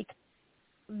feel like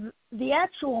the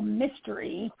actual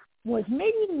mystery was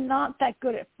maybe not that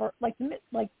good at first, like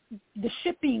the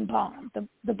ship being bombed,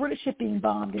 the British ship being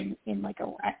bombed in like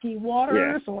Iraqi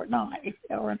waters or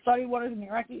in Saudi waters in the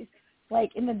Iraqis.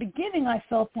 Like, in the beginning, I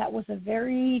felt that was a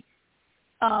very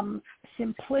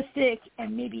simplistic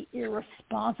and maybe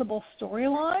irresponsible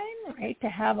storyline, right? To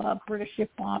have a British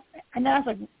ship bomb, and then I was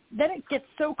like, then it gets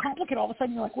so complicated. All of a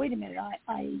sudden, you're like, wait a minute,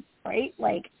 right?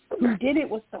 Like, who did it?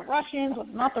 Was it the Russians? Was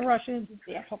it not the Russians? Was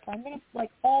it the actual prime minister?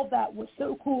 Like, all that was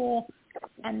so cool,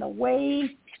 and the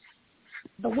way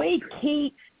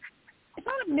Kate, it's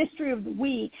not a mystery of the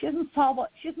week. She doesn't solve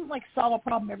a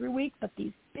problem every week, but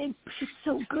she's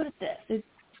so good at this. It's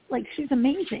like, she's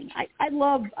amazing. I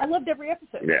loved every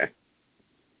episode. Yeah,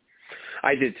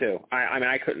 I did too. I mean,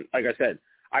 I couldn't. Like I said,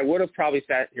 I would have probably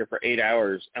sat here for 8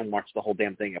 hours and watched the whole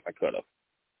damn thing if I could have.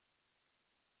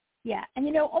 Yeah,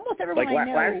 and almost everyone I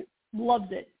know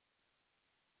loves it.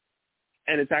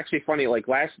 And it's actually funny. Like,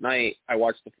 last night, I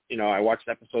watched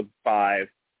episode 5,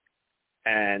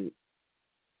 and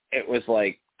it was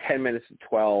like 10 minutes to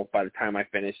 12 by the time I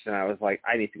finished, and I was like,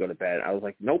 I need to go to bed. I was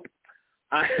like, nope.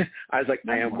 I was like,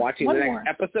 I am watching the next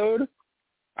episode,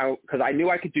 because I knew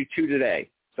I could do 2 today.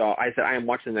 So I said, I am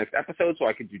watching the next episode, so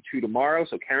I could do 2 tomorrow,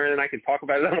 so Karen and I can talk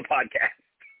about it on the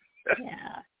podcast.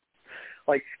 Yeah.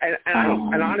 Like, and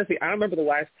honestly, I don't remember the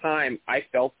last time I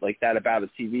felt like that about a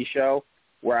TV show,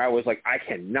 where I was like, I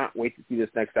cannot wait to see this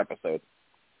next episode.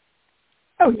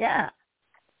 Oh, yeah.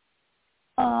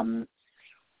 And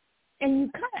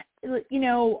you kind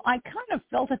of, I kind of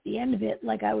felt at the end of it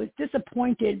like I was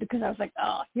disappointed, because I was like,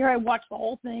 oh, here I watched the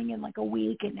whole thing in like a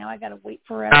week, and now I got to wait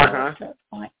forever to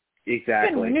find.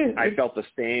 Exactly. I felt the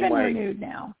same way. It's been renewed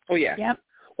now. Oh, yeah. Yep.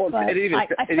 Well, but it even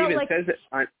says it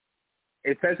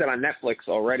it says that on Netflix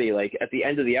already. Like at the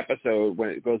end of the episode, when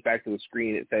it goes back to the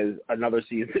screen, it says another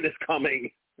season is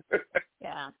coming.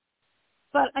 Yeah.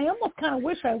 But I almost kind of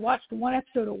wish I watched one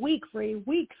episode a week for a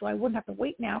week, so I wouldn't have to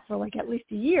wait now for like at least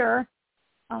a year.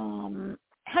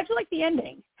 How'd you like the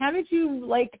ending? How did you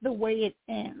like the way it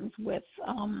ends with?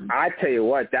 I tell you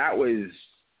what, that was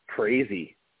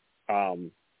crazy.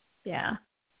 Yeah.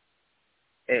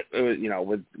 It was,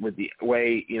 with the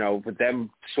way, with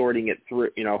them sorting it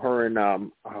through, her and I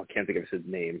can't think of his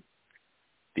name.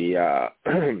 The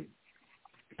the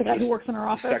guy who works in our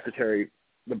office. Secretary.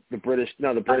 The British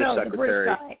secretary. The British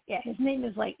guy. Yeah, his name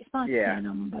is like, it's not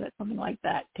Denham, but it's something like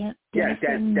that.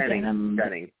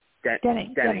 Denning.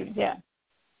 Yeah.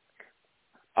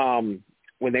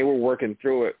 When they were working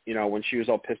through it, when she was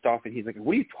all pissed off, and he's like,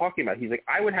 "What are you talking about?" He's like,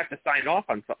 "I would have to sign off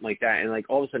on something like that," and like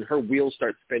all of a sudden her wheels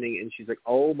start spinning, and she's like,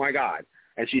 "Oh my god!"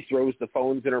 And she throws the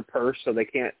phones in her purse so they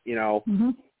can't,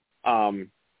 and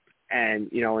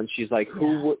and she's like,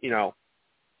 "Who?"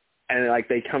 And like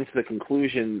they come to the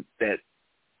conclusion that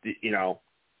the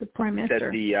Prime Minister.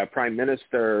 That the Prime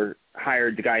Minister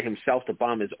hired the guy himself to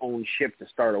bomb his own ship to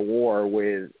start a war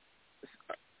with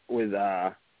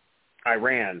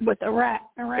Iran. With Iran.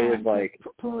 It was like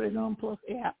promote his own to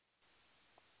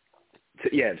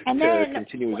then,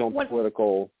 continue his own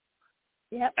political.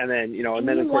 Yep. And then and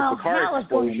then of course the car Hal is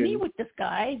going to explosion. meet with this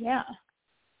guy. Yeah.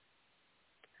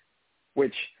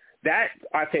 Which I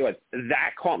tell you what,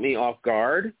 that caught me off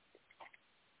guard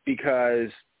because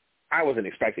I wasn't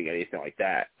expecting anything like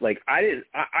that. Like I didn't.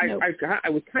 I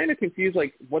was kind of confused,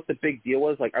 like what the big deal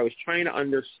was. Like I was trying to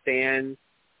understand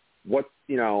what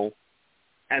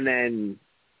and then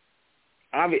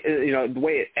the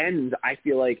way it ends, I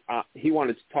feel like he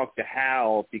wanted to talk to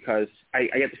Hal because I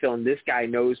get the feeling this guy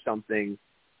knows something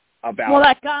about. Well,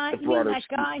 that guy, the broader that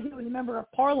guy who was a member of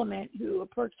Parliament who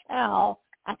approached Hal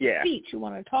at the speech, who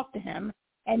wanted to talk to him,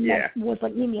 and that was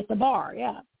like meet me at the bar.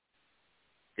 Yeah.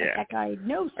 Yeah. That guy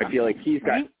knows something. I feel like he's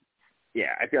got. Right?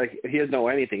 Yeah, I feel like he doesn't know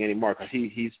anything anymore because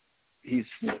he's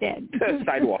dead.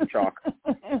 Sidewalk chalk.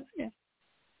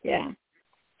 Yeah.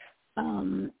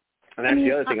 And that's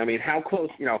the other thing. I mean, how close,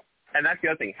 and that's the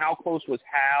other thing. How close was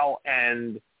Hal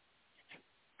and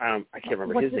I can't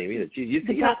remember his name either. Geez,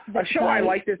 a show I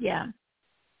like this. Yeah.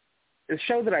 A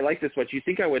show that I like this much, you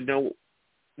think I would know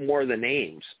more of the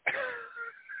names,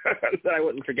 that I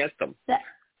wouldn't forget them.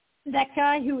 That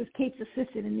guy who was Kate's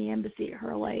assistant in the embassy,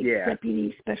 her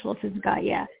deputy special assistant guy.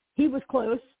 Yeah, he was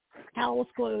close. Hal was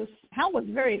close. Hal was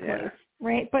very close.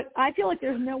 Right, but I feel like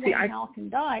there's no way Hal can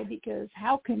die because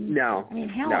Hal can. No, I mean,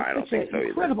 Hal is such an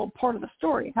incredible part of the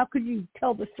story. How could you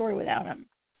tell the story without him?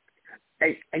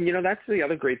 And that's the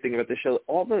other great thing about the show.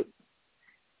 All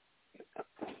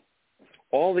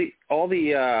the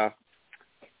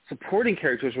supporting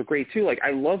characters were great too. Like I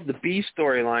love the B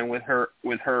storyline with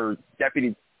her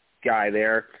deputy guy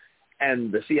there,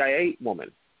 and the CIA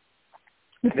woman,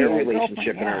 their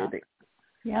relationship and everything.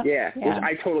 Yep. Yeah, which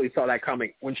I totally saw that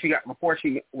coming. When she got into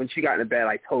bed,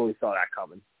 I totally saw that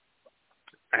coming.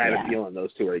 I had a feeling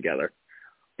those two were together.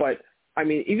 But I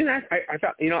mean, even that, I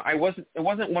thought, it wasn't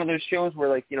one of those shows where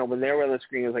like, when they were on the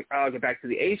screen, it was like, oh, I'll get back to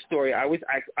the A story. I was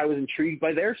intrigued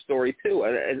by their story too,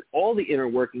 and all the inner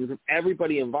workings of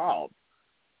everybody involved.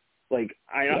 Like,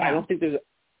 I don't think there's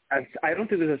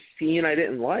a scene I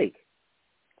didn't like.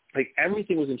 Like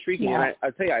everything was intriguing, and I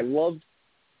tell you, I loved.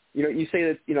 You say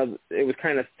that, it was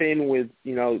kind of thin with,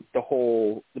 the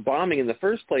bombing in the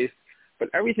first place, but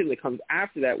everything that comes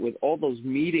after that with all those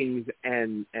meetings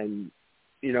and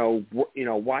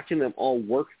watching them all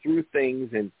work through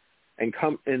things and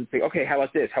come and think, okay, how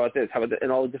about this,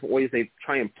 and all the different ways they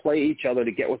try and play each other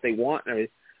to get what they want. And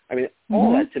I mean,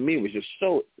 all that to me was just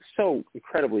so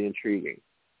incredibly intriguing.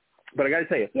 But I got to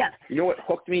tell you, you know what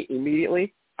hooked me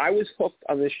immediately? I was hooked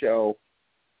on this show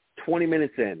 20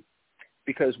 minutes in.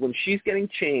 Because when she's getting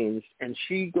changed and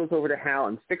she goes over to Hal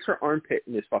and sticks her armpit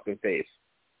in his fucking face,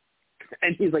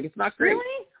 and he's like, "It's not great."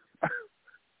 Really?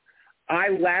 I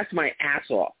laughed my ass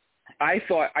off. I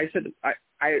was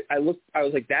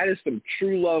like, that is some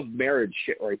true love marriage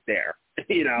shit right there.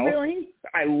 Really?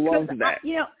 I loved that.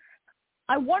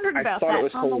 I wondered about that. It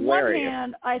was on hilarious. The one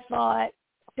hand, I thought,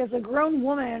 as a grown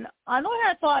woman, on the one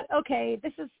hand, I thought, okay,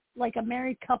 this is like a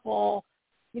married couple.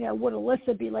 Would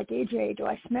Alyssa be like, AJ, do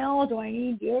I smell? Do I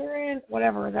need deodorant?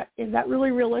 Whatever. Is that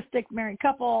really realistic, married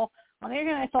couple? On the other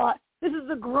hand, I thought, this is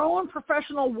a grown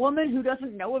professional woman who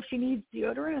doesn't know if she needs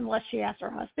deodorant unless she asks her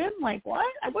husband. Like, what?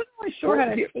 I wasn't really sure how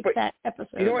to take that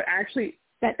episode. You know what? Actually,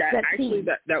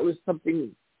 that was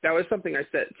something I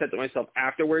said to myself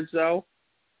afterwards, though.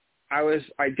 I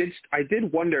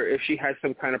did wonder if she had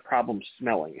some kind of problem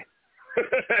smelling.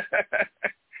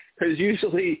 Because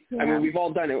usually, I mean, we've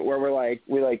all done it where we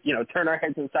turn our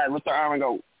heads inside, lift our arm, and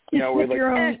go, we're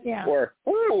like, or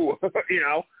ooh,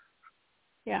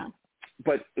 Yeah.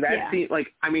 But that seems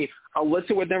like, I mean,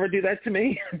 Alyssa would never do that to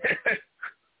me.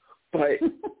 but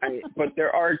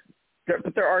there are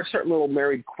certain little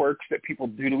married quirks that people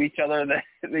do to each other that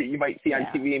you might see on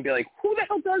TV and be like, who the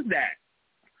hell does that?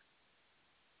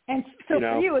 And so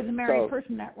for you as a married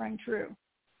person, that rang true.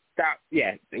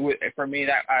 For me,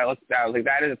 that I was like,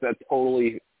 that is a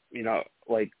totally,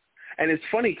 and it's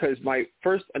funny because my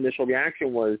first initial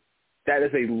reaction was, that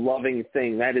is a loving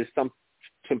thing. That is some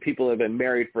people have been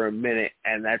married for a minute,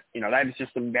 and that is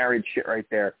just some married shit right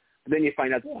there. But then you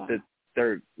find out that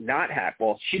they're not happy.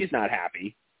 Well, she's not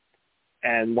happy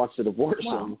and wants to divorce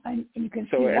him. And you can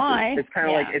see why. It's kind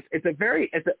of like it's a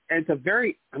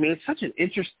very. I mean, it's such an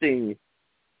interesting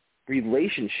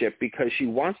relationship because she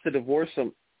wants to divorce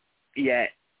him,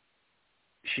 yet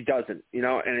she doesn't.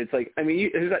 And it's like, I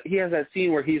mean, he has that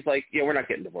scene where he's like, we're not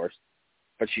getting divorced,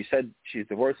 but she said she's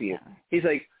divorcing him. He's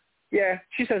like, yeah,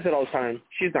 she says it all the time.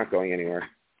 She's not going anywhere.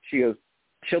 She goes,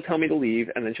 she'll tell me to leave,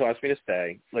 and then she'll ask me to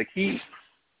stay. Like and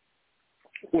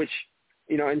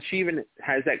she even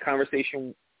has that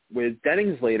conversation with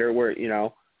Dennings later where,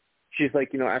 she's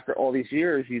like, after all these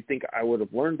years, you'd think I would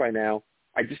have learned by now.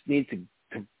 I just need to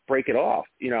break it off.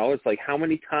 It's like, how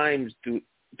many times do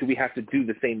we have to do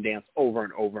the same dance over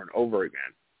and over and over again?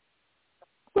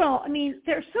 Well, I mean,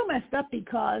 they're so messed up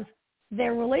because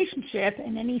their relationship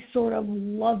and any sort of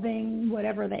loving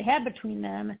whatever they have between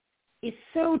them is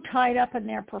so tied up in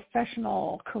their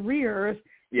professional careers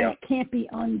that it can't be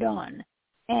undone.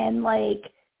 And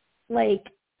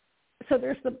so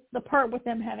there's the part with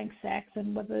them having sex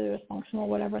and whether it's functional or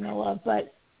whatever in their love,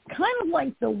 but kind of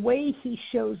like the way he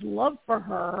shows love for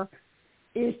her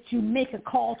is to make a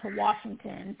call to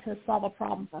Washington to solve a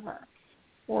problem for her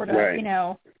or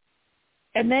to,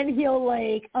 and then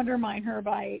he'll undermine her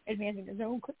by advancing his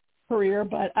own career.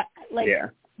 But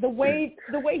the way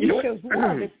he shows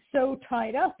love is so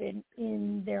tied up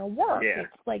in their work. Yeah.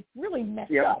 It's really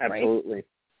messed up, right? Absolutely.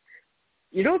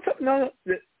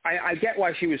 I get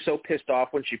why she was so pissed off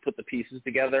when she put the pieces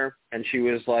together and she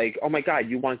was like, oh my God,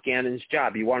 you want Gannon's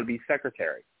job. You want to be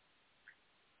secretary.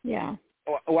 Yeah.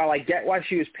 While I get why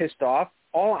she was pissed off,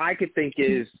 all I could think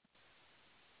is,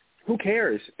 who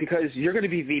cares? Because you're going to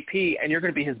be VP and you're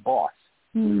going to be his boss.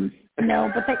 No,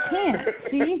 but they can't.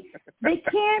 See? They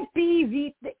can't be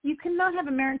VP. You cannot have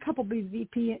a married couple be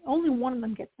VP and only one of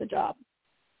them gets the job.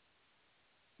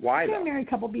 Why can't a married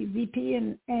couple be VP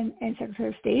and Secretary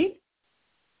of State?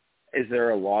 Is there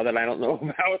a law that I don't know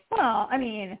about? Well, I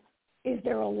mean, is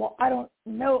there a law? I don't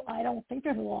know. I don't think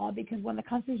there's a law because when the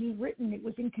Constitution was written, it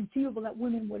was inconceivable that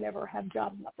women would ever have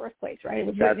jobs in the first place, right? It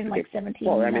was written in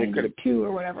 1792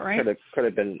 or whatever, right? Could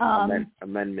have been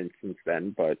amendments since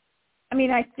then, but. I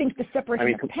mean, I think the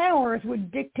separation of powers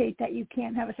would dictate that you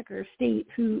can't have a Secretary of State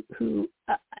who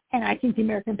and I think the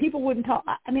American people wouldn't talk.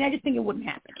 I mean, I just think it wouldn't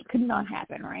happen. It could not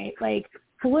happen, right?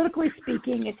 Politically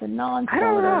speaking, it's a non-starter. I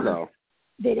don't know, though.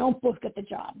 They don't both get the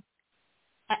job.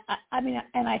 I mean,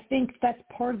 and I think that's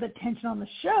part of the tension on the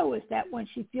show is that when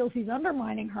she feels he's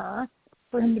undermining her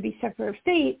for him to be Secretary of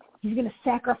State, he's going to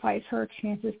sacrifice her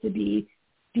chances to be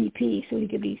VP so he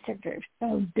could be Secretary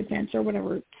of Defense or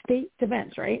whatever, State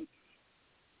Defense, right?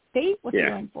 State? What's he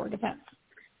going for? Defense.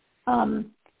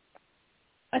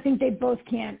 I think they both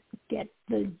can't get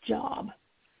the job,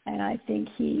 and I think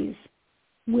he's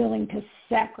willing to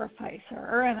sacrifice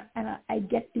her, and I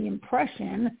get the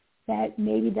impression that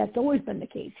maybe that's always been the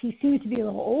case. He seems to be a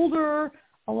little older,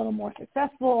 a little more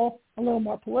successful, a little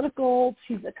more political.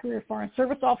 She's a career foreign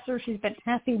service officer. She's been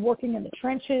happy working in the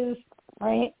trenches,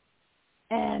 right?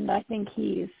 And I think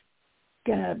he's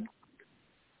going to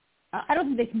 – I don't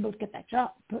think they can both get that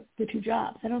job, the two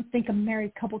jobs. I don't think a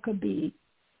married couple could be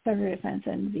Secretary of Defense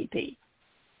and VP.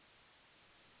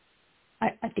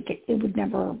 I think it would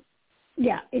never –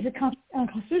 yeah, is it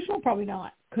unconstitutional? Probably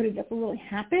not. Could it ever really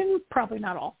happen? Probably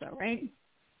not also, right?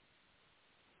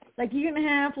 You're going to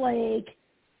have,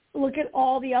 look at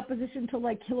all the opposition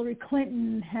to, Hillary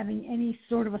Clinton having any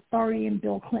sort of authority in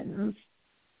Bill Clinton's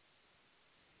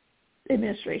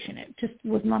administration. It just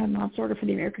was not a non-starter for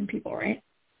the American people, right?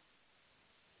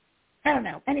 I don't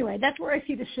know. Anyway, that's where I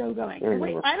see the show going.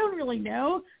 I don't really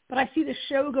know, but I see the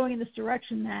show going in this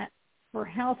direction that for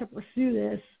Hal to pursue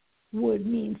this would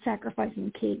mean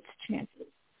sacrificing Kate's chances.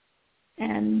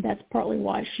 And that's partly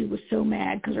why she was so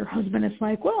mad, because her husband is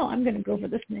like, well, I'm going to go for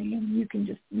this thing, and you can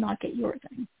just not get your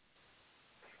thing.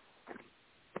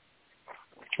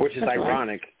 Which is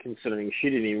ironic, considering she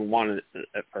didn't even want it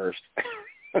at first.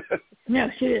 No,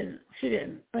 she didn't.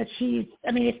 But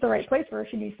it's the right place for her.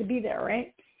 She needs to be there,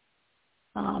 right?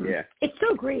 Yeah. It's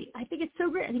so great. I think it's so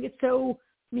great.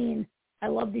 I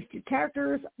love these two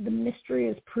characters. The mystery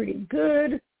is pretty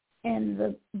good, and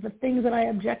the things that I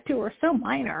object to are so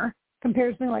minor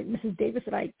compared to something like Mrs. Davis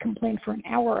that I complained for an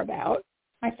hour about.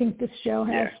 I think this show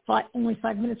has only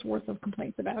 5 minutes worth of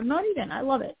complaints about. Not even. I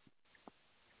love it.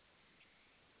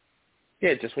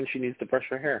 Yeah, just when she needs to brush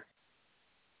her hair.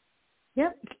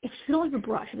 Yep. If she don't have a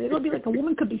brush, it'll be like a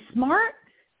woman could be smart.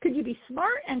 Could you be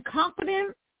smart and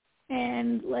confident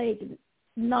and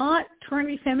not trying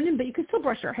to be feminine, but you can still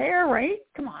brush her hair, right?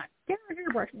 Come on, get her hair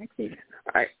brushed next season.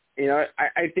 I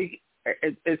think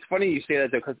it's funny you say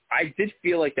that though, because I did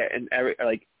feel like that in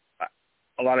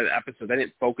a lot of the episodes. I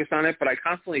didn't focus on it, but I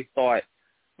constantly thought,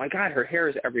 my God, her hair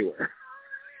is everywhere.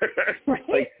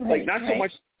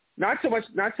 Not so much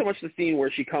the scene where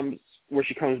she comes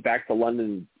back to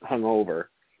London hungover,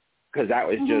 because that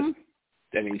was just,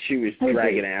 she was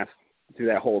dragging ass through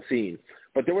that whole scene.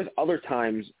 But there was other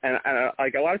times, and a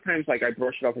lot of times, I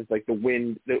brushed it off as the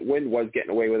wind was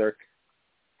getting away with her.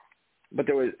 But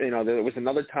there was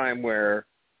another time where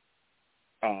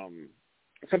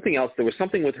something else. There was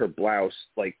something with her blouse,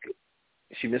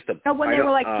 she missed a. Oh, when they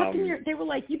were they were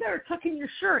like, you better tuck in your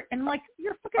shirt, and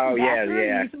you're fucking. Oh yeah.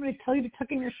 You need somebody to tell you to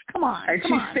tuck in your shirt. Come on, and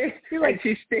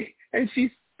she's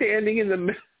standing in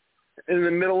the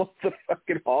middle of the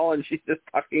fucking hall, and she's just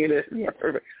tucking it in.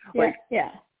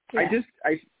 Yeah. I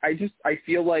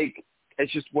feel like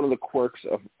it's just one of the quirks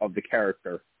of the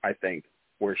character, I think,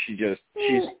 where she's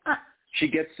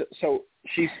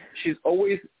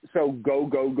always so go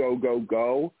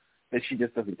that she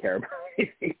just doesn't care about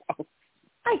anything else.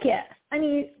 I guess.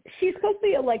 She's supposed to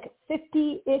be a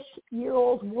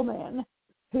 50-ish-year-old woman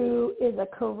who is a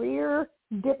career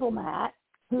diplomat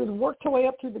who's worked her way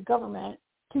up through the government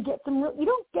to get some. You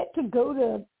don't get to go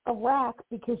to Iraq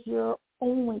because you're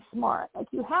only smart.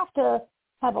 You have to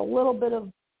have a little bit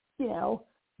of,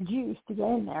 juice to get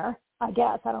in there. I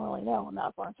guess. I don't really know. I'm not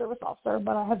a foreign service officer,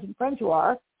 but I have some friends who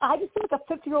are. I just feel like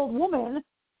a 50-year-old woman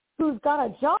who's got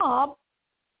a job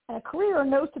and a career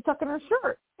knows to tuck in her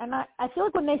shirt. And I feel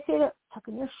like when they say that tuck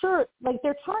in your shirt,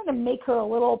 they're trying to make her a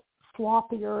little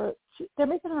sloppier. They're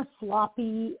making her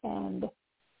sloppy, and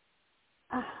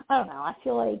I don't know. I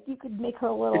feel like you could make her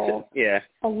a little, a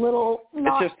little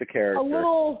not, it's just the character, a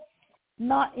little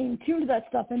not in tune to that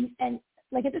stuff. And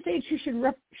at this age, she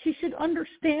should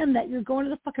understand that you're going to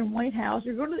the fucking White House,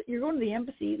 you're going to the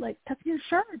embassy. Tuck in your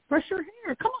shirt, brush your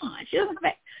hair. Come on, she doesn't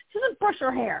brush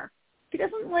her hair. She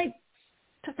doesn't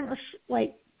tuck in her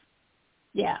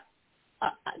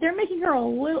they're making her a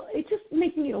little. It's just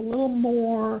making it a little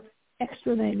more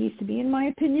extra than it needs to be, in my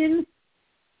opinion,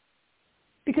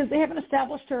 because they haven't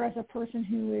established her as a person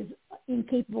who is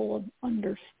incapable of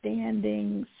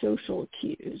understanding social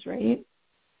cues, right?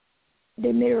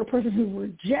 They made her a person who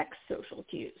rejects social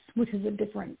cues, which is a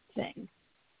different thing.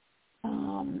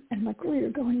 And oh,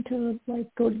 you're going to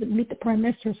meet the prime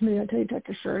minister, or somebody will tell you to tuck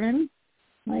your shirt in,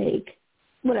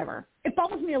 whatever. It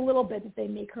bothers me a little bit that they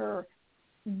make her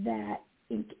that,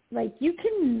 you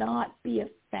cannot be a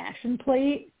fashion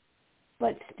plate,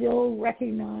 but still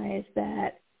recognize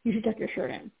that you should tuck your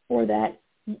shirt in, or that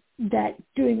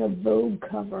doing a Vogue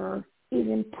cover is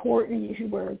important and you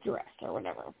should wear a dress or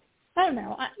whatever. I don't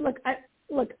know.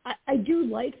 I do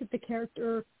like that the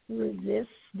character resists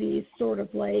these sort of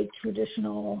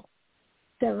traditional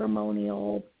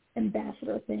ceremonial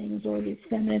ambassador things or these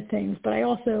feminine things, but I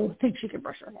also think she could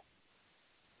brush her hair.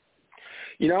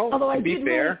 Although I did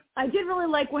really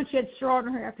like when she had straw in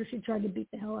her hair after she tried to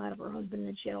beat the hell out of her husband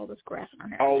and she had all this grass in her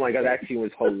hair. Oh my God, that scene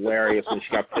was hilarious when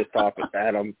she got pissed off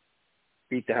at him,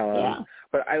 beat the hell out of him.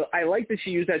 But I like that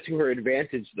she used that to her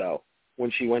advantage, though,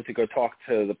 when she went to go talk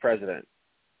to the president.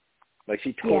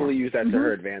 She totally used that to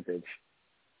her advantage.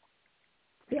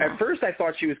 Yeah. At first, I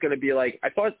thought she was going to be I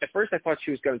thought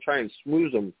she was going to try and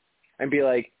smooze him and be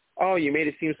like, "Oh, you made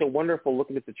it seem so wonderful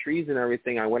looking at the trees and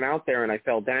everything. I went out there and I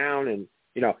fell down and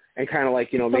and kind of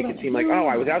make it seem like, oh,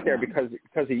 I was out there because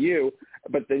of you."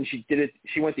 But then she did it.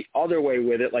 She went the other way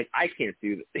with it. I can't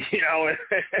do this,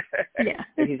 Yeah.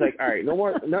 And he's like, all right, no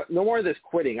more of this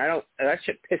quitting. That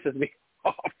shit pisses me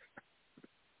off.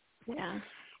 Yeah.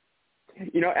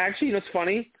 Actually, it's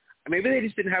funny. Maybe they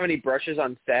just didn't have any brushes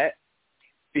on set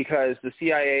because the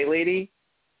CIA lady,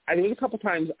 I think a couple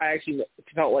times I actually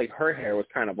felt like her hair was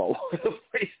kind of all over the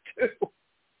place too.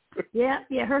 Yeah,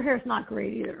 her hair's not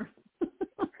great either.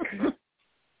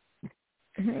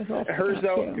 Hers,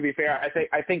 though, to be fair,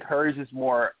 I think hers is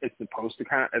more. It's supposed to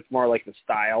it's more like the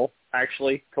style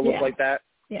actually to look like that.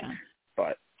 Yeah.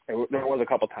 But there was a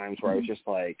couple times where I was just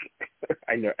like,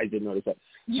 I did notice that.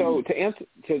 So to answer,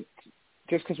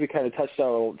 just because we kind of touched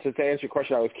on, to answer your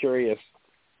question, I was curious.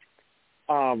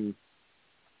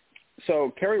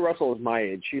 So Kerry Russell is my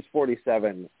age. She's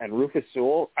 47, and Rufus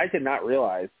Sewell, I did not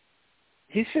realize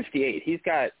he's 58. He's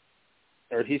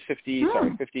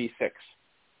 56.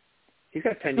 He's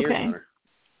got 10 years on her.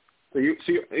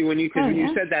 When you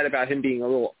said that about him being a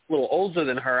little older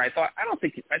than her, I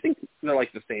think they're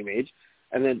like the same age.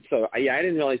 And then I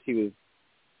didn't realize he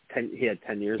had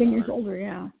 10 years. 10 years older,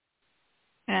 yeah.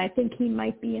 And I think he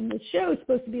might be in the show. It's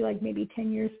supposed to be like maybe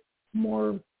 10 years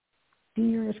more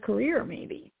senior in his career,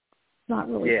 maybe. It's not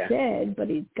really said, but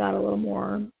he's got a little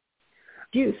more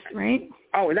juice, right?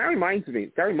 Oh, and that reminds me.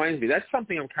 That's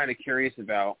something I'm kind of curious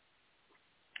about.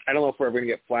 I don't know if we're ever going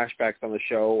to get flashbacks on the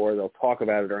show or they'll talk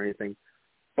about it or anything.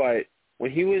 But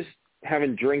when he was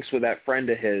having drinks with that friend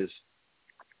of his,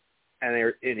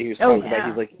 and he was talking about,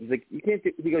 he's like, you can't.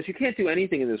 You can't do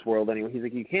anything in this world anymore. He's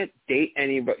like, you can't date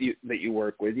anybody that you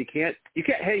work with. You can't.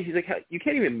 Hey, he's like, you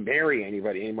can't even marry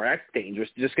anybody anymore. That's dangerous.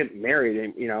 You just get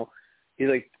married, you know. He's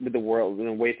like, with the world and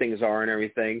the way things are and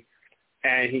everything.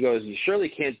 And he goes, you surely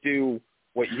can't do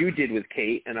what you did with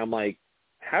Kate. And I'm like,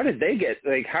 how did they get,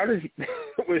 like, how did,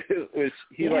 was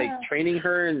he like training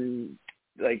her and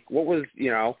like, what was,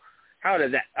 you know, how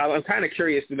did that, I'm kind of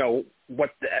curious to know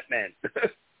what that meant.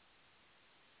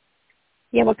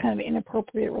 Yeah, what kind of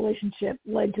inappropriate relationship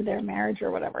led to their marriage or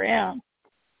whatever, yeah.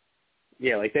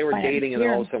 Yeah, like they were dating and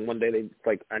then all of a sudden one day they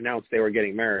like announced they were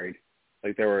getting married.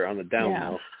 Like they were on the down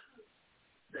low.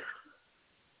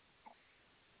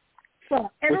 So,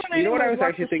 you know what I was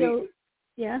actually thinking?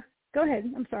 Yeah, go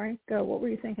ahead. I'm sorry. Go. What were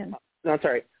you thinking? No,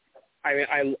 sorry. I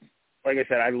mean, like I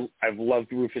said, I've loved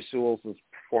Rufus Sewell's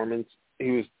performance.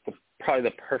 He was probably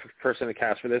the perfect person to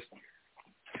cast for this.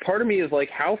 Part of me is like,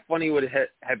 how funny would it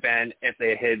have been if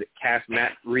they had cast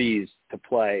Matt Reeves to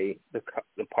play the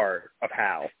part of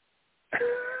Hal?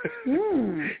 They,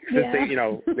 you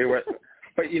know, they were.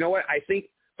 But you know what?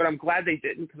 But I'm glad they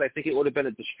didn't, because I think it would have been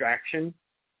a distraction.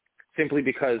 Simply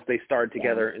because they starred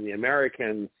together in The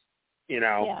Americans, you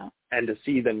know, and to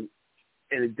see them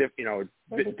in a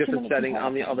different setting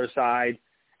on the other side,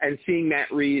 and seeing Matt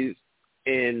Reeves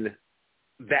in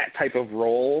that type of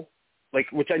role, like,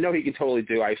 which I know he can totally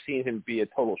do. I've seen him be a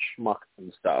total schmuck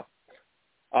and stuff.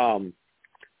 But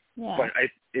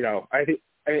I think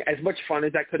as much fun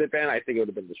as that could have been, I think it would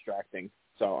have been distracting.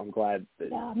 So I'm glad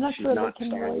that I'm not she's sure not they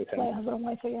can starring really with him. play husband and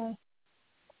wife again.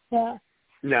 Yeah.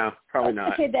 No, probably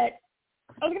not.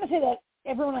 I was going to say that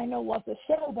everyone I know loves the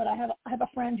show, but I have a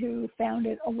friend who found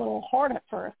it a little hard at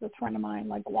first. This friend of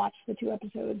mine watched the 2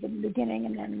 episodes in the beginning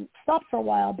and then stopped for a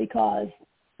while because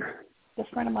this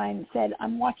friend of mine said,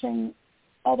 I'm watching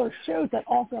other shows that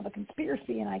also have a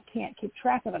conspiracy and I can't keep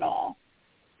track of it all.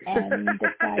 And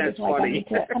this guy was like, funny. I need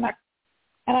to.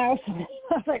 And I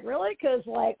was like, really? Because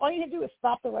all you need to do is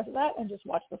stop the rest of that and just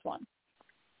watch this one.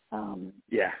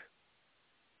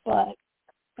 But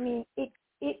I mean, it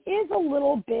is a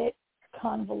little bit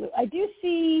convoluted. I do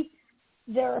see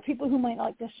there are people who might not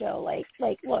like the show.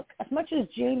 Like, look, as much as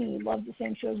Jamie loves the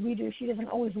same shows we do, she doesn't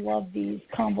always love these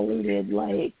convoluted,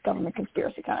 government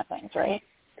conspiracy kind of things, right?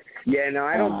 Yeah, no,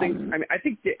 I don't think. I mean,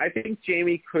 I think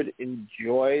Jamie could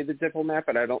enjoy The Diplomat,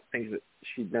 but I don't think that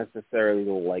she necessarily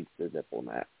will like The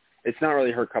Diplomat. It's not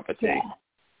really her cup of tea.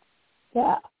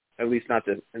 Yeah. At least not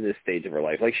in this stage of her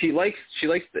life. Like she likes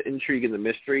the intrigue and the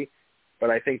mystery, but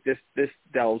I think this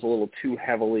delves a little too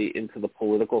heavily into the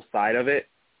political side of it,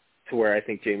 to where I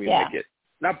think Jamie might get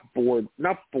not bored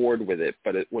with it,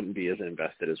 but it wouldn't be as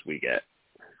invested as we get.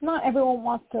 Not everyone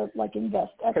wants to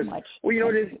invest as much. Well, you know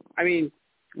what it is. I mean,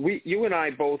 you and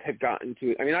I both have gotten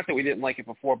to. I mean, not that we didn't like it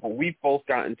before, but we've both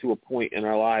gotten to a point in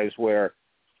our lives where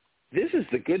this is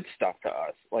the good stuff to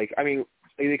us. Like, I mean,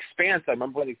 The Expanse. I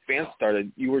remember when The Expanse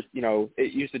started. You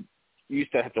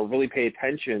used to have to really pay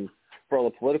attention for all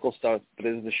the political stuff, but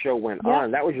as the show went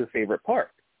on, that was your favorite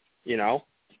part. You know,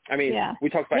 I mean, we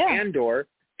talked about Andor.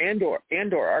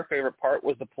 Our favorite part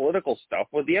was the political stuff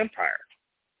with the Empire.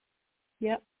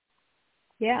 Yep.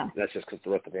 Yeah. That's just because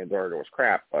the rest of Andor was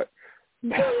crap, but.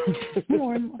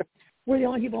 We're the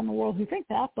only people in the world who think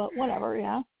that, but whatever,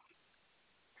 yeah.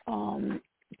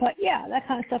 But yeah, that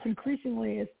kind of stuff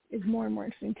increasingly is more and more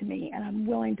interesting to me, and I'm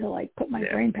willing to put my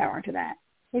brain power into that.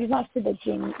 Which is not to say that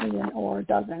Jamie isn't or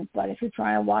doesn't, but if you're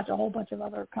trying to watch a whole bunch of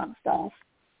other kind of stuff,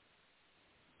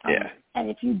 and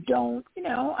if you don't,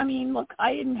 I mean, look,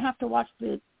 I didn't have to watch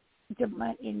The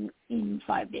Diplomat in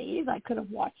 5 days. I could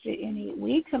have watched it in 8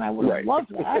 weeks, and I would have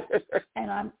loved that. And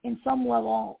I'm in some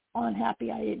level unhappy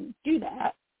I didn't do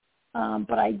that.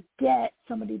 But I get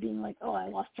somebody being like, oh, I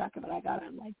lost track of it. I got to,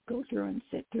 like, go through and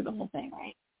sit through the whole thing,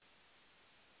 right?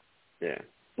 Yeah.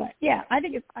 But, yeah, I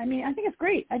think it's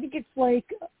great. I think it's,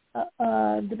 like,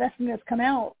 the best thing that's come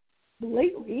out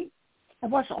lately.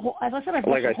 I've watched a whole bunch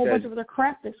of other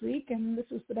crap this week, and this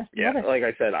was the best of it. Like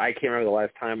I said, I can't remember the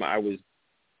last time I was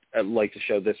like the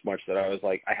show this much that I was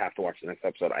like, I have to watch the next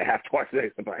episode. I have to watch the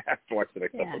next episode. I have to watch the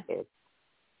next episode.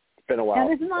 It's been a while. Now,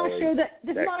 this is not a show that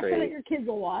your kids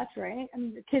will watch, right? I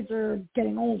mean, the kids are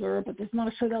getting older, but this is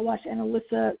not a show they'll watch. And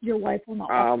Alyssa, your wife, will not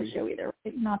watch the show either.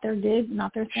 It's not their gig,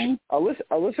 not their thing.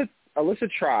 Alyssa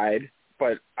tried,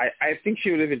 but I think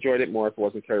she would have enjoyed it more if it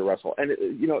wasn't Kerry Russell. And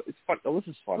it's fun.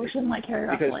 Alyssa's funny. Oh, she doesn't like Kerry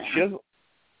Russell. Because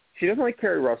she doesn't like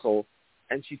Kerry Russell,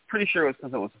 and she's pretty sure it was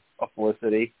because it was a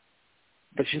Felicity.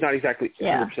 But she's not exactly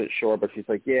 100% sure. But she's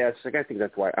like, yeah. She's like, I think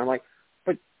that's why. I'm like,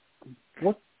 but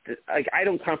what? Like, I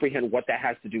don't comprehend what that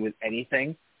has to do with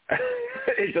anything.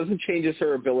 It doesn't change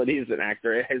her ability as an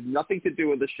actor. It has nothing to do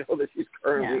with the show that she's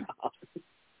currently on.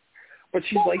 But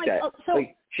she's like that.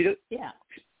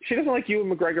 She doesn't like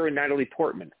Ewan McGregor and Natalie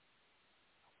Portman.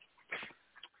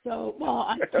 So,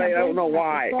 I don't know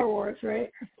why. Star Wars,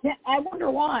 right? Yeah, I wonder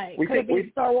why. Could it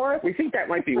be Star Wars? We think that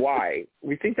might be why.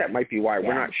 Yeah.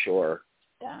 We're not sure.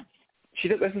 Yeah.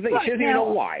 That's the thing. She doesn't even know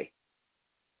why.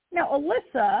 Now,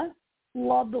 Alyssa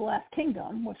loved The Last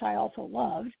Kingdom, which I also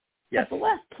loved. Yes. But The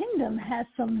Last Kingdom has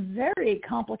some very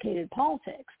complicated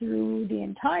politics through the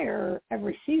entire,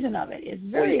 every season of it. It's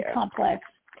very complex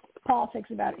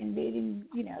politics about invading,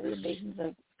 the invasions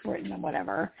of Britain and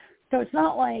whatever. So it's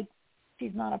not like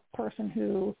she's not a person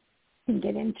who can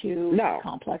get into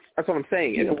complex. That's what I'm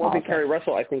saying. If it wasn't Kerry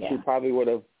Russell, I think she probably would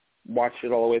have watched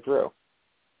it all the way through.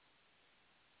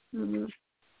 Mm-hmm.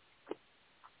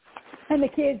 And the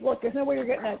kids, look, there's no way you're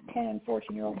getting a 10 and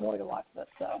 14-year-old boy to watch this,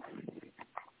 so.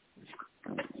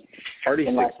 Artie's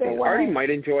 16. Artie might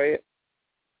enjoy it.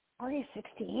 Artie's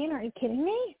 16? Are you kidding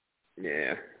me?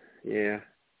 Yeah.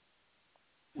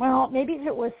 Well, maybe if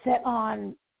it was set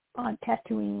on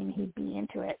Tatooine, he'd be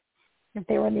into it. If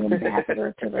they were the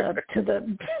ambassador to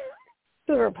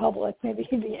the Republic, maybe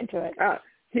he'd be into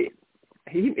it.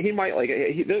 He might like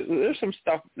it. There's some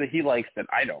stuff that he likes that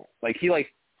I don't like. He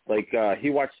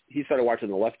started watching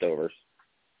The Leftovers,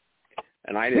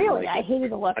 and I didn't. Really, like it. I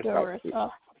hated The Leftovers.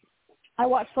 I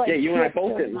watched you and I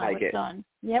both didn't like it. Done.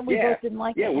 Yeah, we both didn't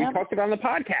like it. Yeah, we talked about it on the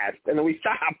podcast, and then we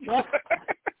stopped. Yep.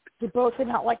 We both did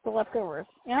not like The Leftovers.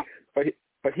 Yeah.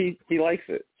 But he likes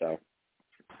it, so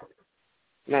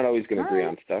not always going to agree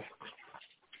on stuff.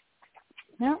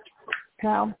 Yeah.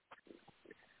 So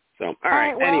all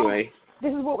right. Well, anyway,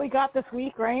 this is what we got this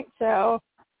week, right? So.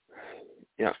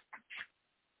 Yeah.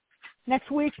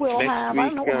 Next week I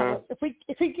don't know if we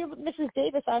give Mrs.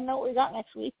 Davis, I don't know what we got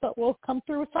next week, but we'll come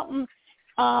through with something.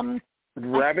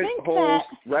 Rabbit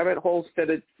Hole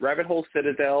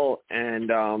Citadel,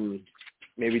 and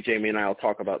maybe Jamie and I will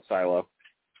talk about Silo.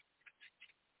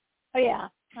 Oh yeah,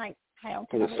 I don't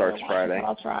think it starts Friday.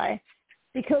 I'll try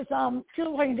because Fear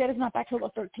the Walking Dead is not back till the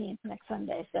 13th next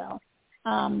Sunday. So.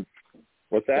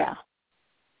 What's that?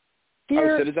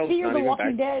 Yeah. Citadel's not even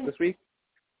back Dead this week?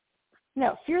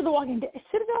 No, Fear the Walking Dead. Is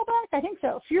Citadel back? I think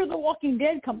so. Fear the Walking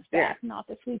Dead comes back, not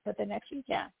this week, but the next week,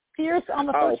 yeah. Fear's on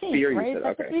the 13th, Fear, right? You said,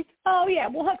 okay. This week? Oh, yeah,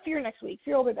 we'll have Fear next week.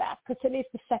 Fear will be back, because today's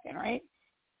the 2nd, right?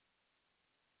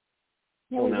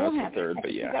 Yeah, we will have the 3rd,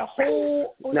 but We got a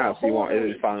whole it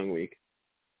is following week.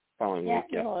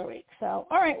 Another week. So,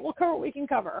 all right, we'll cover what we can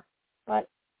cover. But,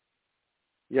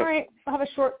 all right, we'll have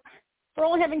a short. We're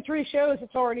only having 3 shows.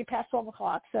 It's already past 12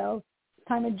 o'clock, so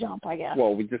time to jump, I guess.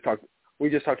 Well, we just talked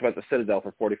about the Citadel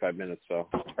for 45 minutes,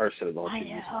 or Citadel. I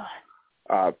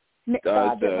know.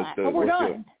 We're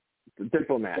done. The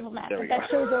Diplomat. There we go. That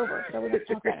show's over, so we don't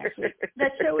talk about it next week.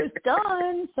 That show is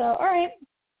done, so all right.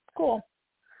 Cool.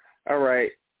 All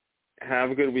right.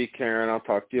 Have a good week, Karen. I'll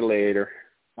talk to you later.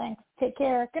 Thanks. Take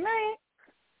care. Good night.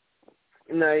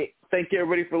 Good night. Thank you,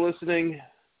 everybody, for listening.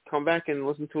 Come back and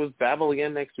listen to us babble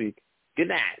again next week. Good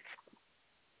night.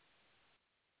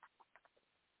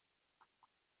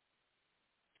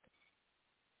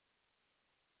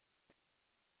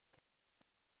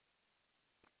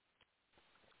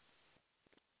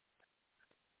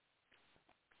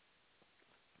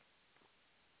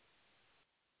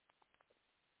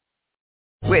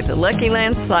 With the Lucky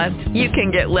Land Slots, you can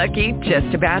get lucky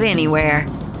just about anywhere.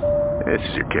 This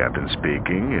is your captain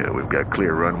speaking. We've got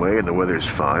clear runway and the weather's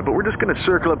fine, but we're just going to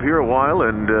circle up here a while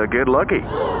and get lucky.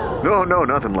 No,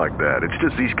 nothing like that. It's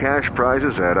just these cash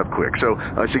prizes add up quick. So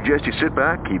I suggest you sit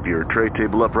back, keep your tray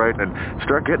table upright, and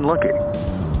start getting lucky.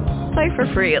 Play for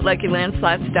free at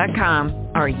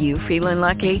LuckyLandSlots.com. Are you feeling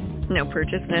lucky? No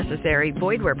purchase necessary.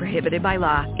 Void where prohibited by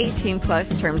law.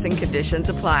 18+ terms and conditions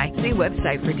apply. See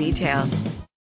website for details.